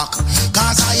talk,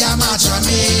 cause I am a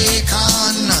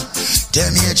Jamaican.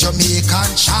 Them here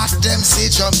Jamaican chat, them say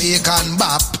Jamaican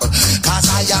bop, cause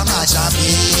I am a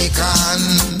Jamaican.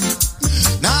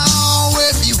 Now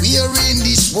everywhere in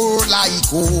this world I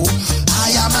go,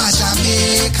 I am a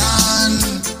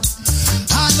Jamaican.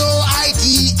 I know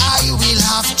ID I will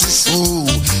have to show,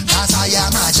 cause I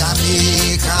am a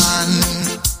Jamaican.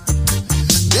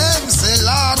 Them say,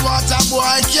 Lord, what a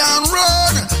boy can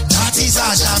run, that is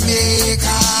a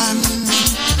Jamaican.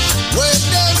 When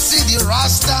them see the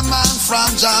Rasta man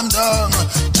from Jamdong,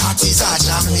 that is a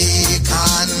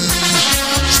Jamaican.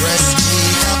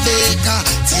 Dressmaker, baker,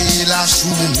 tailor,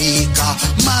 shoemaker,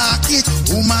 market,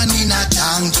 woman in a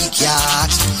donkey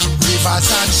cat.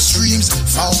 Rivers and streams,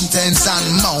 fountains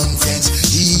and mountains.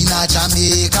 In a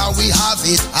Jamaica we have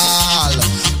it all.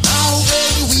 Now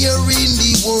anywhere in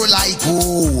the world I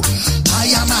go,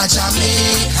 I am a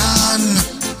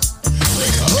Jamaican.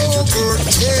 No birth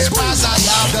papers I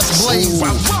have to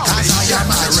show, cause I am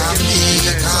a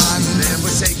Jamaican.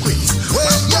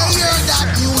 When you hear that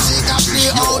music I play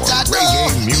out a door,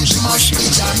 it must be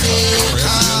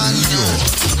Jamaican.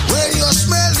 When you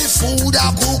smell the food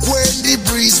I cook when the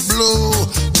breeze blow,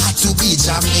 got to be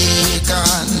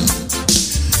Jamaican.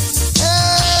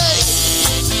 Hey,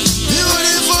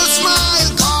 beautiful smile,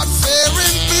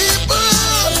 God-fearing people.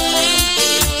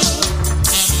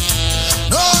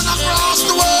 Known across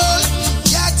the world,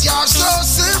 yet you're so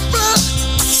simple.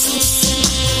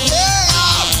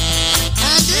 Yeah,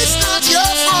 and it's not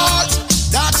your fault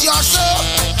that you're so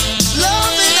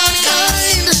loving and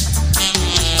kind.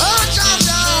 Oh, jump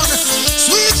down,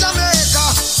 sweet Jamaica.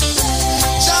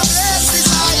 Jah bless this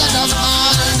island of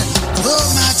mine. No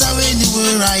matter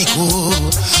anywhere I go,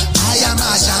 I am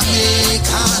a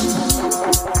Jamaican.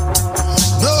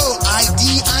 No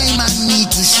ID I might need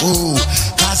to show,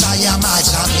 cause I am a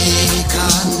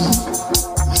Jamaican.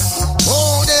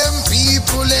 Oh, them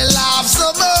people they laugh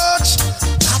so much,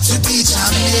 got to be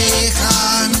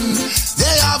Jamaican.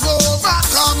 They have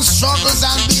overcome struggles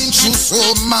and been through so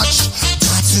much,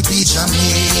 got to be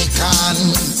Jamaican.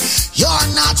 You're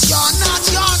not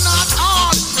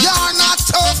all, you're not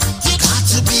tough, you got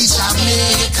to be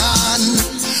Jamaican.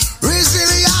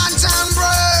 Resilient and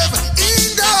brave,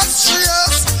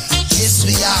 industrious, yes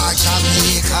we are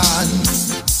Jamaican.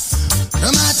 No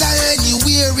matter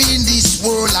anywhere in this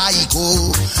world I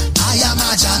go, I am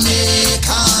a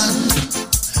Jamaican.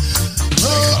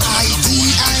 No ID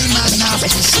I might have to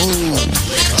show,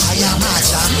 I am a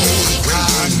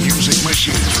Jamaican. Music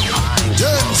machine.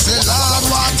 Them say Lord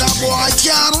what a boy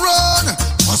can run,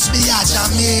 must be a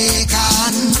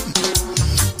Jamaican.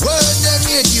 When they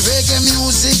make the reggae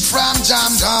music from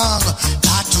Jamdong,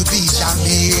 got to be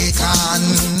Jamaican.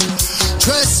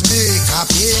 Dressmaker,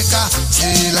 baker,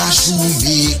 tailor,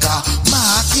 shoemaker,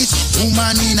 market,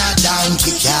 woman in a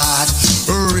donkey cart,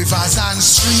 rivers and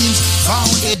streams found.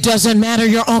 It doesn't matter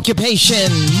your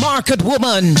occupation, market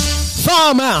woman,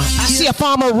 farmer. I see a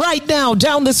farmer right now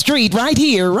down the street, right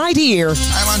here,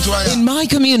 in my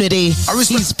community.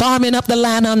 He's farming up the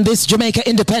land on this Jamaica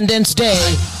Independence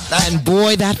Day. And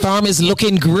boy, that farm is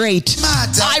looking great.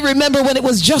 I remember when it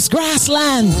was just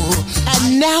grassland.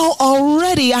 And now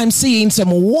already I'm seeing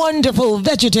some wonderful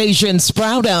vegetation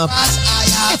sprout up.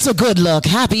 It's a good look.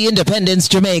 Happy Independence,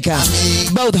 Jamaica.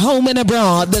 Both home and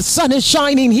abroad, the sun is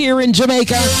shining here in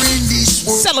Jamaica.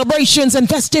 Celebrations and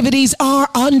festivities are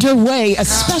underway,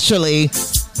 especially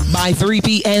by 3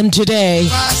 p.m. today,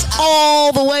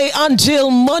 all the way until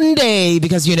Monday,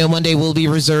 because you know Monday will be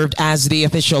reserved as the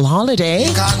official holiday.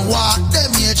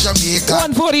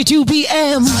 1:42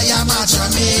 p.m.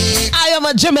 I am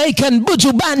a Jamaican,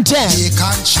 Buju Banton.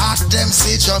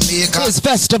 His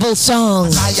festival song,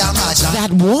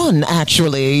 that won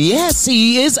actually. Yes,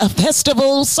 he is a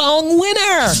festival song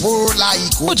winner.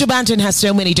 Buju Banton has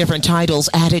so many different titles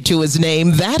added to his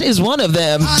name. That is one of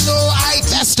them.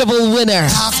 Festival winner.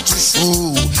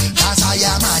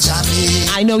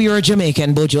 I know you're a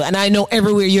Jamaican, Buju, and I know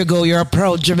everywhere you go, you're a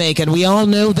proud Jamaican. We all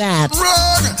know that.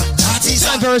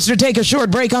 Time for us to take a short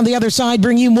break. On the other side,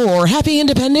 bring you more. Happy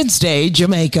Independence Day,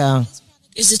 Jamaica.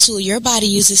 Is a tool your body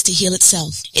uses to heal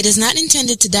itself. It is not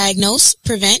intended to diagnose,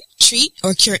 prevent, treat,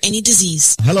 or cure any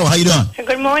disease. Hello, how you doing?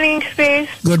 Good morning, Space.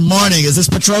 Good morning. Is this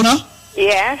Patrona?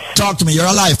 Yes. Talk to me. You're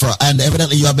a lifer, and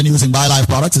evidently you have been using BioLife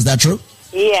products. Is that true?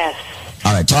 Yes.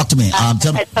 All right, talk to me.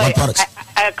 Tell me what products.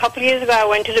 A couple of years ago, I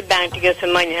went to the bank to get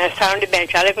some money, and I sat on the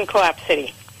bench. I live in Co-op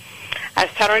City. I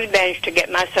sat on the bench to get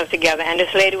myself together, and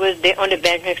this lady was there on the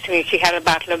bench next to me. She had a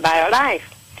bottle of BioLife.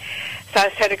 So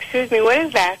I said, "Excuse me, what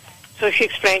is that?" So she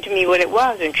explained to me what it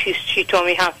was, and she told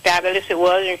me how fabulous it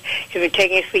was, and she's been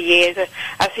taking it for years.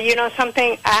 I said, "You know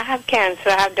something? I have cancer,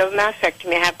 I have double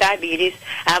mastectomy, I have diabetes,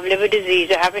 I have liver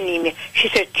disease, I have anemia." She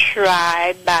said,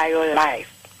 "Try BioLife."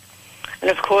 And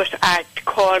of course, I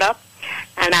called up,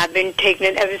 and I've been taking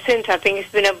it ever since. I think it's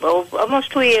been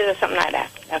almost 2 years or something like that.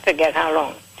 I forget how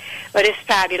long. But it's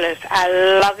fabulous. I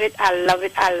love it. I love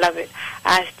it. I love it.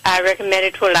 I recommend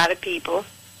it to a lot of people.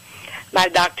 My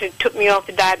doctor took me off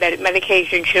the diabetic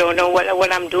medication. She don't know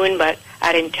what I'm doing, but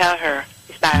I didn't tell her.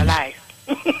 It's BioLife.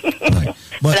 Right.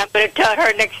 But I'm going to tell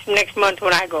her next month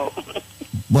when I go.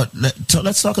 But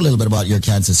let's talk a little bit about your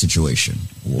cancer situation.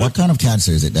 What kind of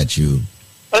cancer is it that you...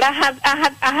 Well, I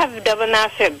have double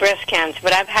mass breast cancer,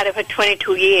 but I've had it for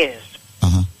 22 years.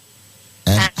 And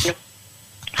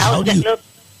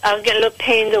I was getting little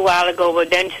pains a while ago, but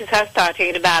then since I started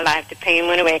taking the BioLife, the pain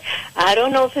went away. I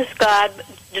don't know if it's God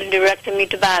directing me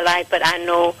to BioLife, but I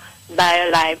know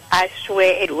BioLife. I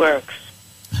swear it works.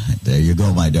 There you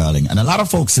go, my darling. And a lot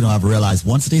of folks, have realized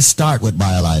once they start with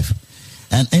BioLife,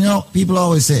 and people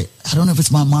always say, "I don't know if it's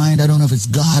my mind, I don't know if it's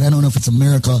God, I don't know if it's a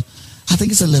miracle." I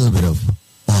think it's a little bit of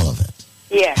all of it.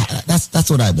 Yeah. That's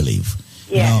what I believe.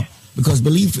 Yeah. Because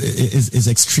belief is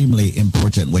extremely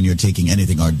important when you're taking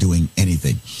anything or doing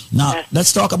anything. Now,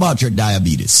 let's talk about your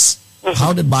diabetes. Mm-hmm.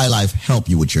 How did BioLife help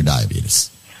you with your diabetes?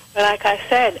 Well, like I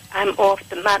said, I'm off.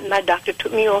 My doctor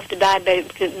took me off the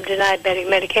diabetic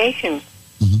medication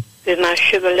because my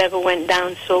sugar level went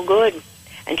down so good.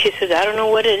 And she says, "I don't know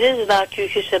what it is about you."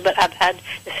 She said, "But I've had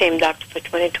the same doctor for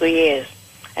 22 years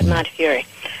at Mount Fury."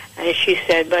 And she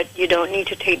said, "But you don't need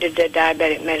to take the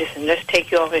diabetic medicine. Let's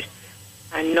take you off it."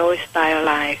 I know it's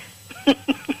BioLife.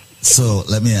 So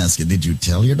let me ask you, did you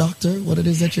tell your doctor what it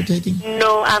is that you're taking?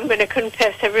 No, I'm going to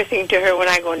confess everything to her when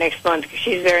I go next month because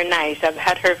she's very nice. I've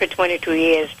had her for 22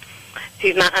 years.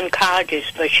 She's my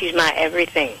oncologist, but she's my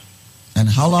everything. And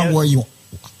how long were you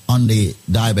on the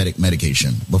diabetic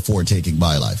medication before taking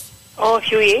BioLife? Oh, a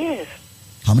few years.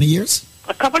 How many years?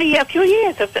 A few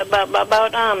years.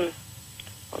 About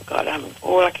oh God, I'm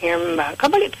old, I can't remember.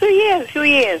 A few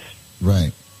years.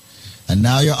 Right. And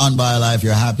now you're on BioLife,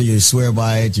 you're happy, you swear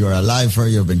by it, you're a lifer,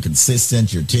 you've been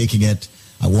consistent, you're taking it.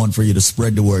 I want for you to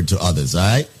spread the word to others, all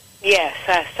right? Yes,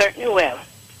 I certainly will.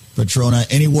 Patrona,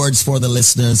 any words for the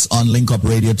listeners on Link Up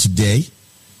Radio today?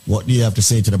 What do you have to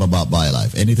say to them about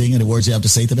BioLife? Anything, any words you have to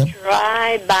say to them?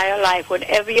 Try BioLife.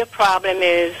 Whatever your problem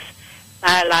is,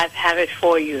 BioLife have it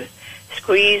for you.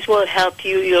 Squeeze will help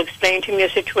you. You'll explain to him your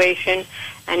situation,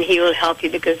 and he will help you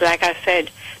because, like I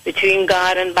said, between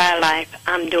God and BioLife,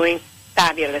 I'm doing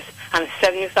fabulous. I'm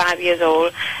 75 years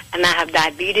old, and I have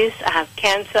diabetes, I have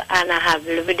cancer, and I have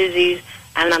liver disease,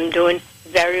 and I'm doing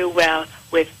very well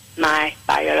with my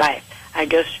BioLife. I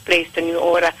just placed a new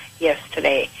order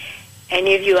yesterday.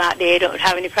 Any of you out there don't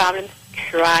have any problems,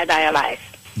 try BioLife.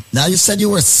 Now you said you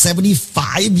were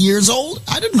 75 years old?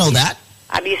 I didn't know that.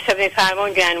 I'll be 75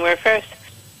 on January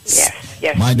 1st.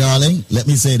 Yes. My darling, let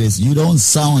me say this. You don't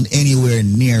sound anywhere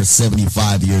near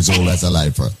 75 years old as a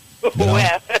lifer. You know?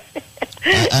 Well.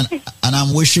 and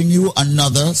I'm wishing you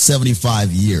another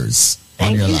 75 years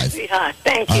on your life. Sweetheart.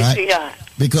 Thank you, sweetheart.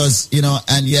 Because, you know,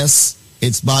 and yes,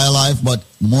 it's BioLife, but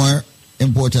more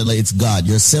importantly, it's God.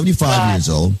 You're 75 years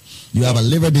old. You have a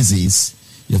liver disease.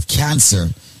 You have cancer,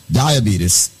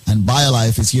 diabetes, and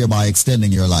BioLife is hereby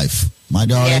extending your life. My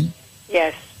darling?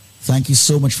 Yes. Thank you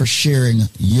so much for sharing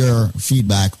your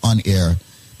feedback on air.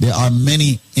 There are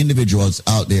many individuals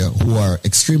out there who are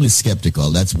extremely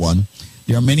skeptical. That's one.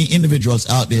 There are many individuals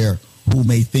out there who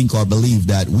may think or believe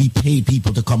that we pay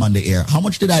people to come on the air. How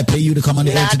much did I pay you to come on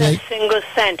the air today? Not a single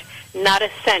cent. Not a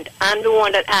cent. I'm the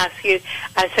one that asked you.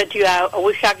 I said to you, I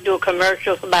wish I could do a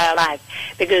commercial for BioLife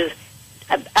because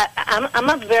I'm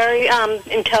a very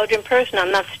intelligent person.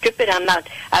 I'm not stupid. I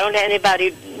don't let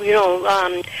anybody,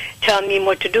 tell me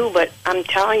what to do. But I'm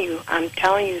telling you,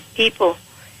 people,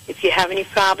 if you have any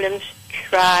problems,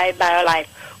 try BioLife.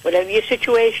 Whatever your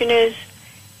situation is,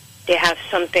 they have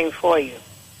something for you.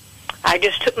 I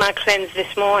just took my cleanse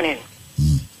this morning.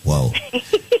 Wow.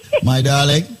 My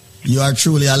darling, you are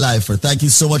truly a lifer. Thank you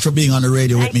so much for being on the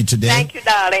radio with me today. Thank you,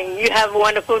 darling. You have a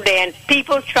wonderful day. And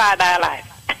people, try BioLife.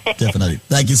 Definitely.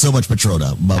 Thank you so much,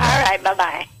 Petrona. Bye-bye. All right,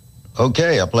 bye-bye.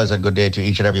 Okay, a pleasant good day to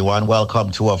each and every one. Welcome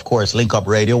to, of course, Link Up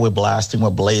Radio. We're blasting, we're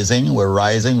blazing, we're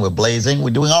rising, we're blazing, we're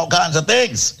doing all kinds of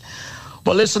things.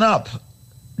 But listen up.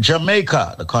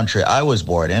 Jamaica, the country I was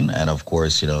born in, and of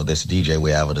course, this DJ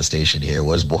we have at the station here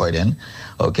was born in,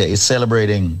 is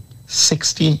celebrating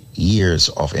 60 years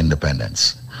of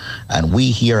independence. And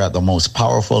we here at the most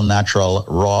powerful natural,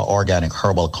 raw, organic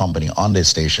herbal company on this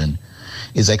station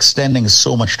is extending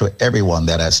so much to everyone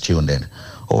that has tuned in.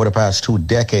 Over the past 2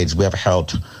 decades, we have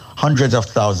helped hundreds of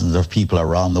thousands of people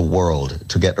around the world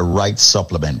to get the right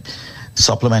supplements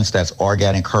that's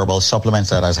organic herbal, supplements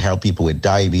that has helped people with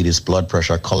diabetes, blood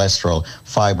pressure, cholesterol,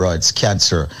 fibroids,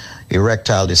 cancer,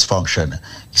 erectile dysfunction,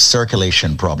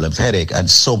 circulation problems, headache, and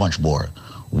so much more.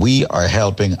 We are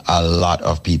helping a lot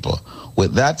of people.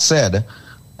 With that said,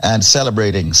 and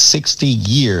celebrating 60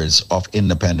 years of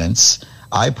independence,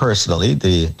 I personally,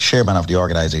 the chairman of the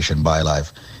organization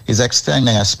BioLife, is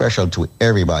extending a special to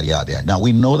everybody out there. Now,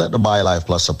 we know that the BioLife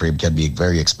Plus Supreme can be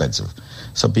very expensive.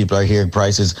 Some people are hearing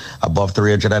prices above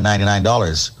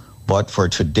 $399. But for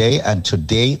today and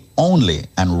today only,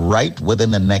 and right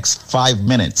within the next 5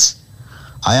 minutes,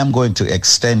 I am going to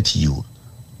extend to you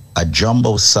a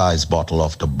jumbo-size bottle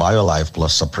of the BioLife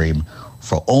Plus Supreme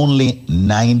for only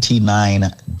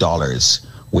 $99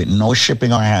 with no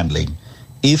shipping or handling.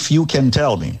 If you can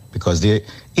tell me, because there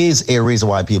is a reason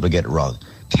why people get it wrong,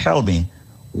 tell me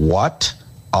what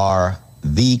are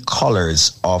the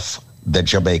colors of the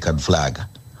Jamaican flag?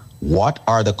 What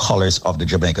are the colors of the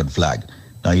Jamaican flag?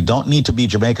 Now, you don't need to be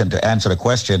Jamaican to answer the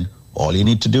question. All you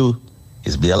need to do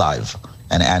is be alive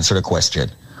and answer the question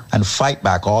and fight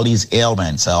back all these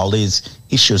ailments, all these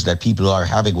issues that people are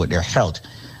having with their health.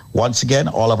 Once again,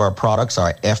 all of our products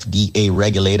are FDA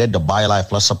regulated. The BioLife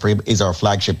Plus Supreme is our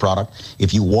flagship product.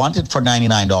 If you want it for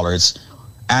 $99,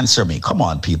 answer me. Come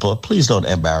on, people. Please don't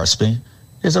embarrass me.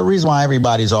 There's a reason why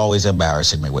everybody's always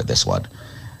embarrassing me with this one.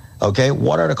 Okay,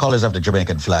 what are the colors of the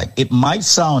Jamaican flag? It might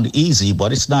sound easy,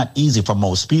 but it's not easy for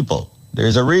most people.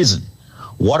 There's a reason.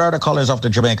 What are the colors of the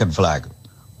Jamaican flag?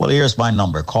 Well, here's my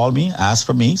number. Call me, ask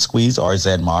for me, Squeeze or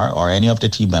Zedmar or any of the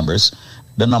team members.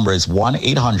 The number is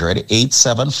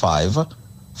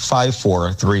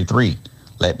 1-800-875-5433.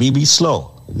 Let me be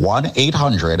slow.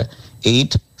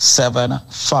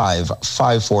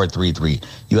 1-800-875-5433.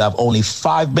 You have only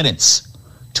 5 minutes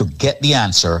to get the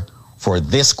answer for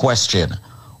this question.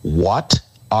 What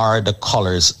are the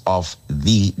colors of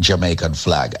the Jamaican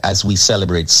flag? As we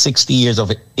celebrate 60 years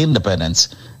of independence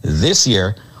this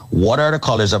year, what are the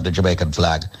colors of the Jamaican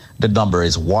flag? The number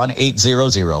is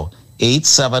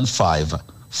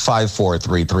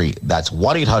 1-800-875-5433. That's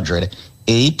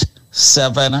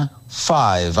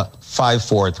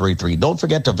 1-800-875-5433. Don't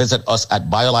forget to visit us at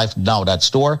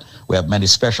BioLifeNow.store. We have many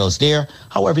specials there.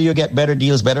 However, you get better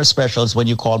deals, better specials when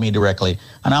you call me directly.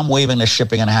 And I'm waiving the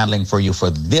shipping and handling for you for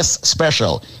this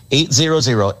special,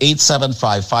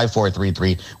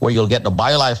 800-875-5433, where you'll get the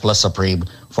BioLife Plus Supreme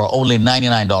for only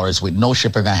 $99 with no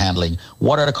shipping and handling.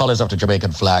 What are the colors of the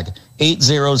Jamaican flag?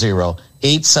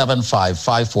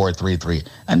 800-875-5433.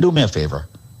 And do me a favor.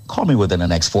 Call me within the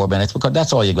next 4 minutes, because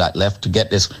that's all you got left to get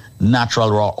this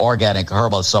natural, raw, organic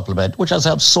herbal supplement, which has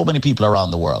helped so many people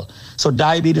around the world. So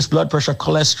diabetes, blood pressure,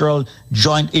 cholesterol,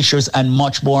 joint issues, and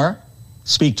much more,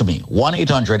 Speak to me,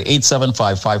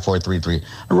 1-800-875-5433.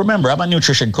 And remember, I'm a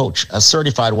nutrition coach, a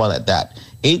certified one at that.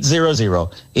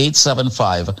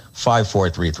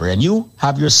 800-875-5433. And you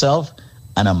have yourself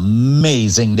an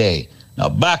amazing day. Now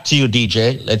back to you,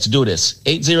 DJ. Let's do this.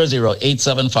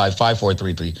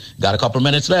 800-875-5433. Got a couple of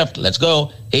minutes left. Let's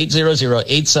go.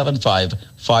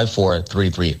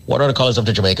 800-875-5433. What are the colors of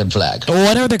the Jamaican flag?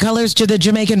 What are the colors to the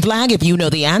Jamaican flag? If you know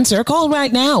the answer, call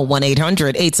right now.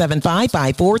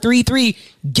 1-800-875-5433.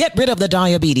 Get rid of the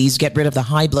diabetes. Get rid of the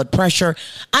high blood pressure.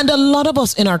 And a lot of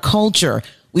us in our culture,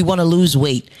 we want to lose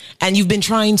weight. And you've been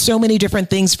trying so many different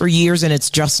things for years and it's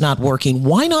just not working.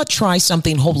 Why not try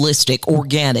something holistic,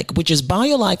 organic, which is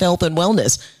BioLife Health and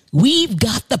Wellness? We've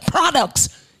got the products.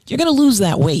 You're going to lose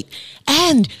that weight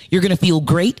and you're going to feel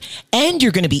great and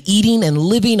you're going to be eating and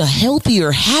living a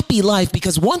healthier, happy life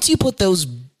because once you put those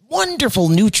wonderful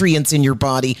nutrients in your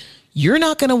body, you're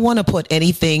not going to want to put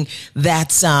anything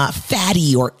that's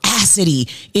fatty or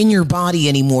acidy in your body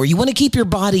anymore. You want to keep your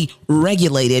body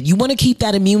regulated. You want to keep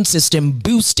that immune system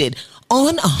boosted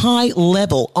on a high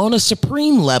level, on a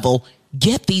supreme level.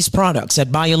 Get these products at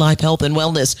BioLife Health and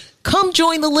Wellness. Come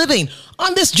join the living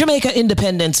on this Jamaica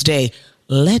Independence Day.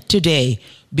 Let today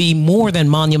be more than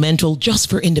monumental just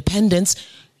for independence.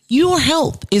 Your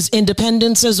health is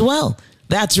independence as well.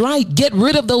 That's right. Get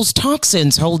rid of those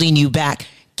toxins holding you back.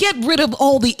 Get rid of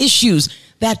all the issues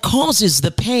that causes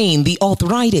the pain, the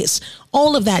arthritis,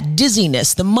 all of that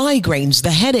dizziness, the migraines,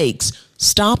 the headaches.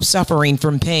 Stop suffering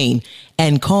from pain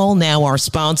and call now our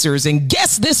sponsors and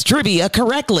guess this trivia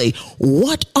correctly.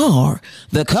 What are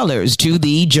the colors to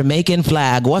the Jamaican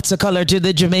flag? What's the color to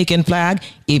the Jamaican flag?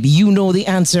 If you know the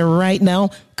answer right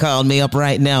now, call me up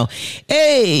right now.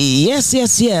 Hey,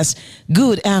 yes.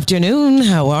 Good afternoon.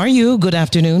 How are you? Good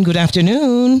afternoon. Good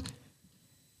afternoon.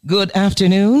 Good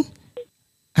afternoon.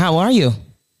 How are you?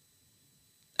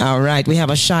 All right. We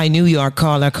have a shy New York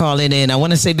caller calling in. I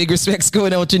want to say big respects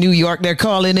going out to New York. They're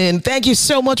calling in. Thank you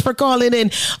so much for calling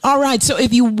in. All right. So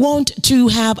if you want to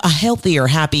have a healthier,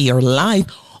 happier life,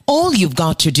 all you've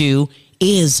got to do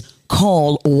is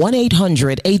call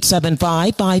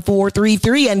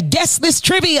 1-800-875-5433 and guess this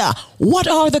trivia. What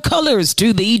are the colors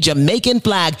to the Jamaican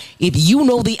flag? If you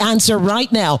know the answer right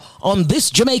now on this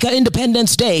Jamaica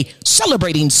Independence Day,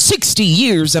 celebrating 60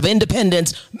 years of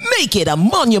independence, make it a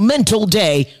monumental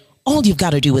day. All you've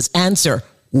got to do is answer.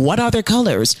 What are the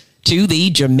colors to the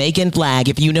Jamaican flag?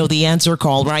 If you know the answer,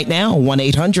 call right now.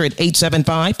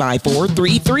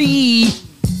 1-800-875-5433.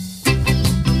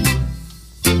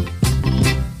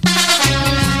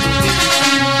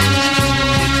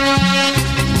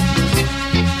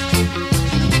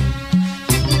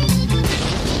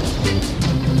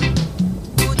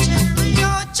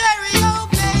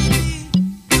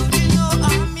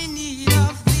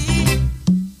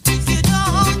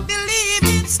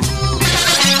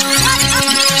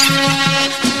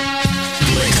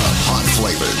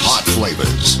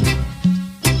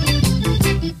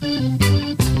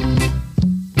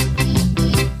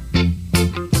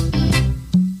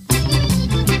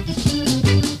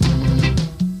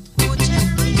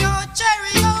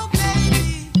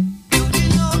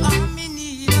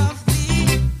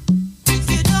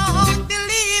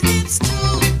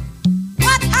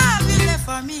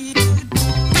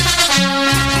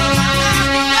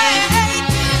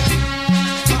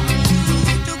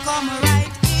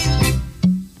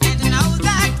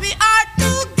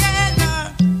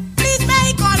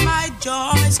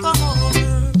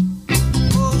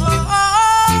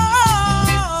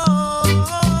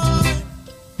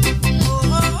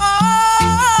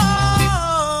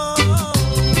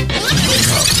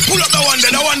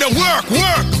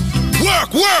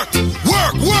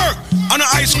 Work. On an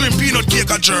ice cream peanut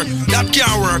cake a jerk. That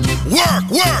can't work. Work.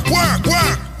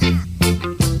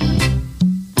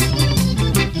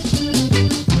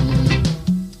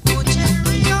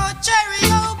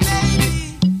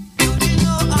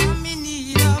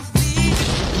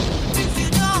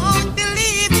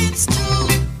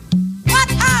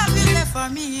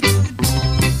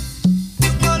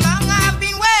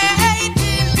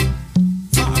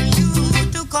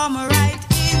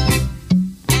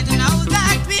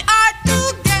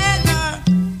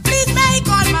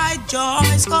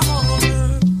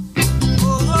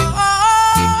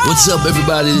 What's up,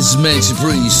 everybody? This is Mancy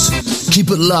Priest. Keep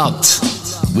it locked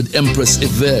with Empress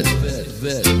Yvette.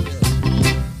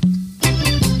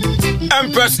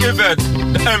 Empress Yvette,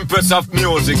 the Empress of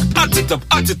music. At it up.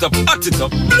 Blaze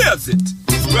it.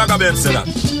 Ragabell said that.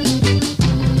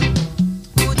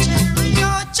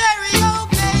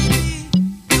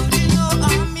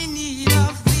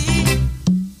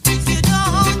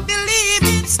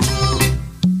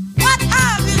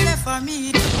 For me.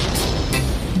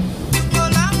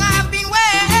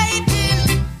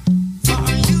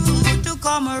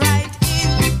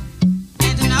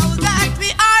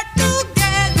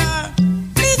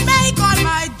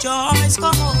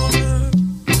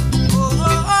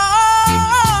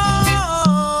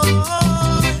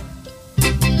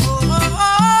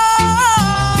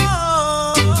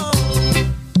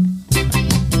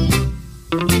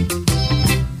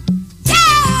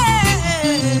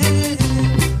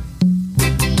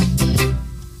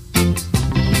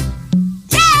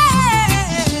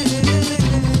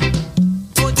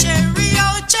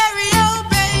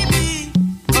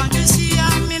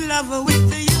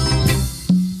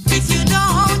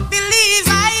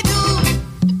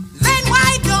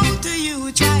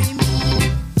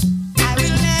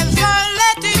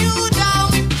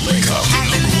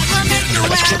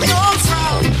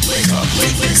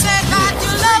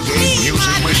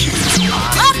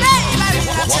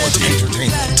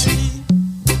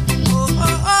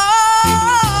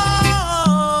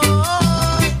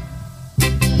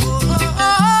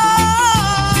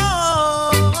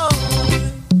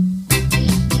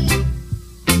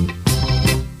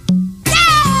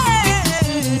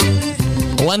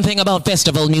 One thing about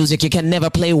festival music, you can never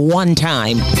play one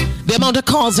time. The amount of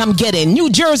calls I'm getting, New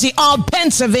Jersey, all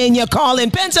Pennsylvania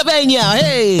calling. Pennsylvania,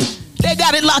 hey, they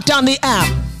got it locked on the app.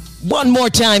 One more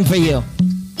time for you.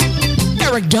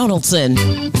 Eric Donaldson.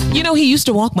 You know, he used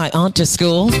to walk my aunt to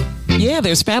school. Yeah,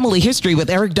 there's family history with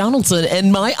Eric Donaldson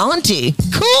and my auntie.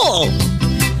 Cool.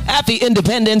 Happy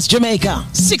Independence, Jamaica.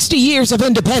 60 years of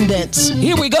independence.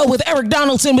 Here we go with Eric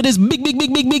Donaldson with his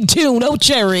big tune, Oh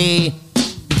Cherry.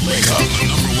 Wake up, the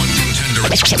number one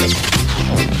contender.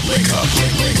 Wake up.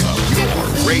 Your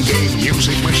reggae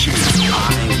music machine.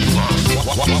 I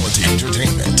love quality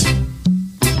entertainment.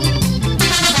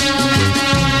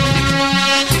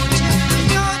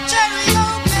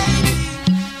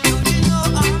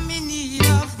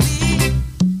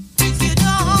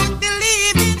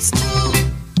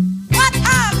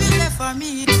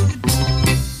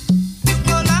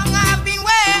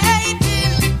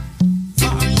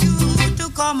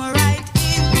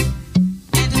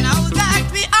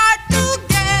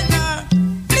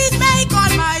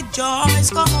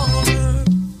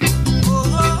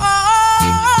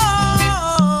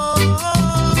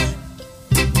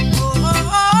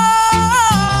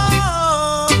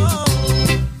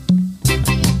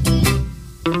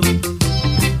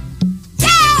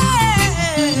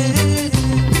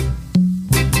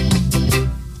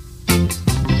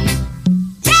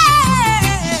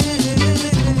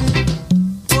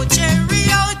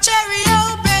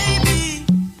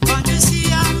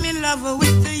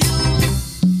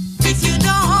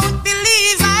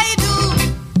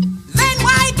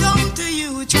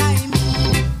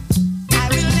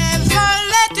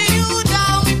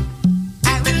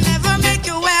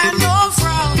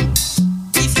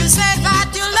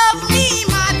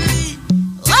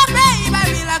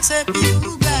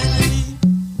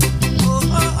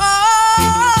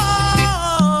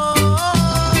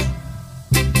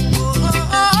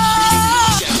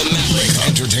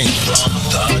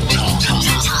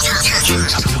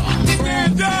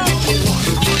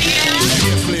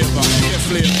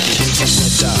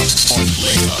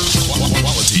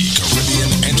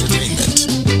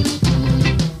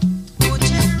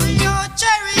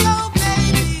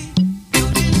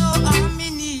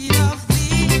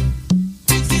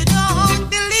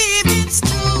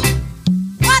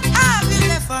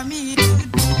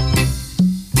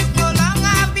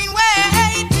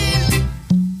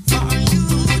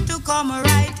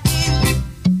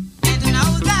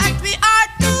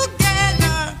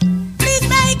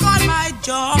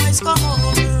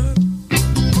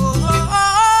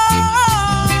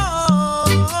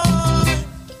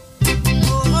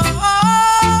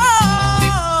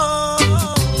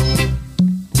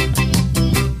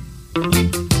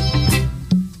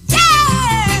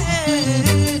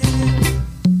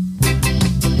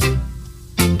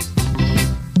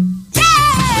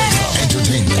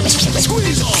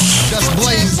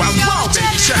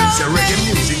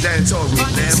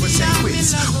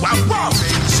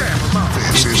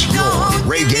 This is your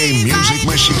reggae music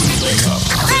machine. Wake up.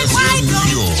 This is New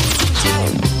York.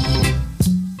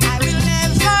 I will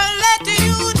never let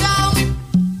you down.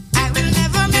 I will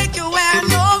never make you wear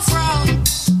no frown.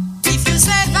 If you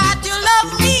say that you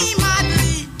love me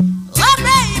madly, oh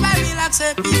babe, I will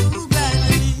accept you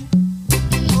gladly.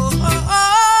 Oh, oh, oh.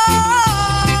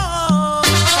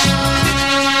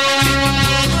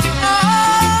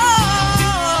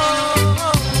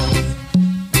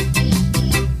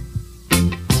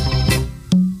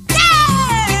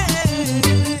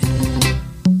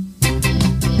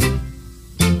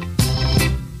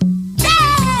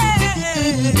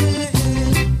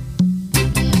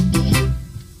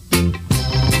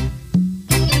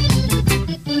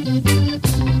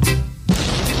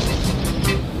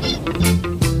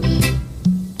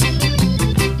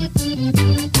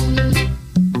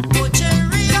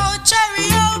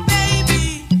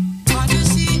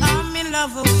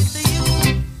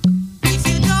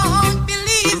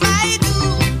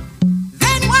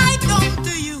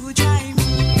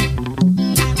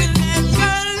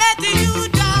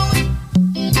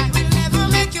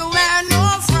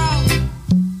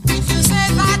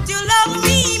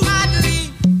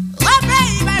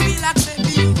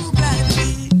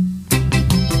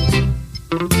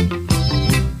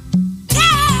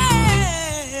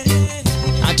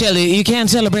 tell you, you can't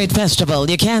celebrate festival.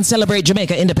 You can't celebrate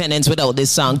Jamaica independence without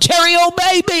this song. Cherry O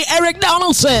Baby, Eric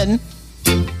Donaldson.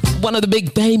 One of the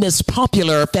big famous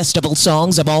popular festival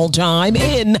songs of all time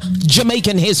in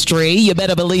Jamaican history. You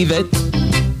better believe it.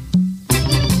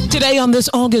 Today on this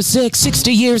August 6th,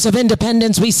 60 years of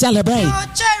independence, we celebrate.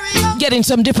 Getting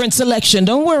some different selection.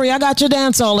 Don't worry, I got your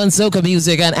dancehall and soca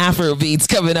music and Afro beats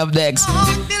coming up next.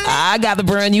 I got the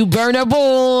brand new Burner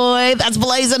Boy that's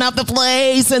blazing up the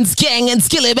place, and Skeng and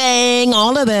Skilly Bang,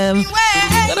 all of them.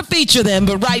 I'm gonna feature them,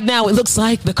 but right now it looks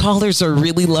like the callers are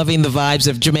really loving the vibes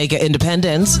of Jamaica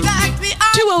independence.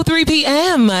 2:03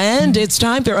 p.m. and it's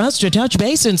time for us to touch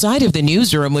base inside of the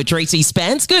newsroom with Tracy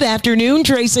Spence. Good afternoon,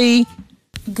 Tracy.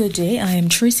 Good day, I am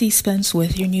Tracy Spence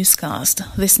with your newscast.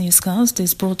 This newscast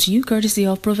is brought to you courtesy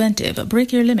of Preventive.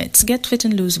 Break your limits, get fit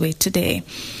and lose weight today.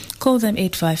 Call them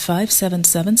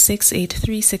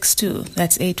 855-776-8362.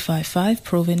 That's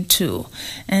 855-PROVIN2.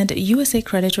 And USA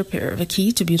Credit Repair, the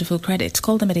key to beautiful credit.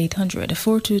 Call them at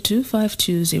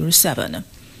 800-422-5207.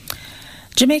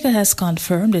 Jamaica has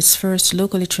confirmed its first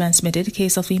locally transmitted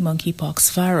case of the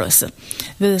monkeypox virus. The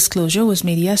disclosure was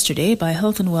made yesterday by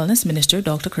Health and Wellness Minister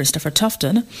Dr. Christopher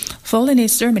Tufton, following a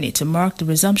ceremony to mark the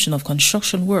resumption of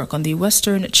construction work on the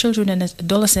Western Children and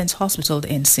Adolescents Hospital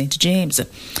in St. James.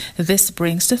 This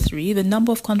brings to 3 the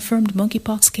number of confirmed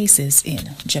monkeypox cases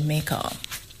in Jamaica.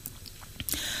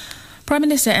 Prime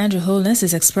Minister Andrew Holness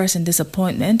is expressing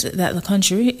disappointment that the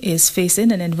country is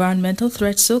facing an environmental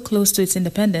threat so close to its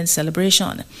independence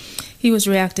celebration. He was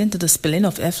reacting to the spilling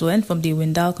of effluent from the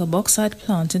Windalco bauxite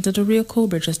plant into the Rio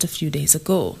Cobra just a few days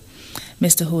ago.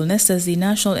 Mr. Holness says the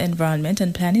National Environment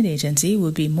and Planning Agency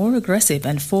will be more aggressive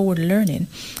and forward-learning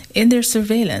in their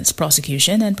surveillance,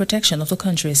 prosecution, and protection of the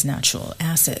country's natural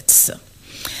assets.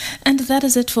 And that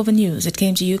is it for the news. It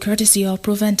came to you courtesy of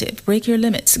Preventive. Break your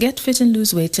limits. Get fit and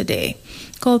lose weight today.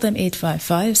 Call them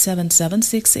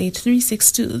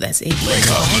 855-776-8362. That's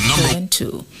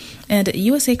 855-2. And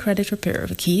USA Credit Repair,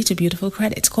 the key to beautiful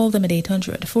credit. Call them at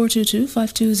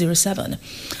 800-422-5207.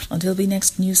 Until the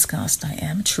next newscast, I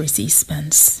am Tracy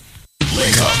Spence.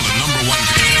 Wake up, the number one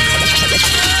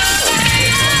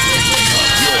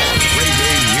your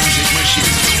reggae music machine.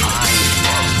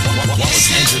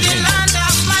 Quality entertainment.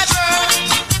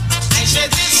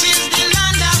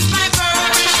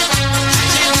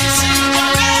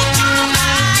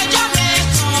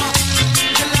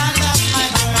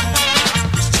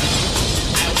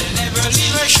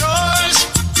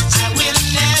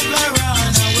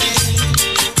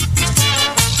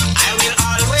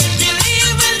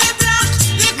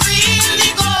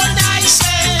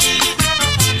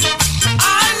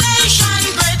 Nation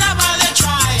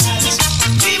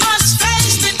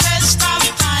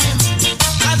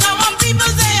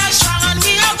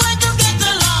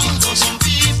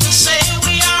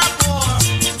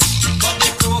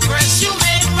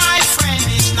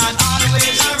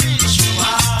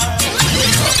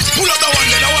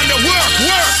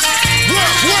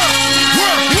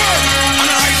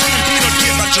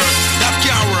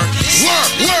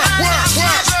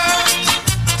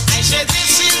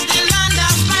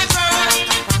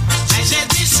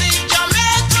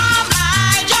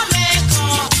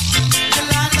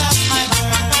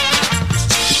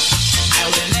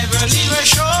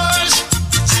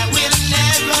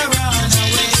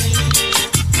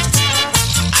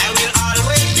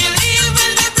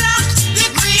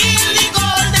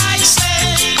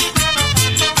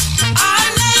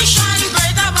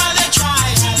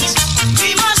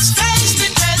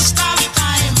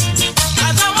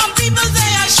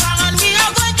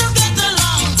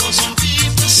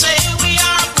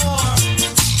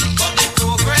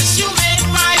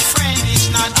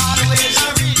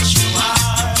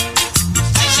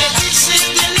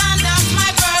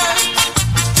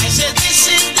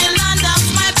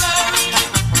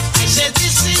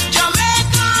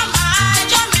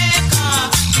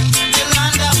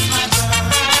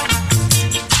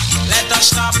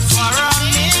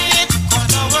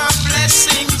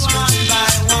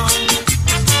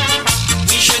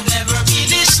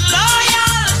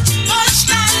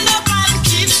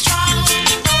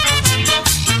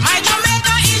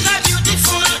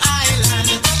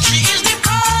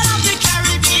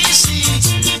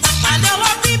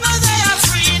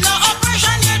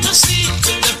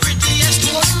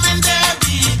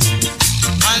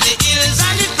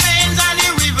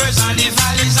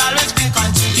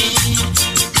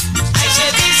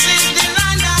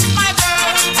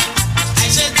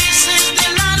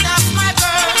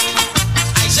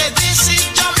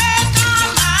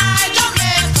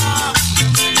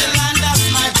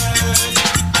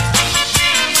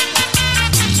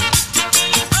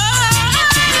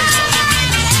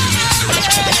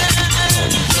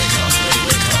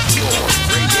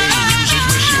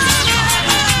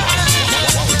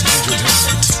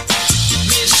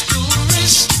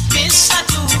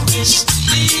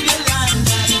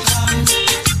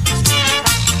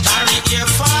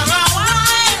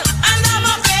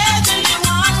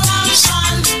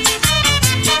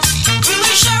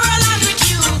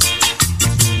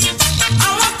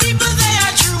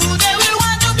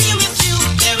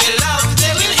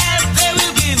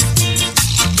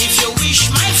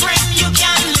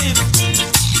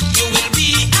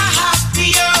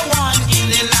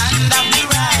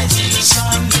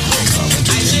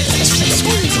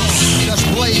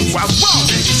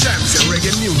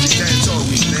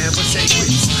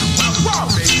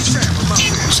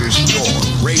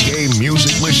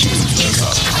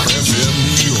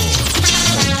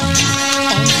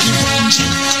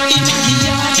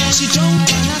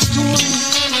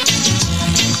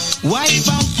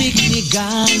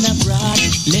gone abroad,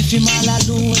 left him all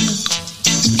alone.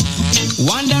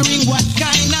 Wondering what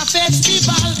kind of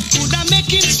festival could I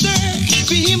make him stir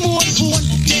for him own phone.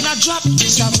 Then I drop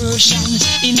this a version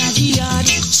in a yard,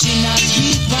 sing a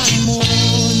keep and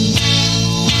moan.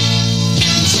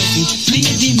 Play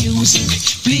the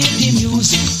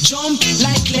music, jump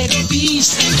like little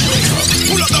beast.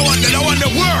 Pull up the one that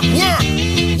work.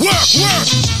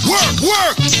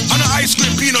 On an ice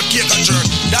cream peanut cake and jerk,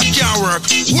 that can't work.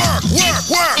 Work.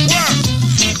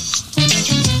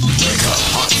 Wake up,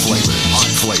 hot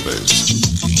flavors.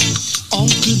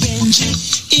 Uncle Benji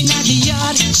in the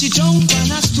yard, sit down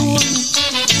on a stone.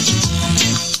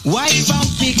 Wife and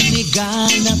picnic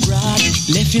gone abroad,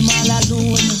 left him all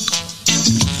alone.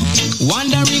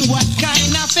 Wondering what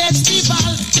kind of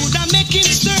festival could I make him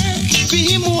stir for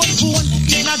him own phone.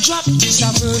 Then I drop this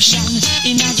a version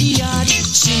in a yard,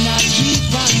 sing a keep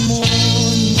and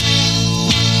moan.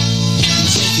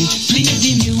 Play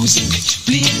the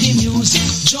music,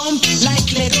 jump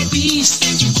like little beast.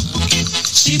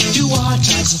 Sip the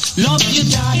waters, love your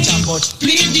daughter, but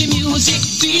play the music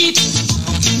beat.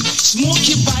 Smoke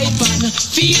your pipe and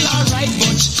feel alright,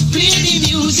 but play the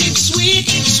music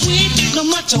sweet. No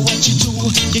matter what you do,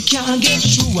 you can't get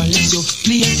through unless you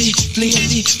play the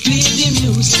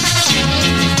music.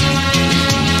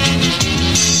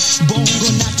 Bongo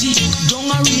natty, don't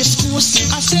a race course,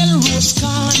 I sell rose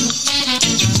corn.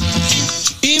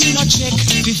 Him no check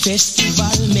the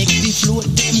festival, make the float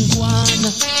them go on.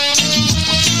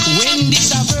 When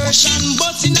this a version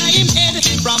bust in him head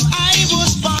from I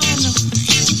was born,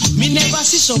 me never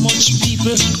see so much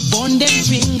people burn them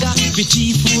finger, the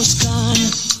teeth was gone.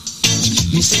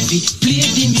 Me say play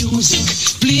the music,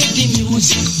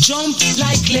 jump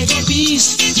like Lego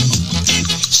beast.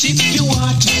 Sip your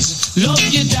waters, love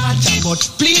your daughter, but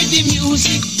play the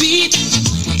music beat.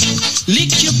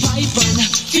 Lick your pipe and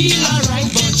feel alright,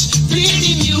 but play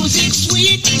the music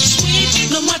sweet.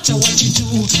 No matter what you do,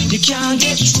 you can't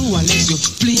get through unless you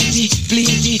play the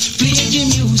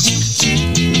music.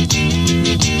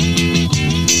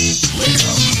 Wake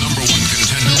up, number one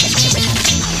contender.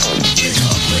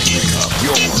 Wake up,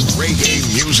 your reggae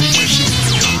music machine.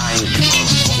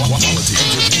 Quality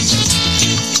entertainment.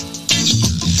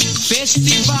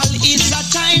 Festival is a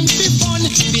time for fun,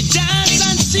 we dance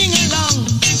and sing along.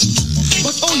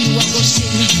 But oh, you are go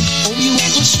sing, oh, you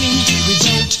are go swing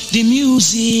without the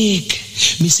music.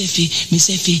 Me say fi. Play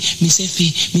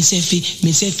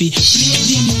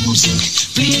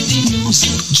the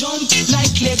music, jump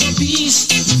like Lego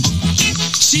beast.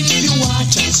 Sip your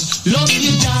waters, love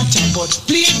your daughter, but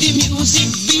play the music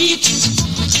beat.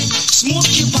 Smoke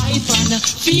your pipe and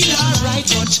feel alright,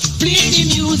 but play the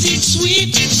music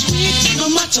sweet. No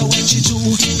matter what you do,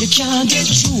 you can't get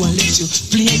through unless you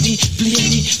play the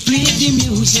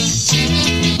music.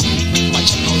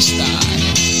 Watch out, star.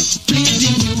 Play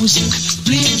the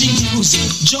music,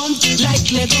 jump like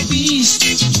Lego beast.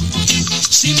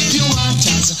 Sip your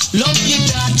waters, love your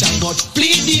daughter, but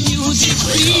play the music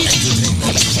beat.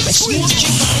 Smoke your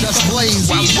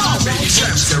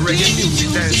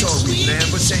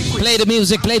Play the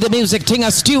music,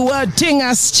 Tinga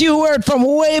Stewart from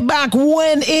way back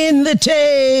when in the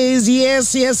days.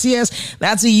 Yes.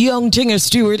 That's a young Tinga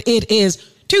Stewart. It is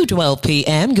 2:12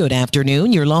 p.m. Good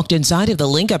afternoon. You're locked inside of the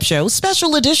Link Up Show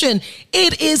special edition.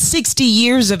 It is 60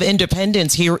 years of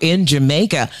independence here in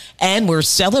Jamaica, and we're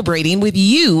celebrating with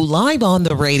you live on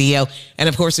the radio. And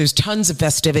of course, there's tons of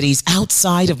festivities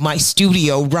outside of my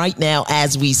studio right now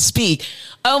as we speak.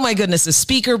 Oh my goodness, the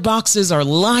speaker boxes are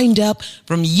lined up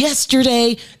from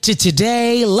yesterday to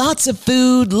today. Lots of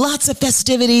food, lots of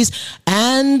festivities,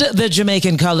 and the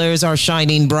Jamaican colors are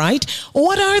shining bright.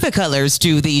 What are the colors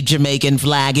to the Jamaican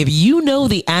flag? If you know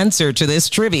the answer to this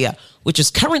trivia, which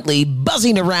is currently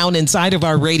buzzing around inside of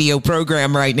our radio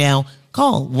program right now,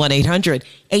 call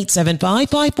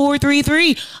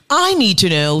 1-800-875-5433. I need to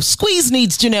know, Squeeze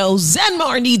needs to know,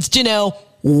 Zenmar needs to know,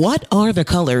 what are the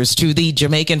colors to the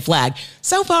Jamaican flag?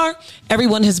 So far,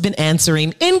 everyone has been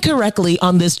answering incorrectly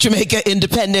on this Jamaica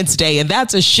Independence Day, and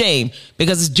that's a shame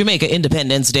because it's Jamaica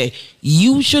Independence Day.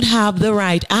 You should have the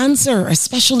right answer,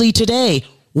 especially today.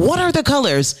 What are the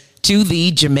colors to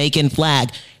the Jamaican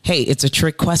flag? Hey, it's a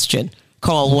trick question.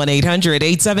 Call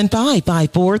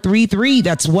 1-800-875-5433.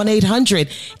 That's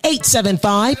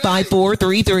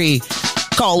 1-800-875-5433.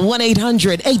 Call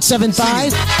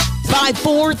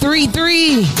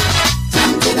 1-800-875-5433.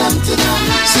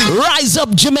 Rise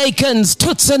up, Jamaicans,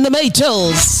 Toots and the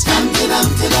Maytals.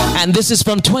 And this is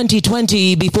from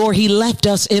 2020, before he left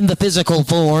us in the physical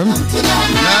form.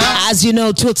 As you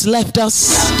know, Toots left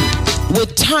us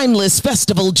with timeless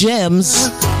festival gems.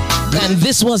 And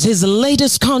this was his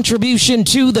latest contribution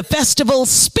to the festival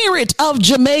Spirit of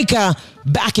Jamaica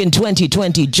back in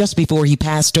 2020, just before he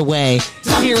passed away.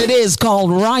 Here it is,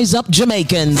 called Rise Up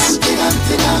Jamaicans.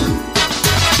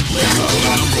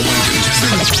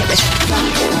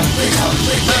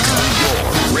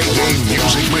 Reggae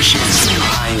music machine.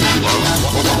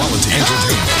 Quality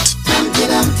entertainment.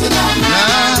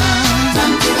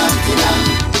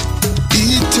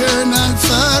 Eternal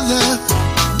Father,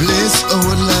 bless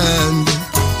our land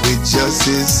with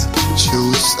justice,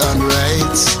 truth, and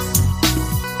rights.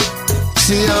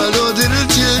 See all those little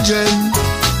children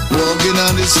walking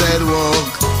on the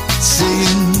sidewalk,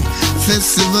 singing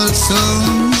festival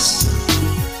songs.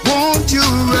 Won't you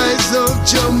rise up,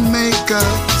 Jamaica?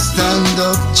 Stand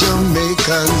up,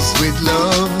 Jamaicans, with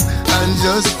love and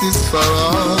justice for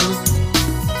all.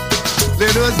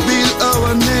 Let us build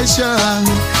our nation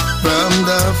from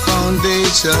the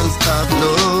foundations of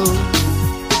love,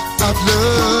 of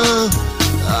love.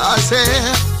 I say,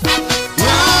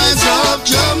 rise up,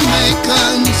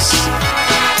 Jamaicans,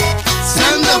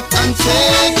 stand up and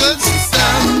take a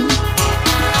stand.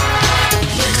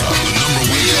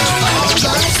 We are all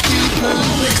God's people.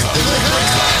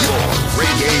 Your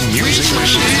reggae music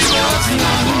machine.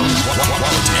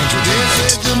 Quality entertainment. They say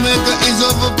Jamaica is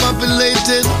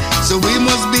overpopulated, so we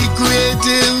must be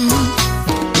creative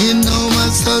in our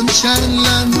sunshine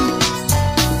land.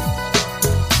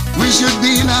 We should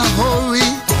be in a hurry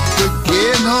to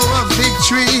gain our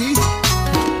victory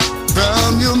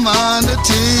from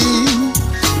humanity.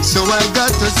 So I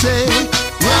got to say,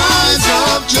 rise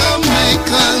up,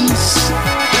 Jamaicans,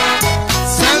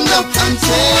 stand up and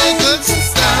take a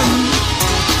stand.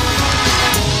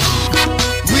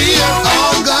 We are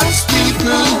all God's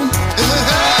people.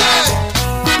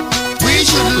 We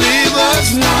should live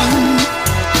as one.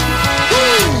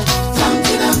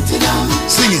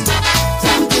 Sing it.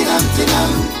 Sing it.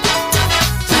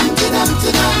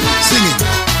 Sing it.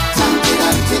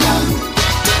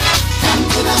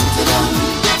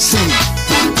 Sing.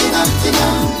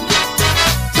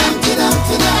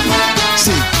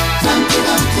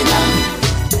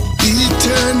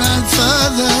 Eternal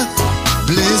Father,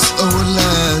 bless our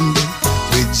land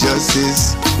with justice,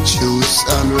 truth,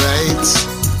 and rights.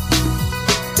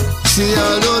 See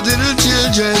all those little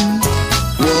children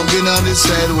walking on the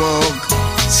sidewalk,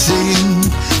 singing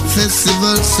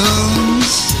festival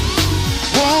songs.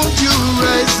 Won't you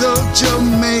rise up,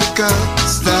 Jamaica?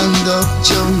 Stand up,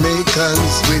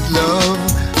 Jamaicans, with love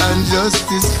and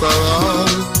justice for all.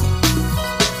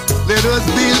 Let us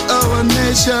build our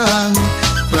nation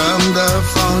from the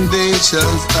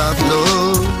foundations of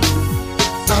love,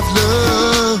 of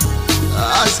love.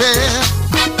 I say,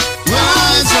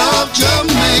 rise up,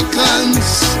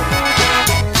 Jamaicans,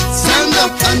 stand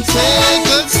up and take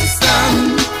a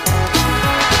stand.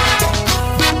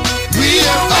 We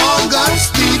are all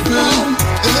God's people.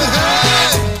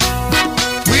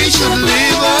 We should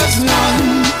live as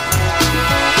one.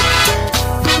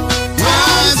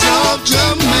 Rise up,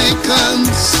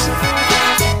 Jamaicans,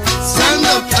 stand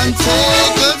up and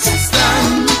take a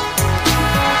stand.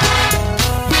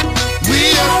 We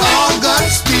are all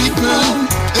God's people.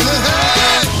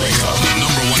 Wake up,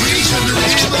 number one contender.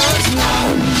 Wake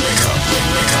up,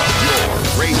 your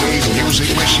reggae music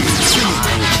machine.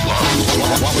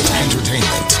 Quality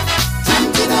entertainment.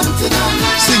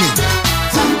 Sing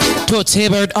it. Toots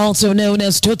Hibbert, also known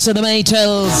as Toots of the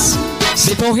Maytals.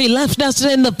 Before he left us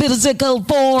in the physical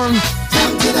form,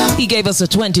 he gave us a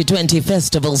 2020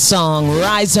 festival song,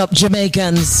 Rise Up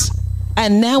Jamaicans.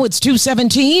 And now it's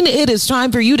 2:17. It is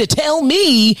time for you to tell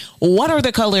me, what are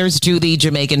the colors to the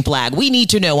Jamaican flag? We need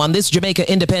to know on this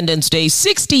Jamaica Independence Day,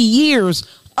 60 years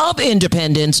of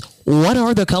independence, what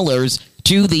are the colors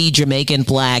to the Jamaican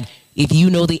flag? If you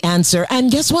know the answer, and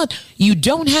guess what? You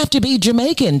don't have to be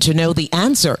Jamaican to know the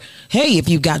answer. Hey, if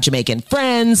you've got Jamaican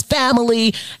friends,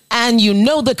 family, and you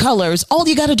know the colors, all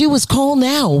you got to do is call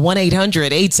now,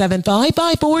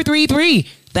 1-800-875-5433.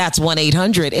 That's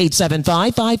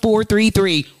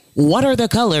 1-800-875-5433. What are the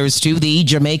colors to the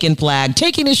Jamaican flag?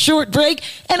 Taking a short break,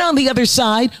 and on the other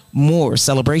side, more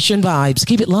celebration vibes.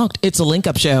 Keep it locked. It's a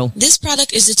link-up show. This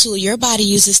product is a tool your body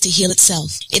uses to heal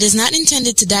itself. It is not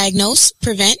intended to diagnose,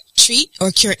 prevent, treat,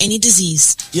 or cure any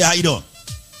disease. Yeah, how you doing?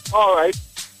 All right.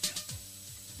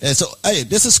 Yeah, so, hey,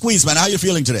 this is Squeeze, man. How you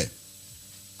feeling today?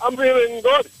 I'm feeling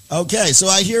good. Okay, so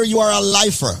I hear you are a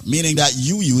lifer, meaning that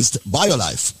you used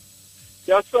BioLife.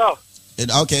 Yes, sir.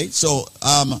 Okay, so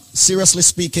seriously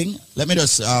speaking, let me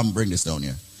just bring this down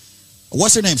here.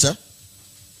 What's your name, sir?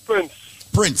 Prince.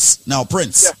 Prince. Now,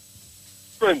 Prince. Yeah.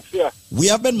 Prince, yeah. We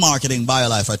have been marketing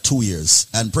BioLife for 2 years.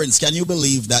 And Prince, can you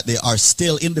believe that there are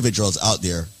still individuals out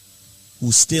there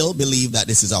who still believe that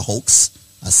this is a hoax,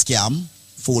 a scam,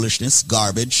 foolishness,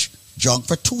 garbage, junk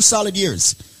for 2 solid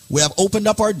years. We have opened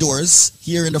up our doors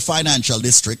here in the financial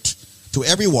district to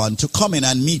everyone to come in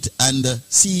and meet and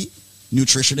see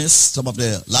nutritionists, some of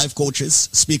the life coaches,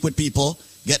 speak with people,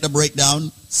 get the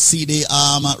breakdown, see the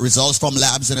results from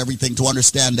labs and everything to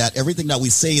understand that everything that we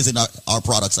say is in our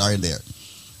products are in there.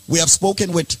 We have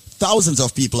spoken with thousands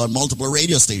of people on multiple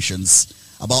radio stations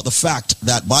about the fact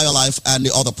that BioLife and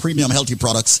the other premium healthy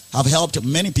products have helped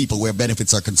many people where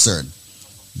benefits are concerned.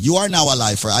 You are now a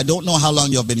lifer. I don't know how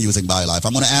long you have been using BioLife.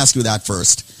 I'm going to ask you that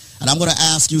first. And I'm going to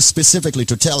ask you specifically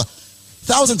to tell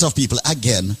thousands of people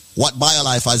again what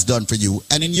BioLife has done for you.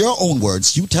 And in your own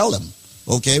words, you tell them,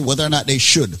 okay, whether or not they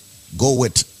should go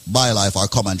with BioLife or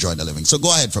come and join the living. So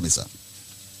go ahead for me, sir.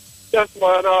 Yes,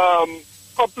 man.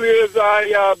 Couple years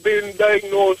I been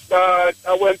diagnosed. I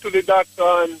went to the doctor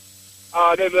and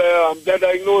they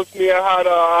diagnosed me.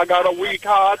 I got a weak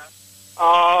heart.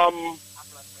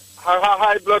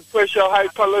 High blood pressure, high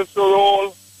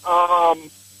cholesterol.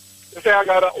 They say I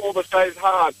got an oversized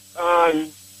heart,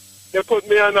 and they put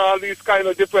me on all these kind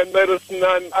of different medicine,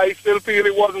 and I still feel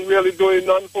it wasn't really doing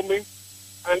none for me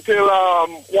until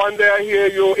one day I hear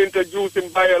you introducing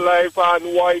BioLife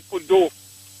and what it could do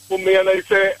for me, and I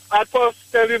say, at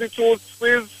first, tell you the truth,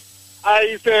 please,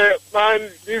 I say, man,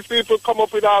 these people come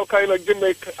up with all kind of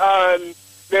gimmick, and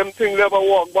them things never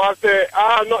work. But I say,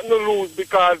 I have nothing to lose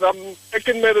because I'm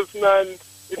taking medicine and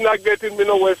it's not getting me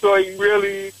nowhere. So it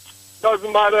really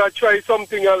doesn't matter. I try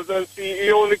something else and see.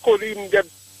 It only could even get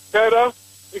better.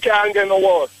 It can't get no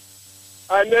worse.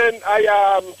 And then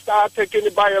I start taking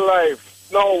the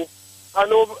BioLife. Now,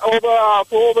 and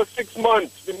for over 6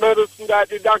 months, the medicine that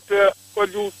the doctor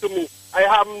produced to me, I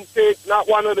haven't taken not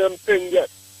one of them things yet.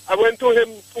 I went to him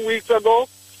 2 weeks ago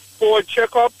for a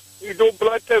checkup. He do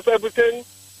blood test, everything.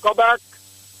 Go back.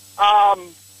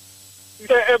 He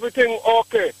said everything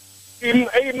okay. He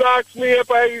even asked me if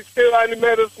I still on the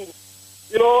medicine.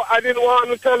 You know, I didn't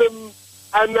want to tell him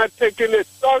I'm not taking it.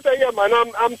 So I said, yeah, man,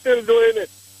 I'm still doing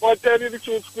it. But tell you the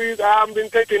truth, please, I haven't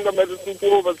been taking the medicine for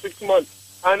over 6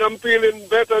 months. And I'm feeling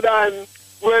better than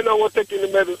when I was taking the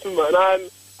medicine, man.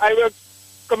 And I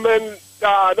recommend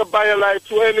the BioLife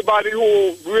to anybody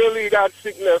who really got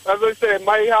sickness. As I say,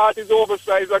 my heart is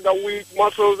oversized. I got weak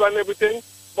muscles and everything.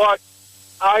 But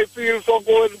I feel so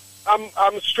good.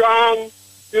 I'm strong.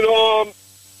 You know,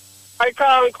 I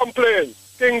can't complain.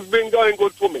 Things been going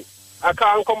good for me. I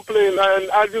can't complain. And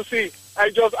as you see, I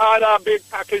just add a big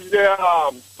package there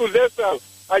to this self.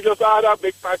 I just add a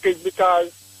big package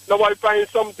because now I find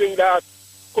something that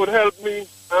could help me,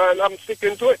 and I'm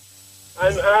sticking to it.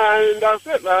 And that's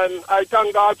it. And I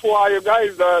thank God for all you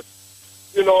guys that,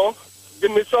 you know,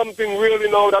 give me something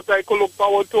really now that I could look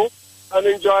forward to and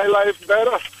enjoy life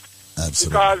better.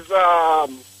 Absolutely. Because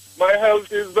my health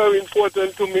is very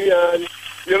important to me, and,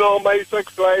 you know, my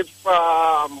sex life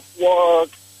was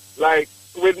like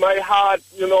with my heart,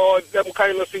 you know, them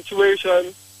kind of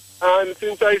situation. And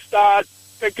since I start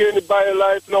taking the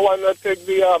BioLife, now I take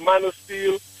the Man of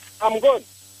Steel, I'm good.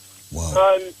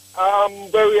 Wow. And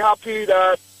I'm very happy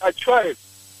that I tried.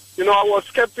 You know, I was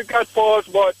skeptic at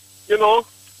first, but, you know,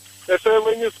 they say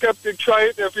when you're skeptic, try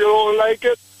it. If you don't like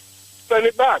it, send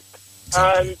it back.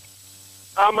 And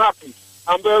I'm happy.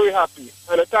 I'm very happy.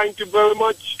 And I thank you very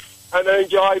much, and I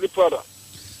enjoy the product.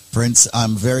 Prince,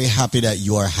 I'm very happy that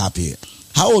you are happy.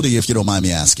 How old are you, if you don't mind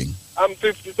me asking? I'm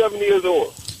 57 years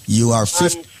old. You are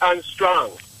and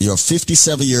strong. You're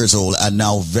 57 years old and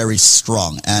now very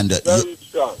strong. And Very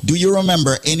strong. do you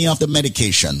remember any of the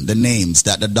medication, the names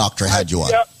that the doctor had you on?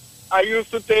 Yeah, I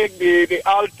used to take the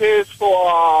Altes for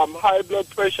high blood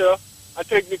pressure. I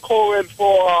take the Cored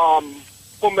for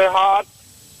my heart,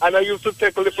 and I used to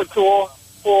take Lipitor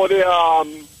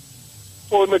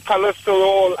for my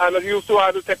cholesterol, and I used to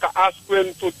have to take an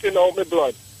aspirin to thin out my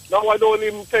blood. Now I don't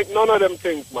even take none of them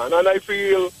things, man, and I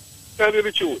feel, tell you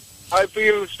the truth, I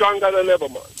feel stronger than ever,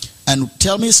 man. And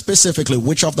tell me specifically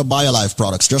which of the BioLife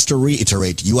products, just to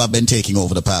reiterate, you have been taking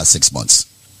over the past 6 months.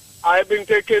 I've been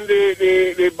taking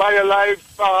the BioLife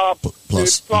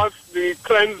Plus. the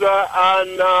cleanser,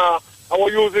 and I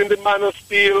was using the Man of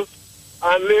Steel,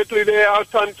 and lately they are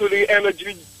turned to the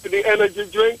energy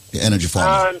drink. The energy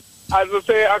formula. And as I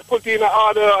say, I put in an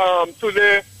order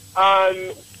today,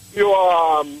 and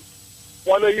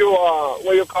one of you,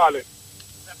 what you call it?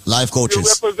 Life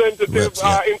coaches. Your representative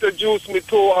introduced me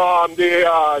to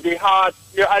the heart.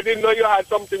 Yeah, I didn't know you had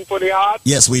something for the heart.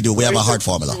 Yes, we do. We have a heart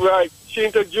formula. Right. She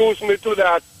introduced me to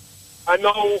that. And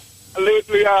now,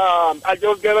 lately, I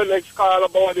just get a next call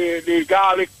about the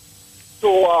garlic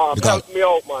to help me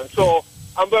out, man. So,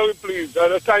 I'm very pleased,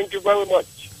 and I thank you very much.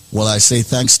 Well, I say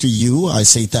thanks to you. I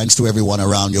say thanks to everyone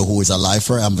around you who is a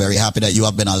lifer. I'm very happy that you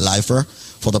have been a lifer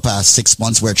for the past 6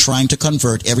 months. We're trying to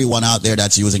convert everyone out there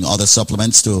that's using other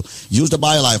supplements to use the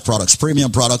BioLife products,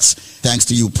 premium products. Thanks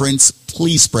to you, Prince.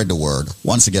 Please spread the word.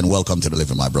 Once again, welcome to the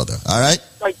Living, my brother. All right?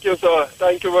 Thank you, sir.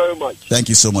 Thank you very much. Thank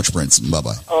you so much, Prince.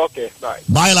 Bye-bye. Okay, bye.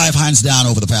 BioLife, hands down,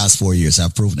 over the past 4 years,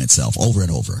 have proven itself over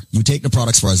and over. You take the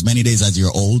products for as many days as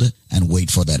you're old and wait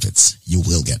for benefits. You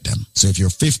will get them. So if you're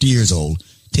 50 years old,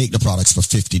 take the products for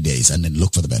 50 days and then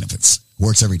look for the benefits.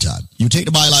 Works every time. You take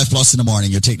the BioLife Plus in the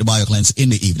morning, you take the BioCleanse in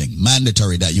the evening.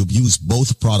 Mandatory that you use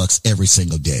both products every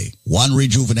single day. One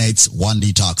rejuvenates, one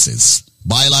detoxes.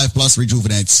 BioLife Plus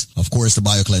rejuvenates. Of course, the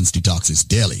BioCleanse detoxes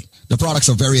daily. The products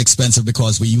are very expensive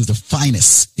because we use the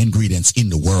finest ingredients in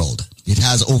the world. It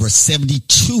has over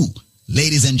 72,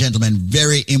 ladies and gentlemen,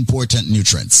 very important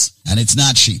nutrients. And it's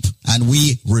not cheap. And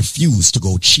we refuse to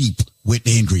go cheap with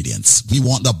the ingredients. We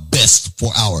want the best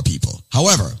for our people.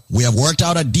 However, we have worked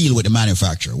out a deal with the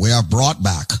manufacturer. We have brought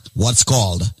back what's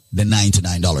called the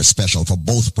 $99 special for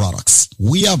both products.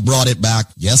 We have brought it back.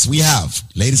 Yes, we have.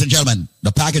 Ladies and gentlemen,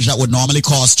 the package that would normally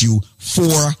cost you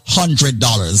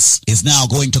 $400 is now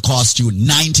going to cost you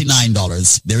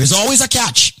 $99. There is always a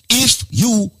catch if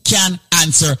you can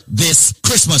answer this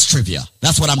Christmas trivia.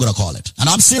 That's what I'm going to call it. And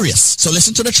I'm serious. So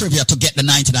listen to the trivia to get the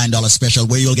 $99 special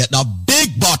where you'll get the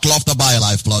big bottle of the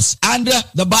BioLife Plus and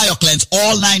the BioCleanse,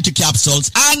 all 90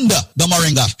 capsules, and the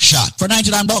Moringa shot for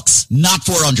 $99, not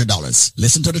 $400.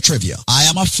 Listen to the trivia. I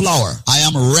am a flower. I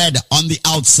am red on the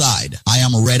outside. I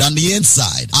am red on the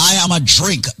inside. I am a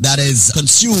drink that is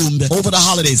consumed over the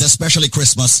holidays, especially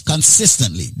Christmas,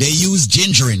 consistently. They use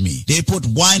ginger in me. They put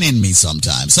wine in me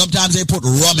sometimes. Sometimes they put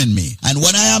rum in me. And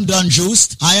when I am done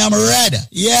juiced, I am red.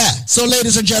 Yeah. So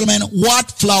ladies and gentlemen, what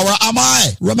flower am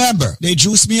I? Remember, they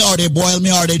juice me or they boil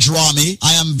me or they draw me.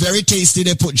 I am very tasty.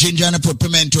 They put ginger and they put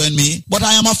pimento in me. But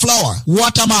I am a flower.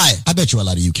 What am I? I bet you a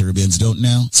lot of you Caribbeans don't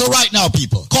know. So right now,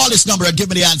 people, call this number and give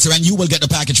me the answer and you will get the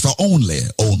package for only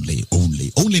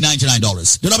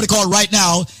 $99. The number to call right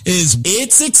now is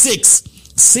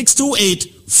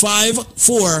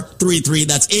 866-628-5433.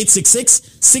 That's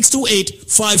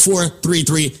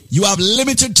 866-628-5433. You have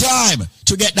limited time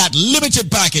to get that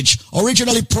limited package,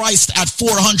 originally priced at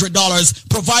 $400.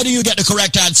 Providing you get the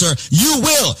correct answer, you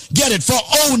will get it for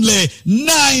only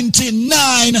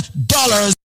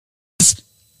 $99.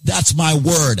 That's my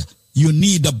word. You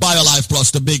need the BioLife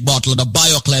Plus, the big bottle, the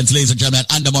BioCleanse, ladies and gentlemen,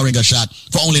 and the Moringa shot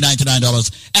for only $99.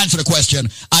 Answer the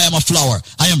question. I am a flower.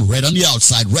 I am red on the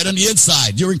outside, red on the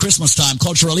inside. During Christmas time,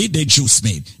 culturally, they juice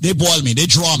me. They boil me. They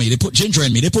draw me. They put ginger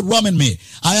in me. They put rum in me.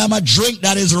 I am a drink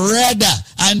that is red,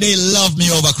 and they love me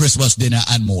over Christmas dinner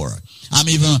and more. I'm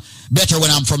even better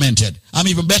when I'm fermented. I'm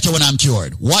even better when I'm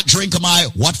cured. What drink am I?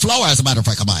 What flower, as a matter of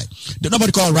fact, am I? The number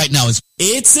to call right now is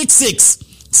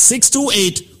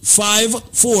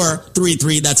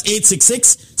 866-628-5433. That's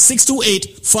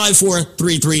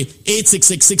 866-628-5433.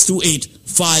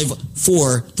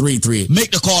 866-628-5433.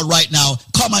 Make the call right now.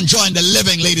 Come and join the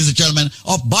living, ladies and gentlemen,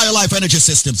 of BioLife Energy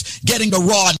Systems. Getting the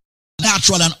raw,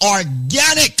 natural and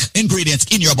organic ingredients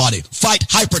in your body. Fight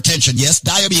hypertension, yes,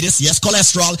 diabetes, yes,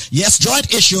 cholesterol, yes,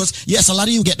 joint issues, yes, a lot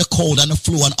of you get the cold and the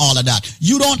flu and all of that.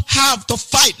 You don't have to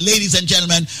fight, ladies and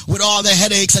gentlemen, with all the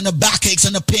headaches and the backaches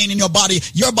and the pain in your body.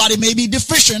 Your body may be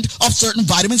deficient of certain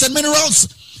vitamins and minerals.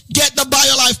 Get the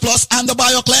BioLife Plus and the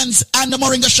BioCleanse and the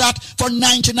Moringa shot for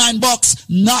 $99,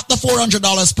 not the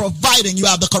 $400, providing you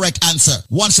have the correct answer.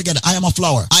 Once again, I am a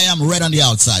flower. I am red on the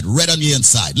outside, red on the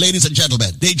inside. Ladies and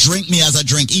gentlemen, they drink me as I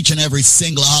drink each and every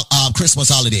single Christmas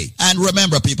holiday. And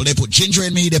remember, people, they put ginger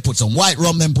in me, they put some white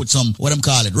rum, then put some, what I'm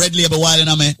calling, red label wine in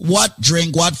me. What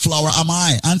drink, what flower am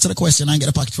I? Answer the question and get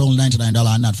a package for only $99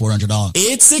 and not $400.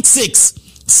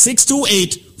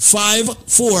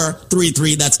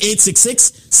 866-628-5433. That's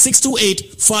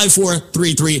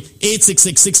 866-628-5433.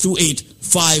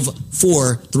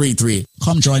 866-628-5433.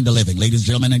 Come join the living, ladies and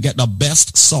gentlemen, and get the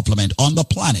best supplement on the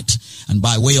planet. And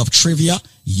by way of trivia,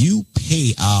 you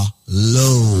pay a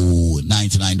low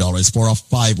 $99 for a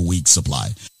 5-week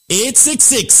supply.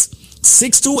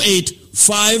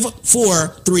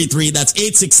 866-628-5433. That's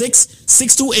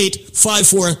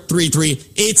 866-628-5433.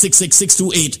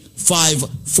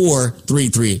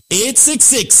 866-628-5433.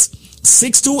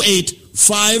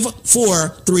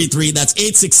 866-628-5433. That's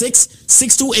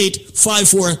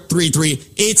 866-628-5433.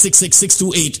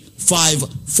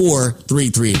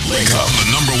 866-628-5433. Wake up, the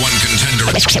number one contender.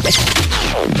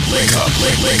 Wake up.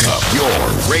 Your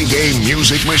reggae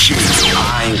music machine.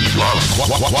 I love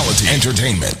quality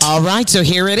entertainment. All right, so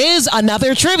here it is.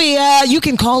 Another trivia. You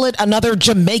can call it another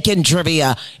Jamaican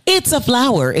trivia. It's a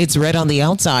flower. It's red on the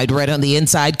outside, red on the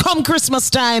inside. Come Christmas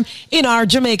time in our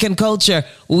Jamaican culture,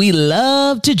 we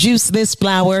love to juice this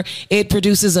flower. It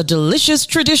produces a delicious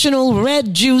traditional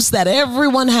red juice that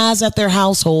everyone has at their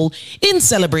household in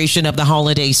celebration of the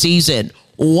holiday season.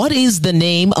 What is the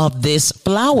name of this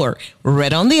flower?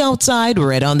 Red on the outside,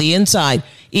 red on the inside.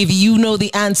 If you know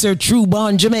the answer,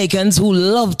 true-born Jamaicans who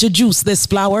love to juice this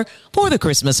flower for the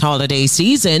Christmas holiday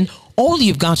season, all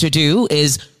you've got to do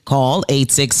is call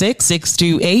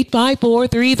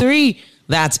 866-628-5433.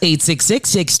 That's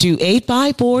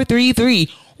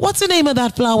 866-628-5433. What's the name of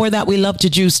that flower that we love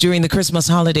to juice during the Christmas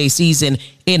holiday season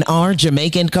in our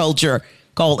Jamaican culture?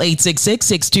 Call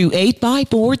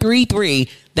 866-628-5433.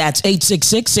 That's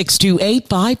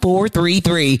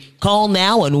 866-628-5433. Call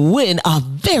now and win a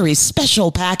very special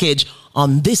package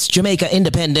on this Jamaica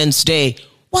Independence Day.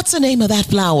 What's the name of that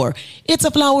flower? It's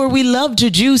a flower we love to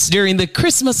juice during the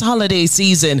Christmas holiday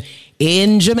season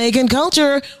in Jamaican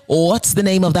culture. What's the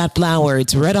name of that flower?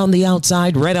 It's red on the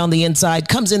outside, red on the inside.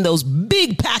 Comes in those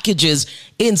big packages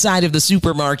inside of the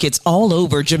supermarkets all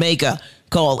over Jamaica.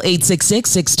 Call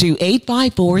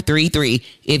 866-628-5433.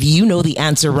 If you know the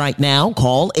answer right now,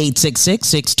 call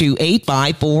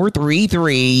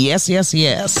 866-628-5433. Yes, yes,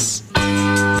 yes. Wake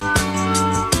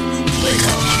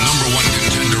up, number one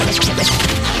contender.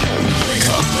 Wake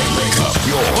up.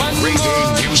 Your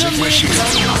reggae music machine.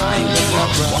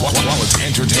 Quality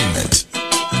entertainment.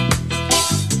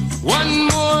 One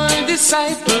more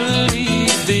disciple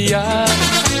leave the yard.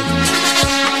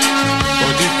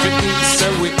 But if it is so,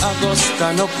 we are gonna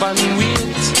stand up and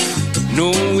wait. No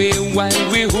way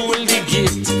while we hold the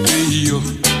gate for you.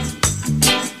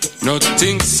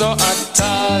 Nothing so at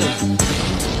all.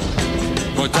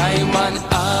 But I'm an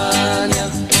Anya,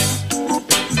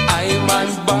 I'm an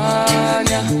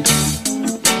Banya,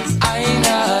 I'm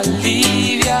a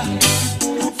Lydia.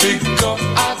 Figure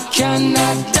a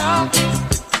Canada.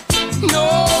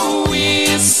 No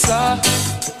way, sir.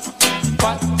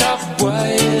 What a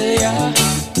boy, yeah.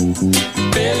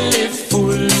 Belly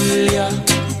full, yeah.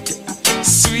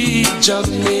 Sweet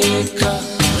Jamaica.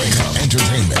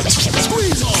 Entertainment.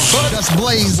 Squeeze on. That's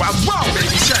Blaze. Wow, wow,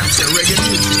 baby, Sam said reggae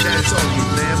music. That's all you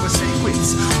never say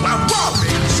quits. Wow, wow,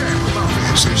 baby, Sam.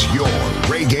 This is your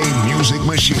reggae music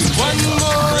machine. One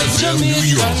more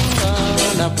Jamaican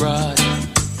gone abroad.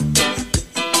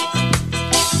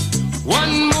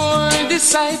 One more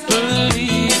disciple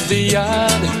leave the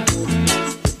yard.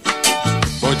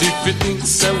 But if you think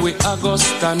so, we are gonna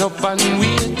stand up and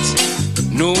wait.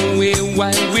 No way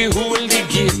while we hold the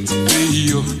gate for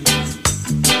you.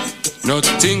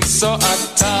 Nothing so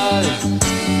at all.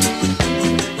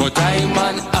 But I'm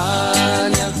an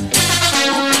Anya,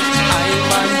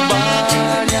 I'm an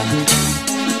Banya,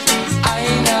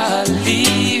 I'm a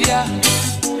Lydia.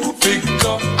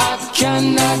 Figure a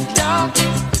Canada.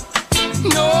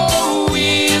 No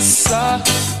way, sir.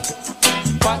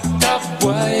 What a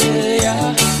boy,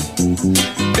 yeah.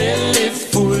 Belly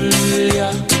full,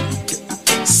 yeah.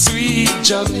 Sweet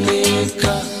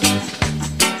Jamaica.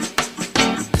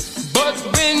 But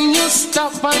when you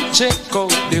stop and check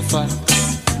out the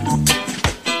facts,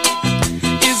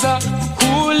 is a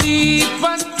holy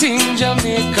thing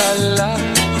Jamaica lack.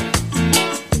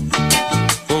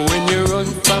 But when you run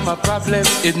from a problem,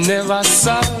 it never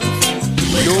solves.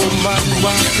 No man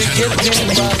wants to get in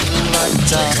back like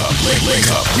that.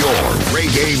 Wake up. Your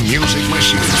reggae music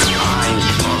machine.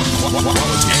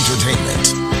 Quality entertainment.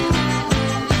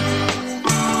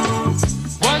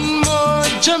 One more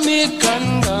Jamaican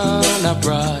gone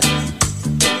abroad.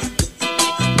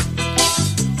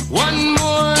 One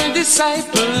more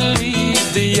disciple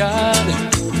leave the yard.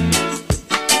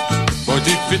 But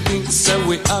if you think so,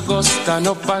 we are gonna stand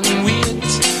up and wait.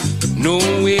 No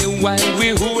way while we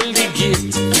hold the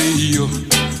gate for you.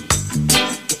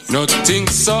 Nothing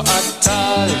so at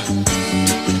all.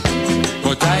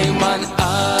 But I'm an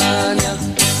Anya,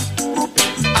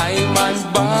 I'm an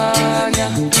Banya,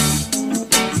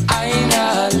 I'm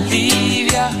a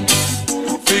Lydia.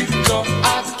 Figure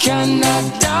a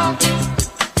Canada.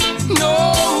 No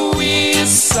way,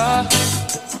 sir.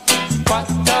 What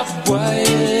a boy,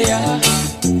 yeah.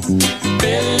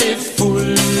 Belly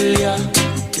full, yeah.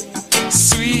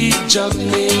 Sweet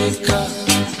Jamaica.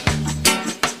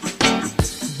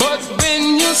 But when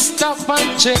you stop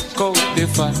and check out the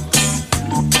facts,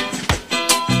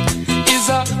 is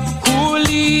a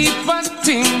holy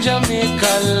thing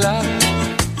Jamaica lack.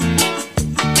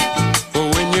 But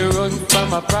when you run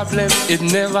from a problem, it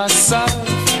never solves.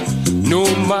 No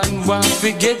man want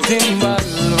to get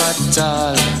involved at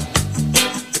all.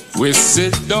 We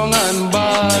sit down and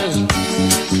ball,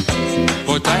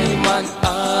 but I'm an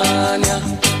Anya,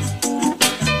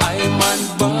 I'm an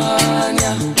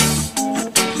Banya,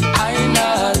 I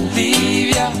not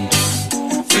leave ya.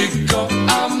 Figure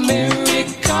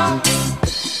America,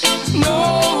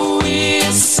 no way,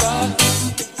 sir.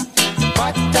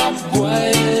 But that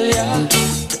boy,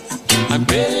 yeah, I'm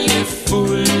belly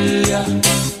full, yeah.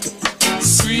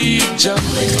 Sweet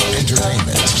Jamaica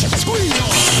Entertainment. Just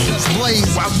blaze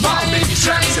while bombing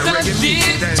tracks and reggae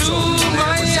music dance on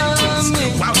Miami.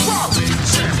 While bombing,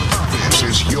 this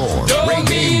is your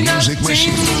reggae music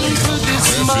machine.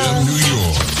 FM New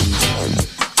York.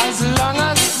 As long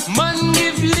as man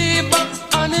give labor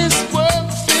and his work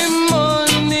for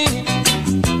money,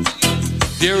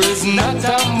 there is not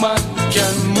a man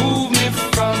can move me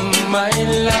from my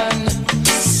land.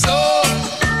 So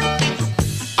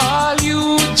all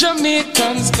you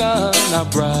Jamaicans gone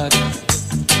abroad,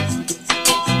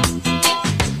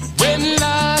 when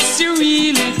last you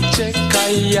really check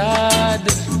a yard,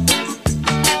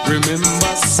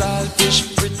 remember saltfish,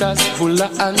 fritters, bulla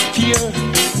and pear.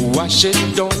 Wash it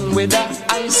down with a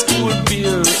high school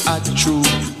beer. A true,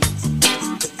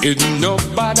 it's no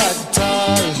bad at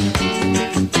all.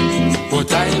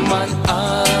 But I'm an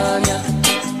Anya,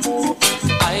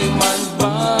 I'm an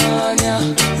Banya,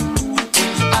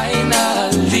 I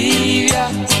not leave ya.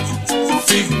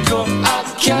 Figure a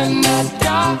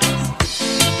Canada,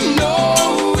 no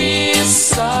way,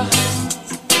 sir.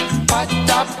 But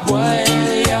that boy,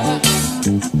 yeah,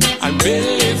 I'm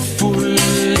belly full,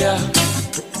 yeah.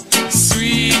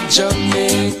 Sweet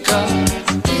Jamaica,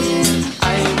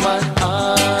 I'm an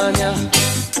Anya,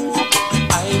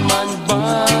 I'm an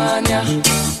Banya.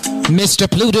 Mr.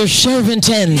 Pluto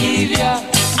Shervington,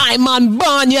 I'm on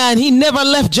Banya, and he never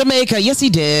left Jamaica. Yes, he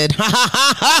did.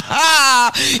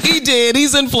 He did.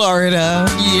 He's in Florida.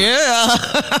 Yeah.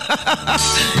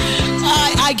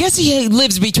 I guess he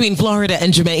lives between Florida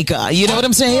and Jamaica. You know what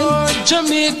I'm saying?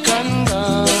 Jamaican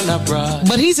gone abroad.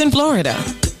 But he's in Florida.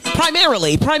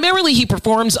 Primarily, he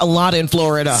performs a lot in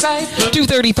Florida.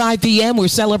 2:35 p.m. We're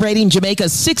celebrating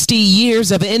Jamaica's 60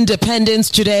 years of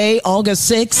independence today, August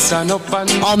 6th.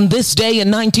 On this day in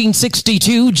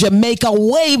 1962, Jamaica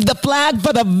waved the flag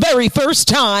for the very first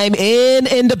time in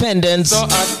independence.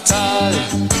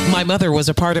 My mother was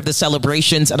a part of the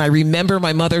celebrations, and I remember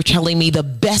my mother telling me the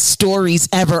best stories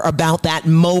ever about that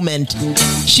moment.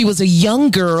 She was a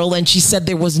young girl, and she said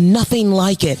there was nothing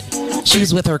like it. She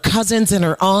was with her cousins and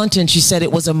her aunt, and she said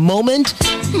it was a moment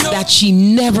that she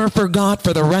never forgot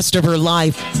for the rest of her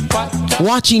life.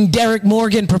 Watching Derek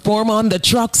Morgan perform on the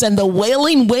trucks and the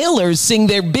Wailing Wailers sing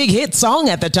their big hit song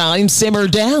at the time, Simmer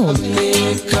Down.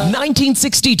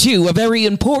 1962, a very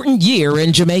important year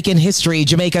in Jamaican history.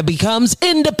 Jamaica becomes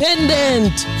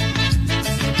independent.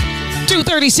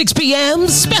 2:36 p.m.,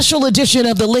 special edition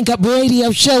of the Link Up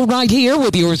Radio Show right here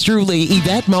with yours truly,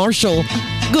 Yvette Marshall.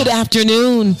 Good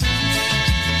afternoon.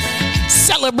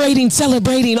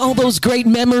 Celebrating all those great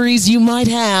memories you might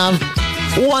have.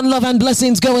 One love and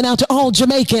blessings going out to all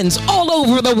Jamaicans all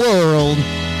over the world.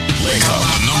 Link Up,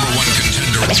 number one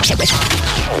contender.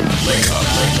 Link Up,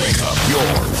 your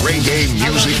reggae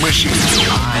music machine. I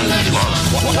love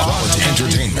quality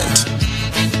entertainment.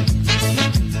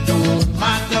 No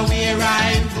matter where I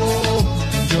go,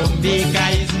 Jamaica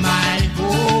is my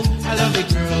home. I love the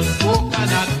girls,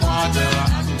 coconut water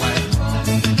and white rum.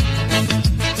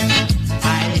 I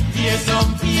hear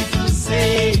some people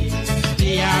say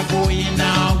they are going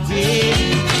away,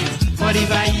 but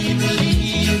if I even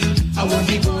leave, I won't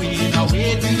be going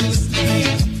away to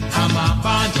stay. I'm a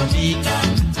born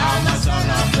Jamaican, I'm a son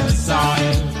of the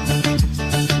soil.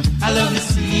 I love the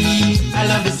sea, I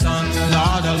love the sun,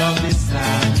 Lord, I love this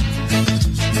land.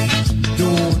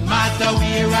 No matter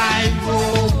where I go,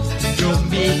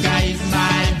 Jamaica is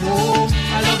my home.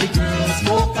 I love the girls,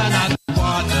 coconut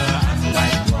water and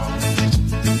white rum.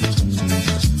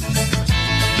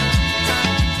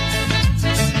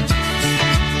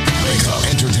 Link Up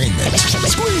Entertainment.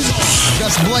 Squeeze on.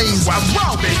 Just blaze. While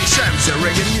raw baby Sam said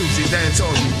reggae music, dance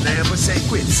all you never say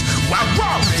quits. While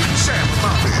raw baby Sam.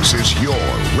 This is your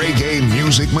reggae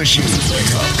music machine.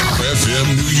 Link Up FM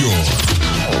New York.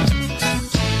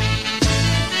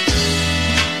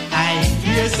 I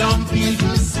hear some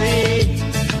people say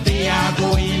they are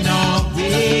going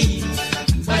away,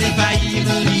 but if I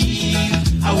even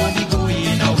leave, I won't be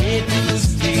going away to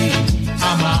stay.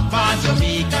 I'm a born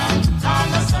Jamaican,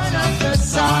 I'm a son of the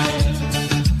soil.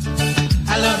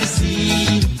 I love the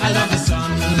sea, I love the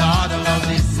sun, Lord, I love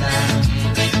this land.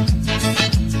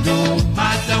 No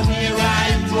matter where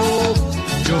I go,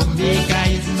 Jamaica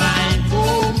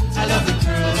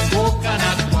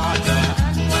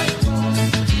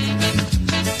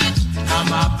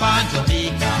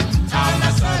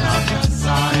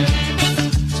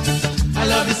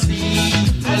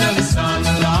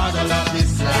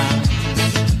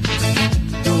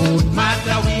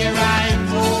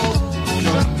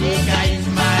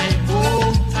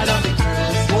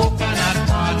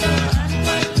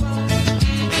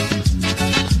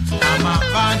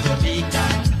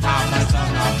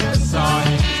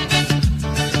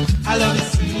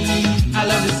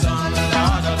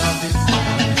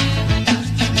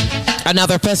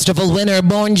Another festival winner,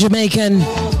 born Jamaican.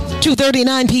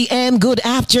 2:39 p.m. Good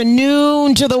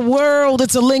afternoon to the world.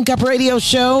 It's a Link Up radio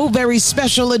show. Very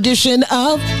special edition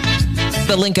of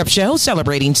the Link Up Show,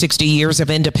 celebrating 60 years of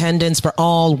independence for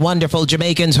all wonderful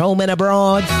Jamaicans home and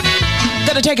abroad.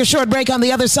 Gonna take a short break on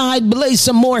the other side, play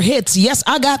some more hits. Yes,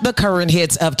 I got the current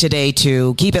hits of today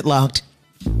too. Keep it locked.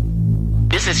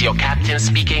 This is your captain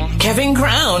speaking. Kevin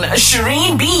Crown,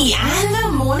 Shireen B, and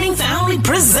the Morning Family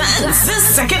presents the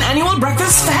second annual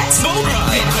Breakfast Fest.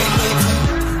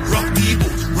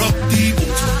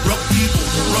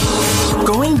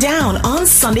 Going down on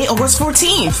Sunday, August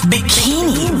 14th.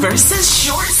 Bikini versus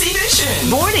Shorts edition.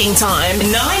 Boarding time,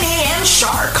 9 a.m.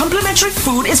 sharp. Complimentary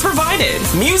food is provided.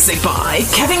 Music by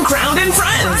Kevin Crown and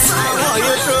Friends.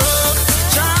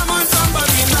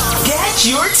 Get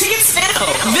your tickets now.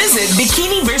 Visit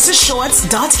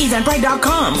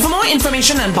bikiniversusshorts.eventbrite.com. For more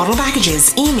information on bottle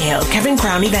packages, email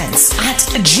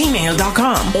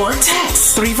kevincrownevents@gmail.com or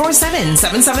text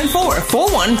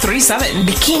 347-774-4137.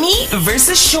 Bikini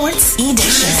versus Shorts edition.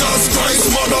 Jesus Christ,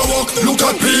 mother walk, look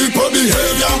at people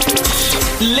behavior.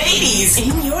 Ladies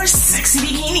in your sexy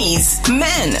bikinis.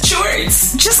 Men,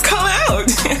 shorts, just come out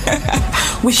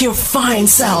with your fine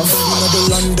self.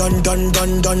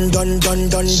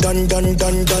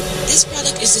 This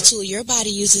product is the tool your body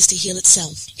uses to heal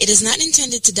itself. It is not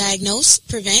intended to diagnose,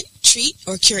 prevent, treat,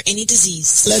 or cure any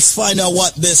disease. Let's find out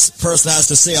what this person has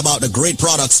to say about the great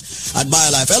products at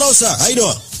BioLife. Hello, sir. How you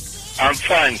doing? I'm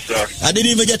fine, sir. I didn't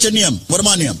even get your name. What am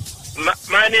I name?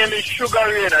 My name is Sugar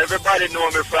Ray. Everybody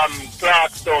know me from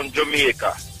Clarkstown,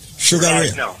 Jamaica. Sugar Ray.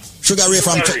 Right now. Sugar Ray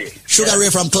from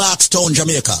Clarkstown,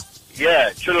 Jamaica.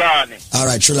 Yeah, Chulani. All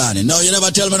right, Chulani. No, you never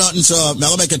tell me nothing, so I'm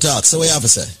going to make you talk. So what you have to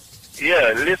say?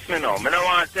 Yeah, listen now. I don't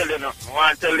want to tell you nothing. I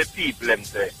want to tell the people them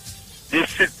say,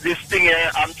 this thing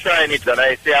here, I'm trying it, and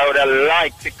I say I would have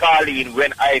liked to call in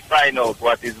when I find out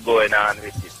what is going on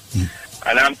with it.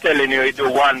 And I'm telling you, it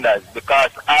do wonders,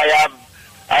 because I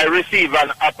received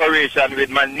an operation with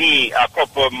my knee a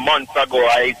couple of months ago.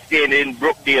 I stayed in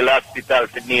Brookdale Hospital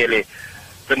for nearly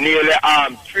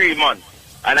 3 months.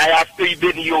 And I have to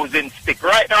been using stick.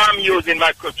 Right now I'm using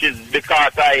my crutches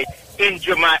because I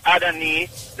injured my other knee,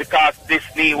 because this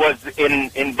knee was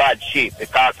in bad shape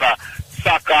because of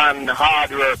soccer and hard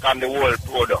work and the whole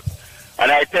product.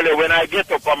 And I tell you, when I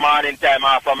get up a morning time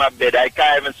off of my bed, I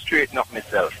can't even straighten up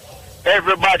myself.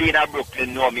 Everybody in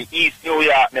Brooklyn know me. East New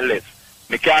York, me live.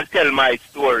 Me can't tell my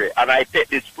story. And I take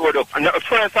this product. And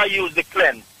first I use the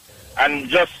cleanse. And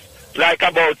just like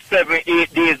about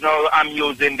 7-8 days now, I'm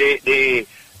using the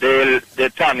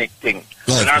tonic thing.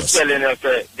 And I'm telling you,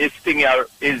 sir, this thing here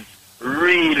is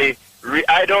really,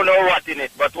 I don't know what in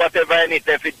it, but whatever in it,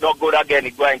 if it's not good again,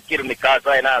 it's going to kill me because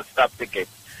I not stop taking it.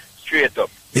 Straight up.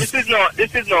 This is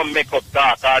no makeup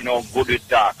talk or no good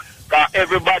talk. Because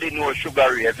everybody knows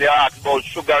Sugar Ray. If you ask about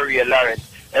Sugar Ray Lawrence,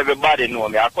 everybody know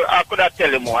me. I could have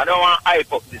tell you more. I don't want to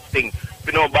hype up this thing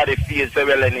if nobody feels so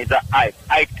well and it's a hype.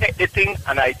 I take the thing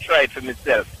and I try it for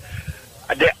myself.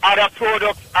 The other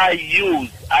products I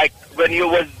use, when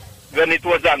it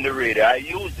was on the radio, I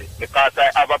use it because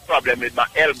I have a problem with my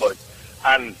elbows.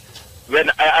 And when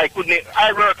I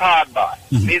work hard, boy.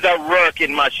 These are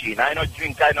working machine. I don't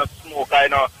drink, I don't smoke, I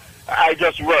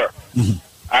just work.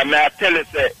 I may tell you,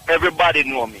 say, everybody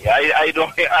know me. I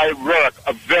work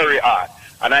very hard.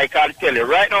 And I can tell you,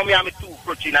 right now, I'm a 2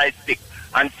 crutch I stick.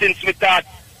 And since I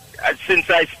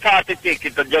started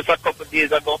taking it just a couple of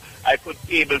days ago, I could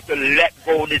be able to let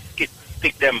go of the stick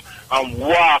them and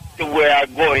walk to where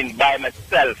I'm going by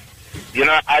myself. You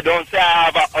know, I don't say I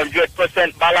have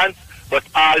 100% balance, but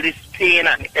all this pain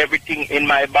and everything in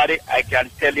my body, I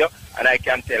can tell you, and I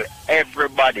can tell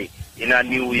everybody in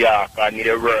New York and in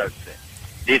the world,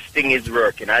 this thing is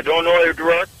working. I don't know if it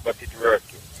works, but it's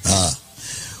working.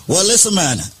 Well, listen,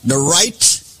 man, the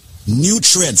right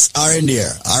nutrients are in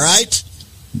there, all right?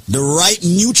 The right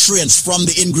nutrients from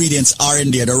the ingredients are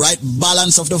in there. The right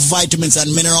balance of the vitamins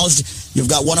and minerals. You've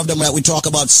got one of them that we talk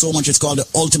about so much. It's called the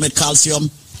ultimate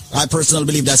calcium. I personally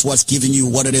believe that's what's giving you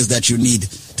what it is that you need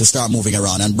to start moving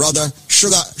around. And brother,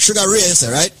 Sugar Ray, is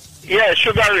it right? Yeah,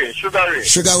 Sugar Ray. Sugar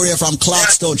Ray from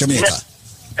Clarkstown, Jamaica.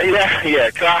 Yeah,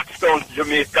 Clarkstown,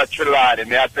 Jamaica, Trulani.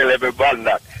 May I tell everybody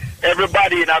that.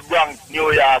 Everybody in the Bronx,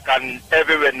 New York, and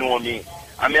everywhere know me.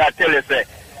 And may I tell you, say,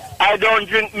 I don't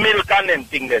drink milk and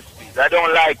anything this please. I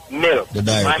don't like milk.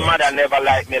 My mother never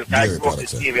liked milk. I grew up with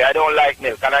TV. I don't like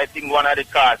milk. And I think one of the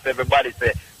cars, everybody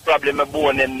say, probably my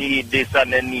bone them need this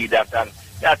and they need that. And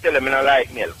I tell them I don't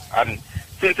like milk. And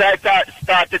since I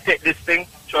start to take this thing,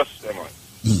 trust me, man.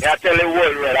 I tell the whole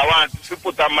world, I want to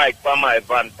put a mic for my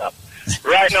van top.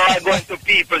 Right now I go into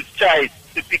People's Choice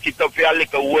to pick it up for a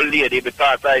little old lady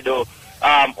because I do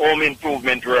home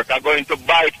improvement work. I'm going to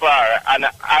buy it for her, and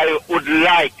I would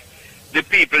like the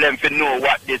people them to know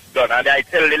what this done. And I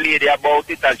tell the lady about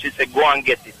it, and she said, go and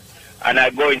get it. And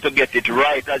I'm going to get it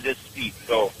right as I speak.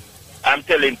 So I'm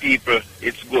telling people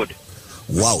it's good.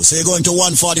 Wow. So you're going to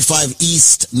 145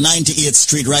 East 98th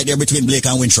Street right there between Blake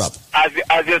and Winthrop.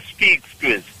 As you speak,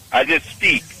 Chris. As you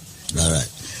speak. All right.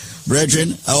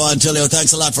 Brethren, I want to tell you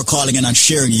thanks a lot for calling in and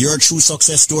sharing your true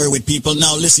success story with people.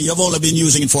 Now, listen, you've only been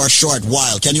using it for a short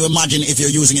while. Can you imagine if you're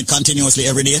using it continuously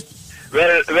every day?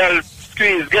 Well,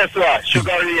 Squeeze, guess what?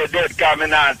 Sugar Ray dead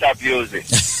coming on top using.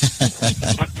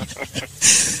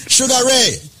 Sugar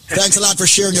Ray, thanks a lot for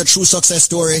sharing your true success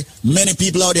story. Many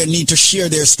people out there need to share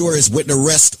their stories with the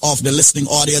rest of the listening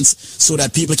audience so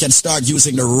that people can start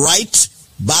using the right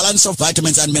balance of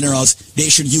vitamins and minerals. They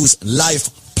should use Life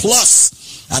Plus.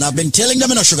 And I've been telling them,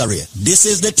 Sugar Ray, this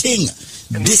is the thing.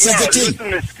 This is the thing.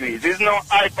 Listen to Squeeze. There's no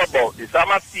hype about this. I'm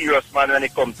a serious man when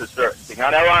it comes to certain things.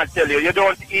 And I want to tell you, you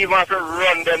don't even have to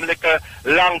run them like a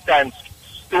long time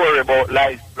story about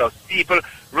Life Plus. People,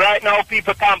 right now,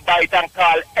 people can buy it and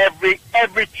call every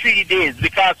 3 days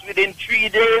because within 3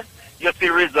 days, you see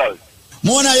results.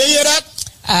 Mona, you hear that?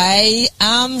 I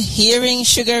am hearing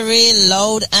Sugar Ray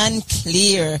loud and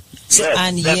clear. Yes,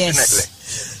 and definitely. yes.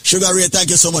 Sugar Ray, thank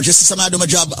you so much. This is something I do my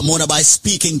job, Mona, by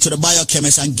speaking to the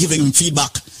biochemist and giving him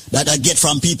feedback that I get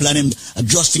from people and him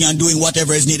adjusting and doing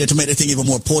whatever is needed to make the thing even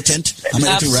more potent.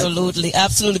 Absolutely,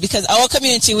 absolutely. Because our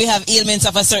community, we have ailments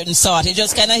of a certain sort. It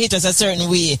just kind of hit us a certain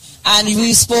way. And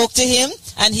we spoke to him,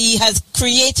 and he has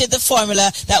created the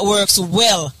formula that works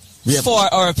well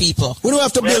for our people. We don't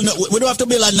have to build. We don't have to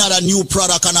build another new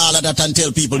product and all of that and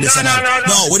tell people this.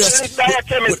 No. We just.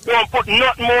 Don't put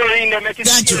not more in there. Make it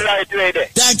feel right way there.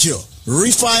 Thank you.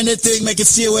 Refine the thing, make it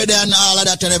stay away there and all of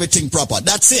that and everything proper.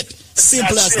 That's it.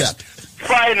 Simple as that.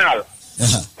 Final.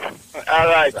 All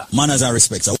right. Manners and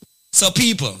respect. So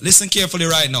people, listen carefully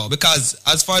right now, because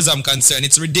as far as I'm concerned,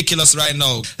 it's ridiculous right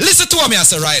now. Listen to what me I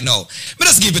say right now. Me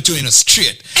just give it to you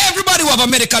straight. Everybody who have a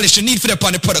medical issue need for the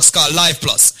products called Life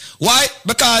Plus. Why?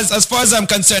 Because as far as I'm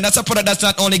concerned, that's a product that's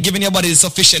not only giving your body the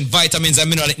sufficient vitamins and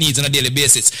minerals it needs on a daily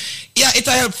basis. Yeah,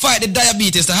 it'll help fight the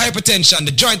diabetes, the hypertension,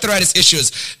 the joint arthritis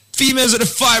issues, females with the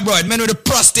fibroid, men with the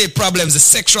prostate problems, the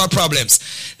sexual problems.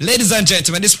 Ladies and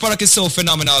gentlemen, this product is so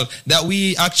phenomenal that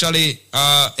we actually,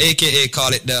 aka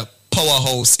call it the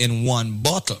powerhouse in one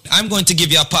bottle. I'm going to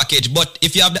give you a package, but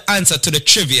if you have the answer to the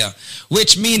trivia,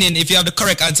 which meaning if you have the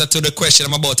correct answer to the question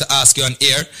I'm about to ask you on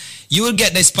air, you will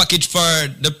get this package for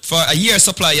a year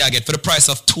supply you get for the price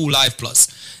of 2 Life Plus.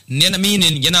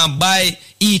 Meaning you're not buy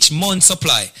each month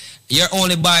supply. You're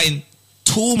only buying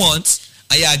 2 months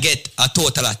and you get a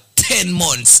total of 10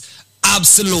 months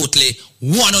absolutely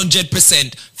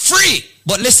 100% free.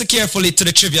 But listen carefully to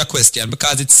the trivia question,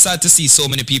 because it's sad to see so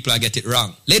many people get it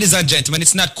wrong. Ladies and gentlemen,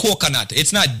 it's not coconut,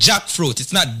 it's not jackfruit,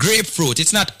 it's not grapefruit,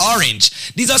 it's not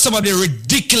orange. These are some of the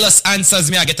ridiculous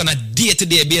answers me I get on a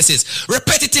day-to-day basis,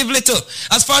 repetitively too.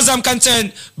 As far as I'm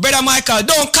concerned, Brother Michael,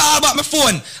 don't call back my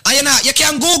phone. And you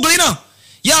can Google,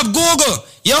 You have Google.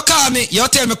 You call me, you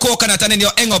tell me coconut, and then you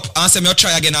hang up and say me you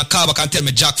try again and call back and tell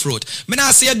me jackfruit. Me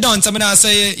not say you're done, so me not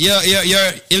say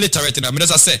you're illiterate. Me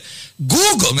just say,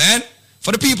 Google, man.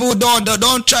 For the people who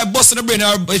don't try busting the brain,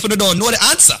 or if you don't know the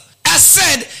answer. I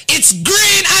said it's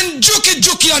green and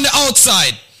juky on the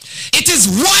outside. It is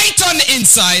white on the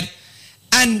inside.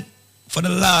 And for the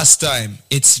last time,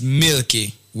 it's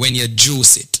milky when you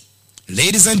juice it.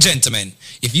 Ladies and gentlemen,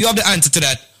 if you have the answer to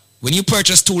that, when you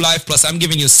purchase 2 Life Plus, I'm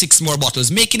giving you 6 more bottles,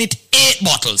 making it 8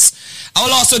 bottles. I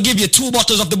will also give you 2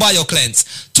 bottles of the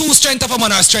BioCleanse, 2 Strength of a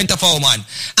Man or Strength of a Woman.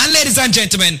 And ladies and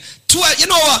gentlemen, 12, you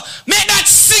know what? Make that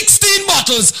 16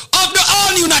 bottles of the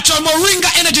all-new natural Moringa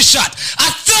Energy Shot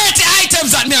at 30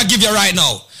 items that me I give you right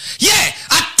now. Yeah,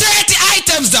 at 30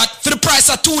 items that for the price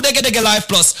of 2 they get Life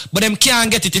Plus, but them can't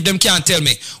get it if them can't tell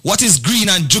me what is green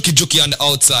and juky on the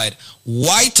outside,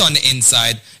 white on the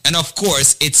inside, and of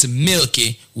course it's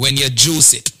milky when you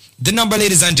juice it. The number,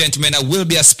 ladies and gentlemen, will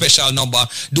be a special number.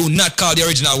 Do not call the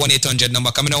original 1-800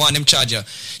 number, because I don't want them charge you.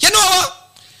 You know what?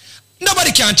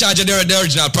 Nobody can charge you the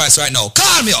original price right now.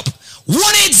 Call me up.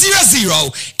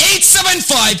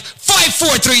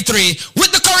 1-800-875-5433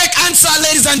 with the correct answer,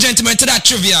 ladies and gentlemen, to that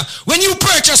trivia. When you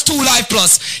purchase 2 Life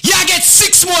Plus, you get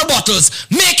 6 more bottles,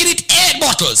 making it 8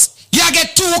 bottles. You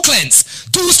get 2 cleanse,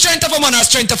 2 Strength of a Man or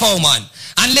Strength of a Woman.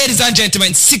 And ladies and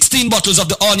gentlemen, 16 bottles of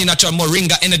the all-new natural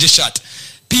Moringa Energy Shot.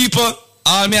 People,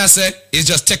 all me I say is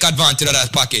just take advantage of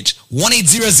that package.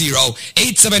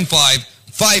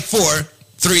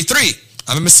 1-800-875-5433.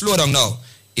 I'm going to slow down now.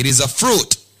 It is a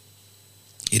fruit.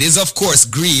 It is, of course,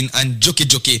 green and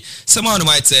juki. Someone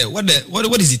might say, what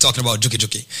is he talking about,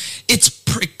 juki? It's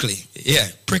prickly. Yeah,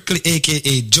 prickly,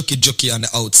 a.k.a. juki on the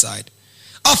outside.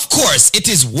 Of course, it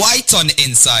is white on the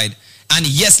inside. And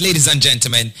yes, ladies and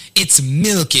gentlemen, it's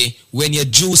milky when you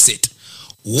juice it.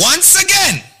 Once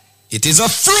again, it is a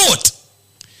fruit.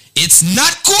 It's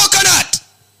not coconut.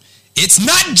 It's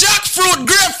not jackfruit,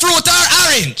 grapefruit, or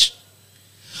orange.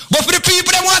 But for the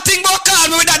people that want to think about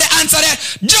call me without the answer there,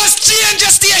 just change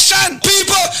your station.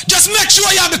 People, just make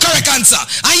sure you have the correct answer.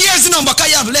 And here's the number,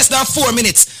 because you have less than 4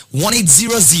 minutes.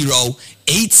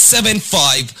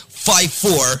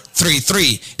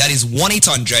 1-800-875-5433. That is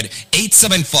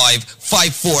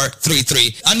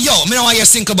 1-800-875-5433. And yo, me don't want your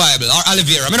Cinco Bible or aloe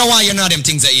vera. Me don't want you none of them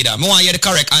things either. Me want you the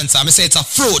correct answer. Me say it's a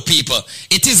fruit, people.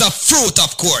 It is a fruit,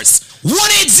 of course.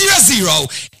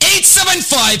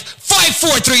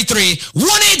 1-800-875-5433.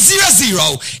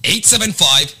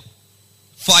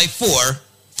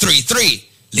 1-800-875-5433.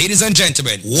 Ladies and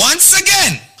gentlemen, once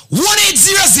again,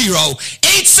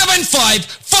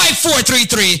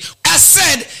 1-800-875-5433. As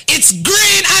said, it's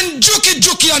green and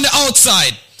juki on the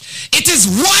outside. It is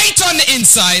white on the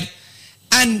inside.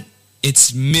 And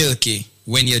it's milky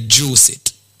when you juice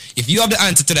it. If you have the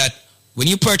answer to that, when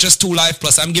you purchase 2 Life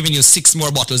Plus, I'm giving you 6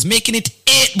 more bottles, making it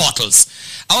 8 bottles.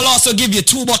 I will also give you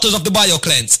 2 bottles of the Bio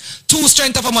Cleanse, 2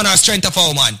 Strength of a Man or Strength of a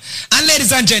Woman. And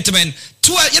ladies and gentlemen,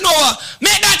 12, you know what?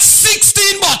 Make that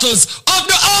 16 bottles of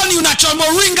the all-new natural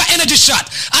Moringa Energy Shot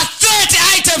at 30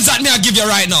 items that me I give you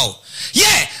right now.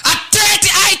 Yeah, at 30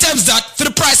 items that for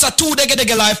the price of 2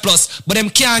 Dege Life Plus, but them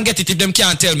can't get it if them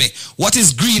can't tell me what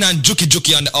is green and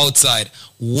juki on the outside,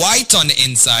 white on the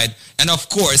inside, and of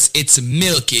course it's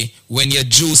milky when you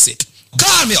juice it.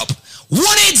 Call me up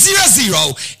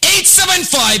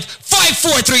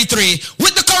 1-800-875-5433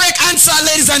 with the correct answer,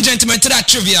 ladies and gentlemen, to that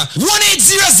trivia.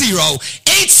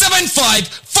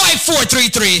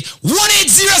 1-800-875-5433.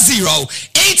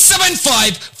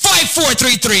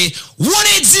 1-800-875-5433.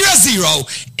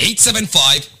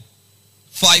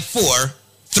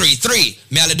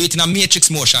 1-800-875-5433. May I do it in a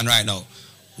matrix motion right now?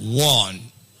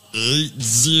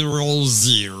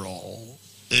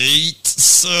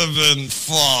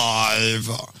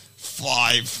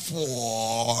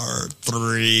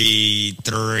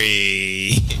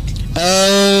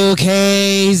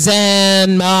 Okay,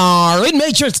 Zenmar in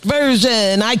Matrix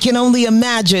version. I can only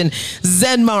imagine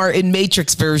Zenmar in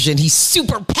Matrix version. He's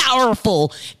super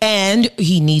powerful and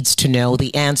he needs to know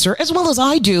the answer as well as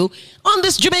I do on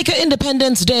this Jamaica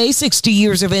Independence Day, 60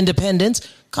 years of independence.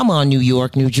 Come on, New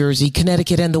York, New Jersey,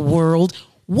 Connecticut, and the world.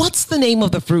 What's the name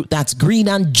of the fruit that's green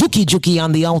and juki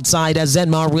on the outside, as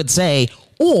Zenmar would say,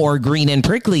 or green and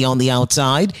prickly on the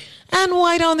outside and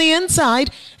white on the inside?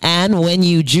 And when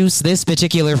you juice this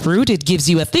particular fruit, it gives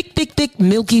you a thick,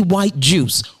 milky white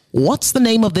juice. What's the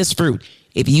name of this fruit?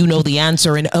 If you know the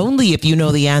answer, and only if you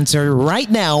know the answer right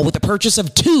now, with the purchase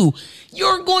of 2,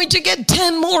 you're going to get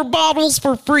 10 more bottles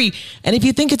for free. And if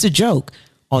you think it's a joke,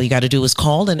 all you got to do is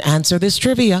call and answer this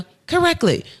trivia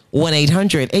correctly.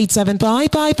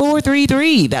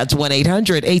 1-800-875-5433. That's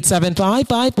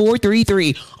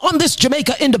 1-800-875-5433. On this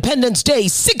Jamaica Independence Day,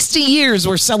 60 years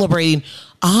we're celebrating.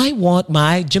 I want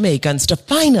my Jamaicans to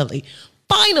finally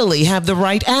have the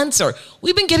right answer.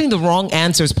 We've been getting the wrong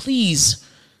answers. Please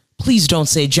don't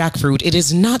say jackfruit. It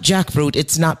is not jackfruit.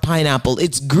 It's not pineapple.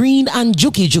 It's green and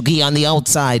juki on the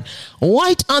outside,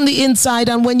 white on the inside,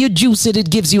 and when you juice it, it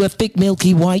gives you a thick,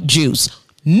 milky white juice.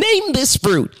 Name this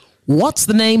fruit. What's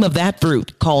the name of that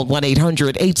fruit? Call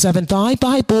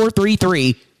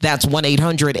 1-800-875-5433. That's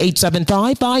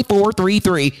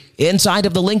 1-800-875-5433. Inside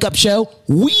of the Link Up Show,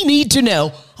 we need to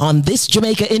know on this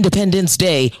Jamaica Independence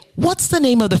Day, what's the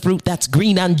name of the fruit that's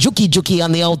green and juki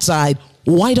on the outside,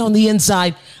 white on the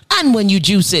inside, and when you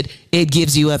juice it, it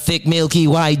gives you a thick, milky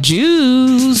white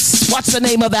juice. What's the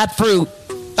name of that fruit?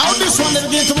 Now this one that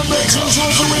again to my break some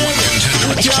shows away.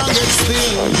 You can't get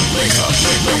still.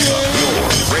 Your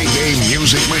reggae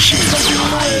music machine.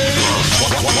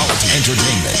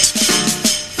 Entertainment.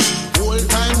 Old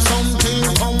time something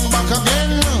come back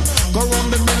again. Go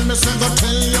round the bend, me say go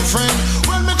tell your friend.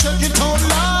 When me check it out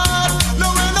loud,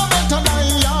 no way no better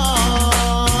than ya.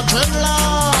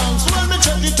 Dreadlocks. When me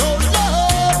check it out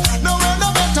loud, no way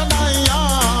no better than ya.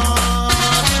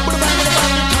 But the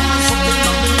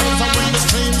when the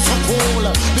streams so cool,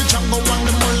 the jungle and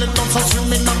the mullet dogs are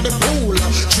swimming on the pool.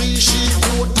 3 sheep,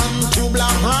 goat and 2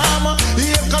 black ram.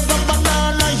 Here cause of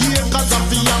banana, here cause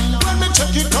of yam. When me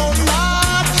check it out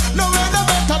loud, no way no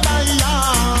better than ya.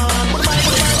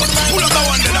 Pull up that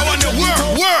one there,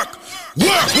 work.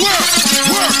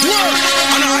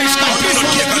 And a ice cold peanut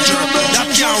cake and jerk.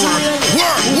 That can't work.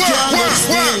 Work.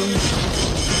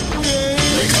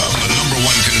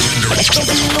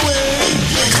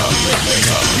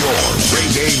 Your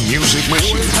reggae music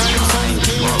machine.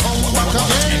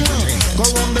 Go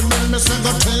round the mill, me say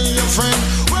go tell your friend.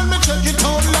 When me check it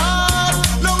out loud,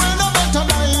 no way no better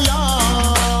than ya.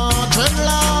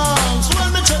 Dreadlocks, when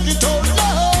me check it out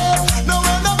loud, no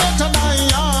way no better than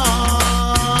ya.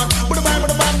 But the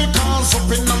band because up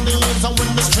in on the hills and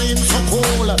when the streams so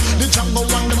cool, the jungle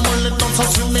and the mullet dogs are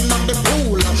swimming on the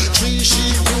pool. 3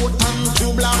 sheep, goat and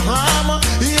 2 black ram.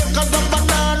 Here cause of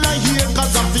banana, here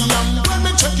cause of yam. When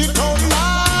me check it out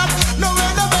loud, no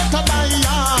way no better than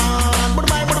ya.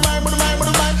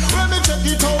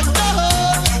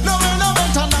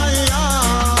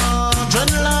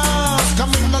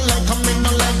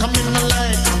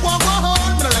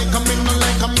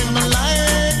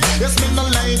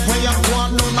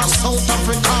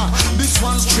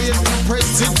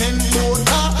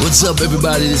 What's up,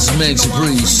 everybody? This is Maxi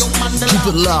Priest. Keep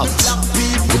it locked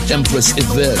with Empress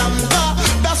Yvette.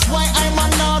 That's why I'm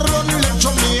on a run left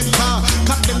Jamaica.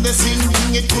 Cut them the same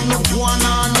thing, it could not go on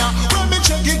ya. When me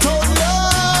check it out,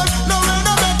 Lord, no way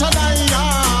no better than ya.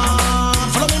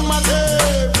 Follow me, my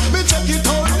day. Me check it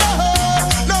out, Lord,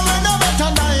 no way no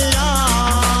better than ya.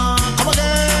 Come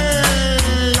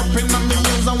again, up in on the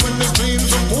hills and when the streams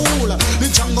are cool, the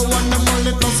jungle and the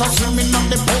mullet dogs are swimming on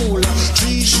the pool.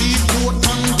 3 sheep, goat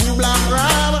and 2 black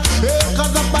ram. Here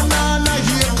cause of banana,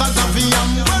 here cause of yam.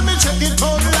 When me check it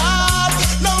out, Lord,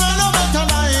 no way no better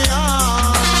than ya.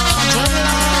 When me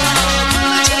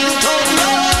check it out,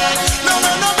 Lord, no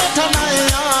way no better than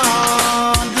ya.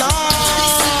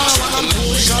 Lord, when I'm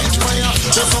pushing fire,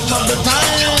 just some of the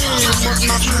time, but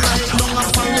not like down a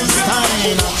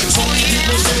Palestine. Some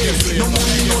people say no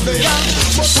money no they have,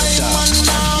 but I'm on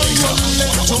now run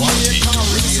left Jamaica.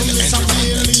 Listen, it's a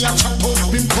really a chat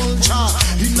up in culture.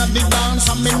 Inna the dance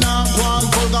and me nah go and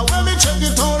vulgar. When me check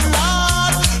it out,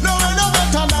 Lord, no way no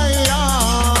better than ya.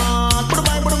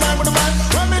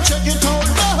 When me check it out,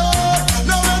 Lord,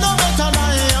 no way no better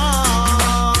than ya.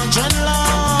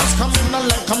 Dreadlocks, come in no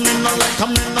like, come in no like,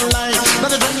 come in no like. Now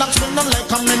the dreadlocks me no like,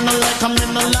 come in no like, come in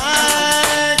no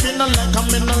like. Me no like,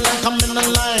 come in no like, come in no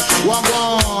like. Walk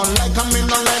on, like, come in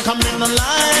no like, come in no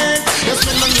like. Yes,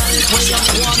 me no like where you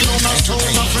go on down to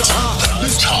South Africa.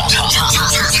 This now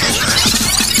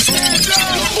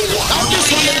this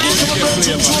one they give to the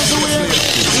virgin chose away.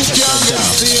 You can't get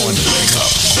seen.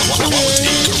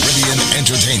 Quality Caribbean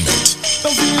entertainment.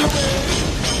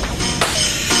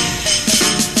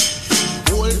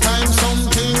 Whole time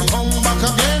something come back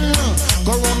again.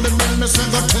 Go round the mill, me say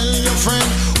go tell your friend.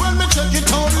 When me check it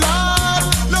out, Lord,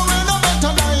 no way no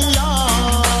better than ya.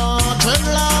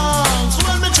 Dreadlocks,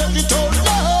 when me check it out,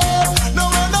 Lord, no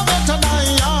way no better than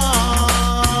ya.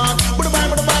 But the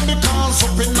band because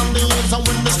up in on the hills and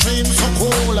when the streams so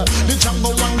cool, the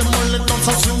jungle and the mullet dogs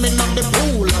are swimming on the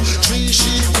pool. 3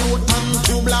 sheep, goat and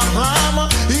 2 black ram.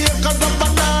 Here cause of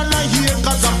banana, here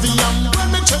cause of yam.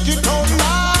 When me check it out,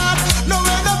 Lord, no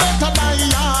way no better than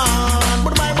ya.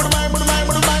 But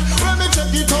when me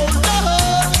check it out,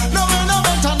 Lord, no way no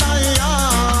better than ya.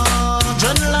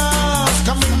 Dreadlocks,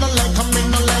 come in no like, come in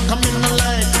no like, come in no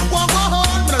like. Walk on,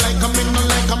 me no like, come in no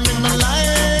like, come in no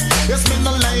like. Yes, me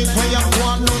no like where you go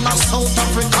on down to South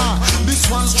Africa. This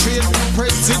one straight to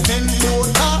President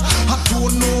Botha. I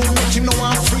don't know, make him know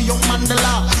I'm free of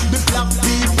Mandela. The black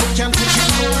people can't take it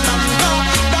no longer.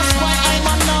 That's why I'm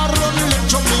on a run left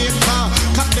Jamaica.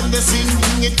 Cut them the same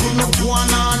thing, it could not go on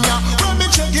ya. When me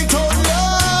check it out,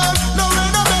 Lord, no way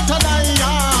no better than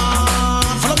ya.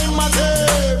 Follow me, my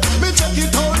day. Me check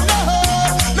it out,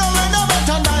 Lord, no way no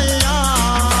better than ya.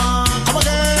 Come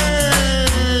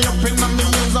again, up in on the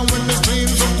hills and when the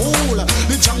streams are cool,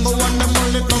 the jungle and the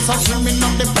mullet dogs are swimming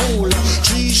on the pool.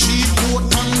 3 sheep, goat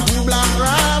and 2 black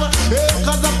ram. Here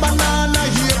cause of banana,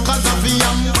 here cause of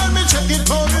yam. When me check it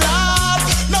out, Lord,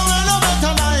 no way no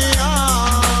better than ya.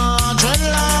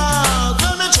 Dreadlocks,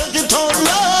 when me check it out,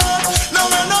 Lord, no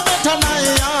way no better than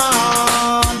ya.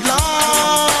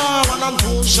 Lord, when I'm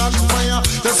pushing fire,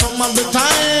 there's some of the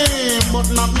time, but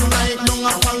not like down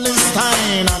a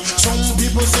Palestine. Some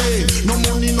people say no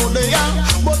money no they are,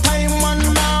 but I'm on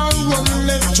now run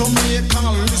left Jamaica.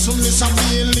 Listen, this a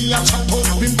really a chat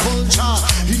up in culture.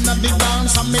 Inna the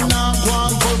dance and me nah go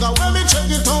and vulgar. When me check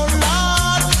it out,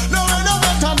 Lord, no way no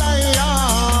better than ya.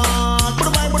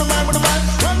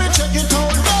 When me check it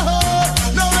out, Lord,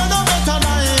 no way no better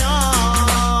than ya.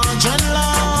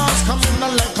 Dreadlocks, come in no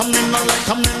like, come in no like,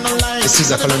 come in no like. This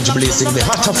is a Kalonji blazing the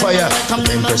hotter fire.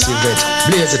 Empress Yvette,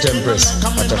 blaze it Empress.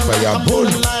 Hotter fire, bull.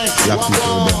 Black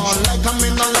people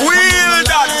redemption. Wheel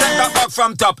that, take that back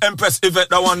from top. Empress Yvette,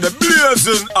 the one the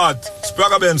blazing hot.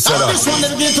 Spragga Ben said that. This one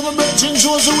that give to my virgin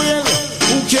chose away.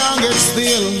 Who can't get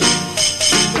still.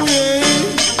 Way,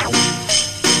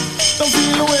 don't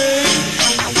feel the way.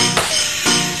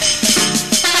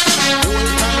 Old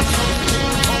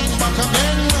times come back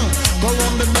again. Go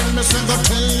round the bend, me say go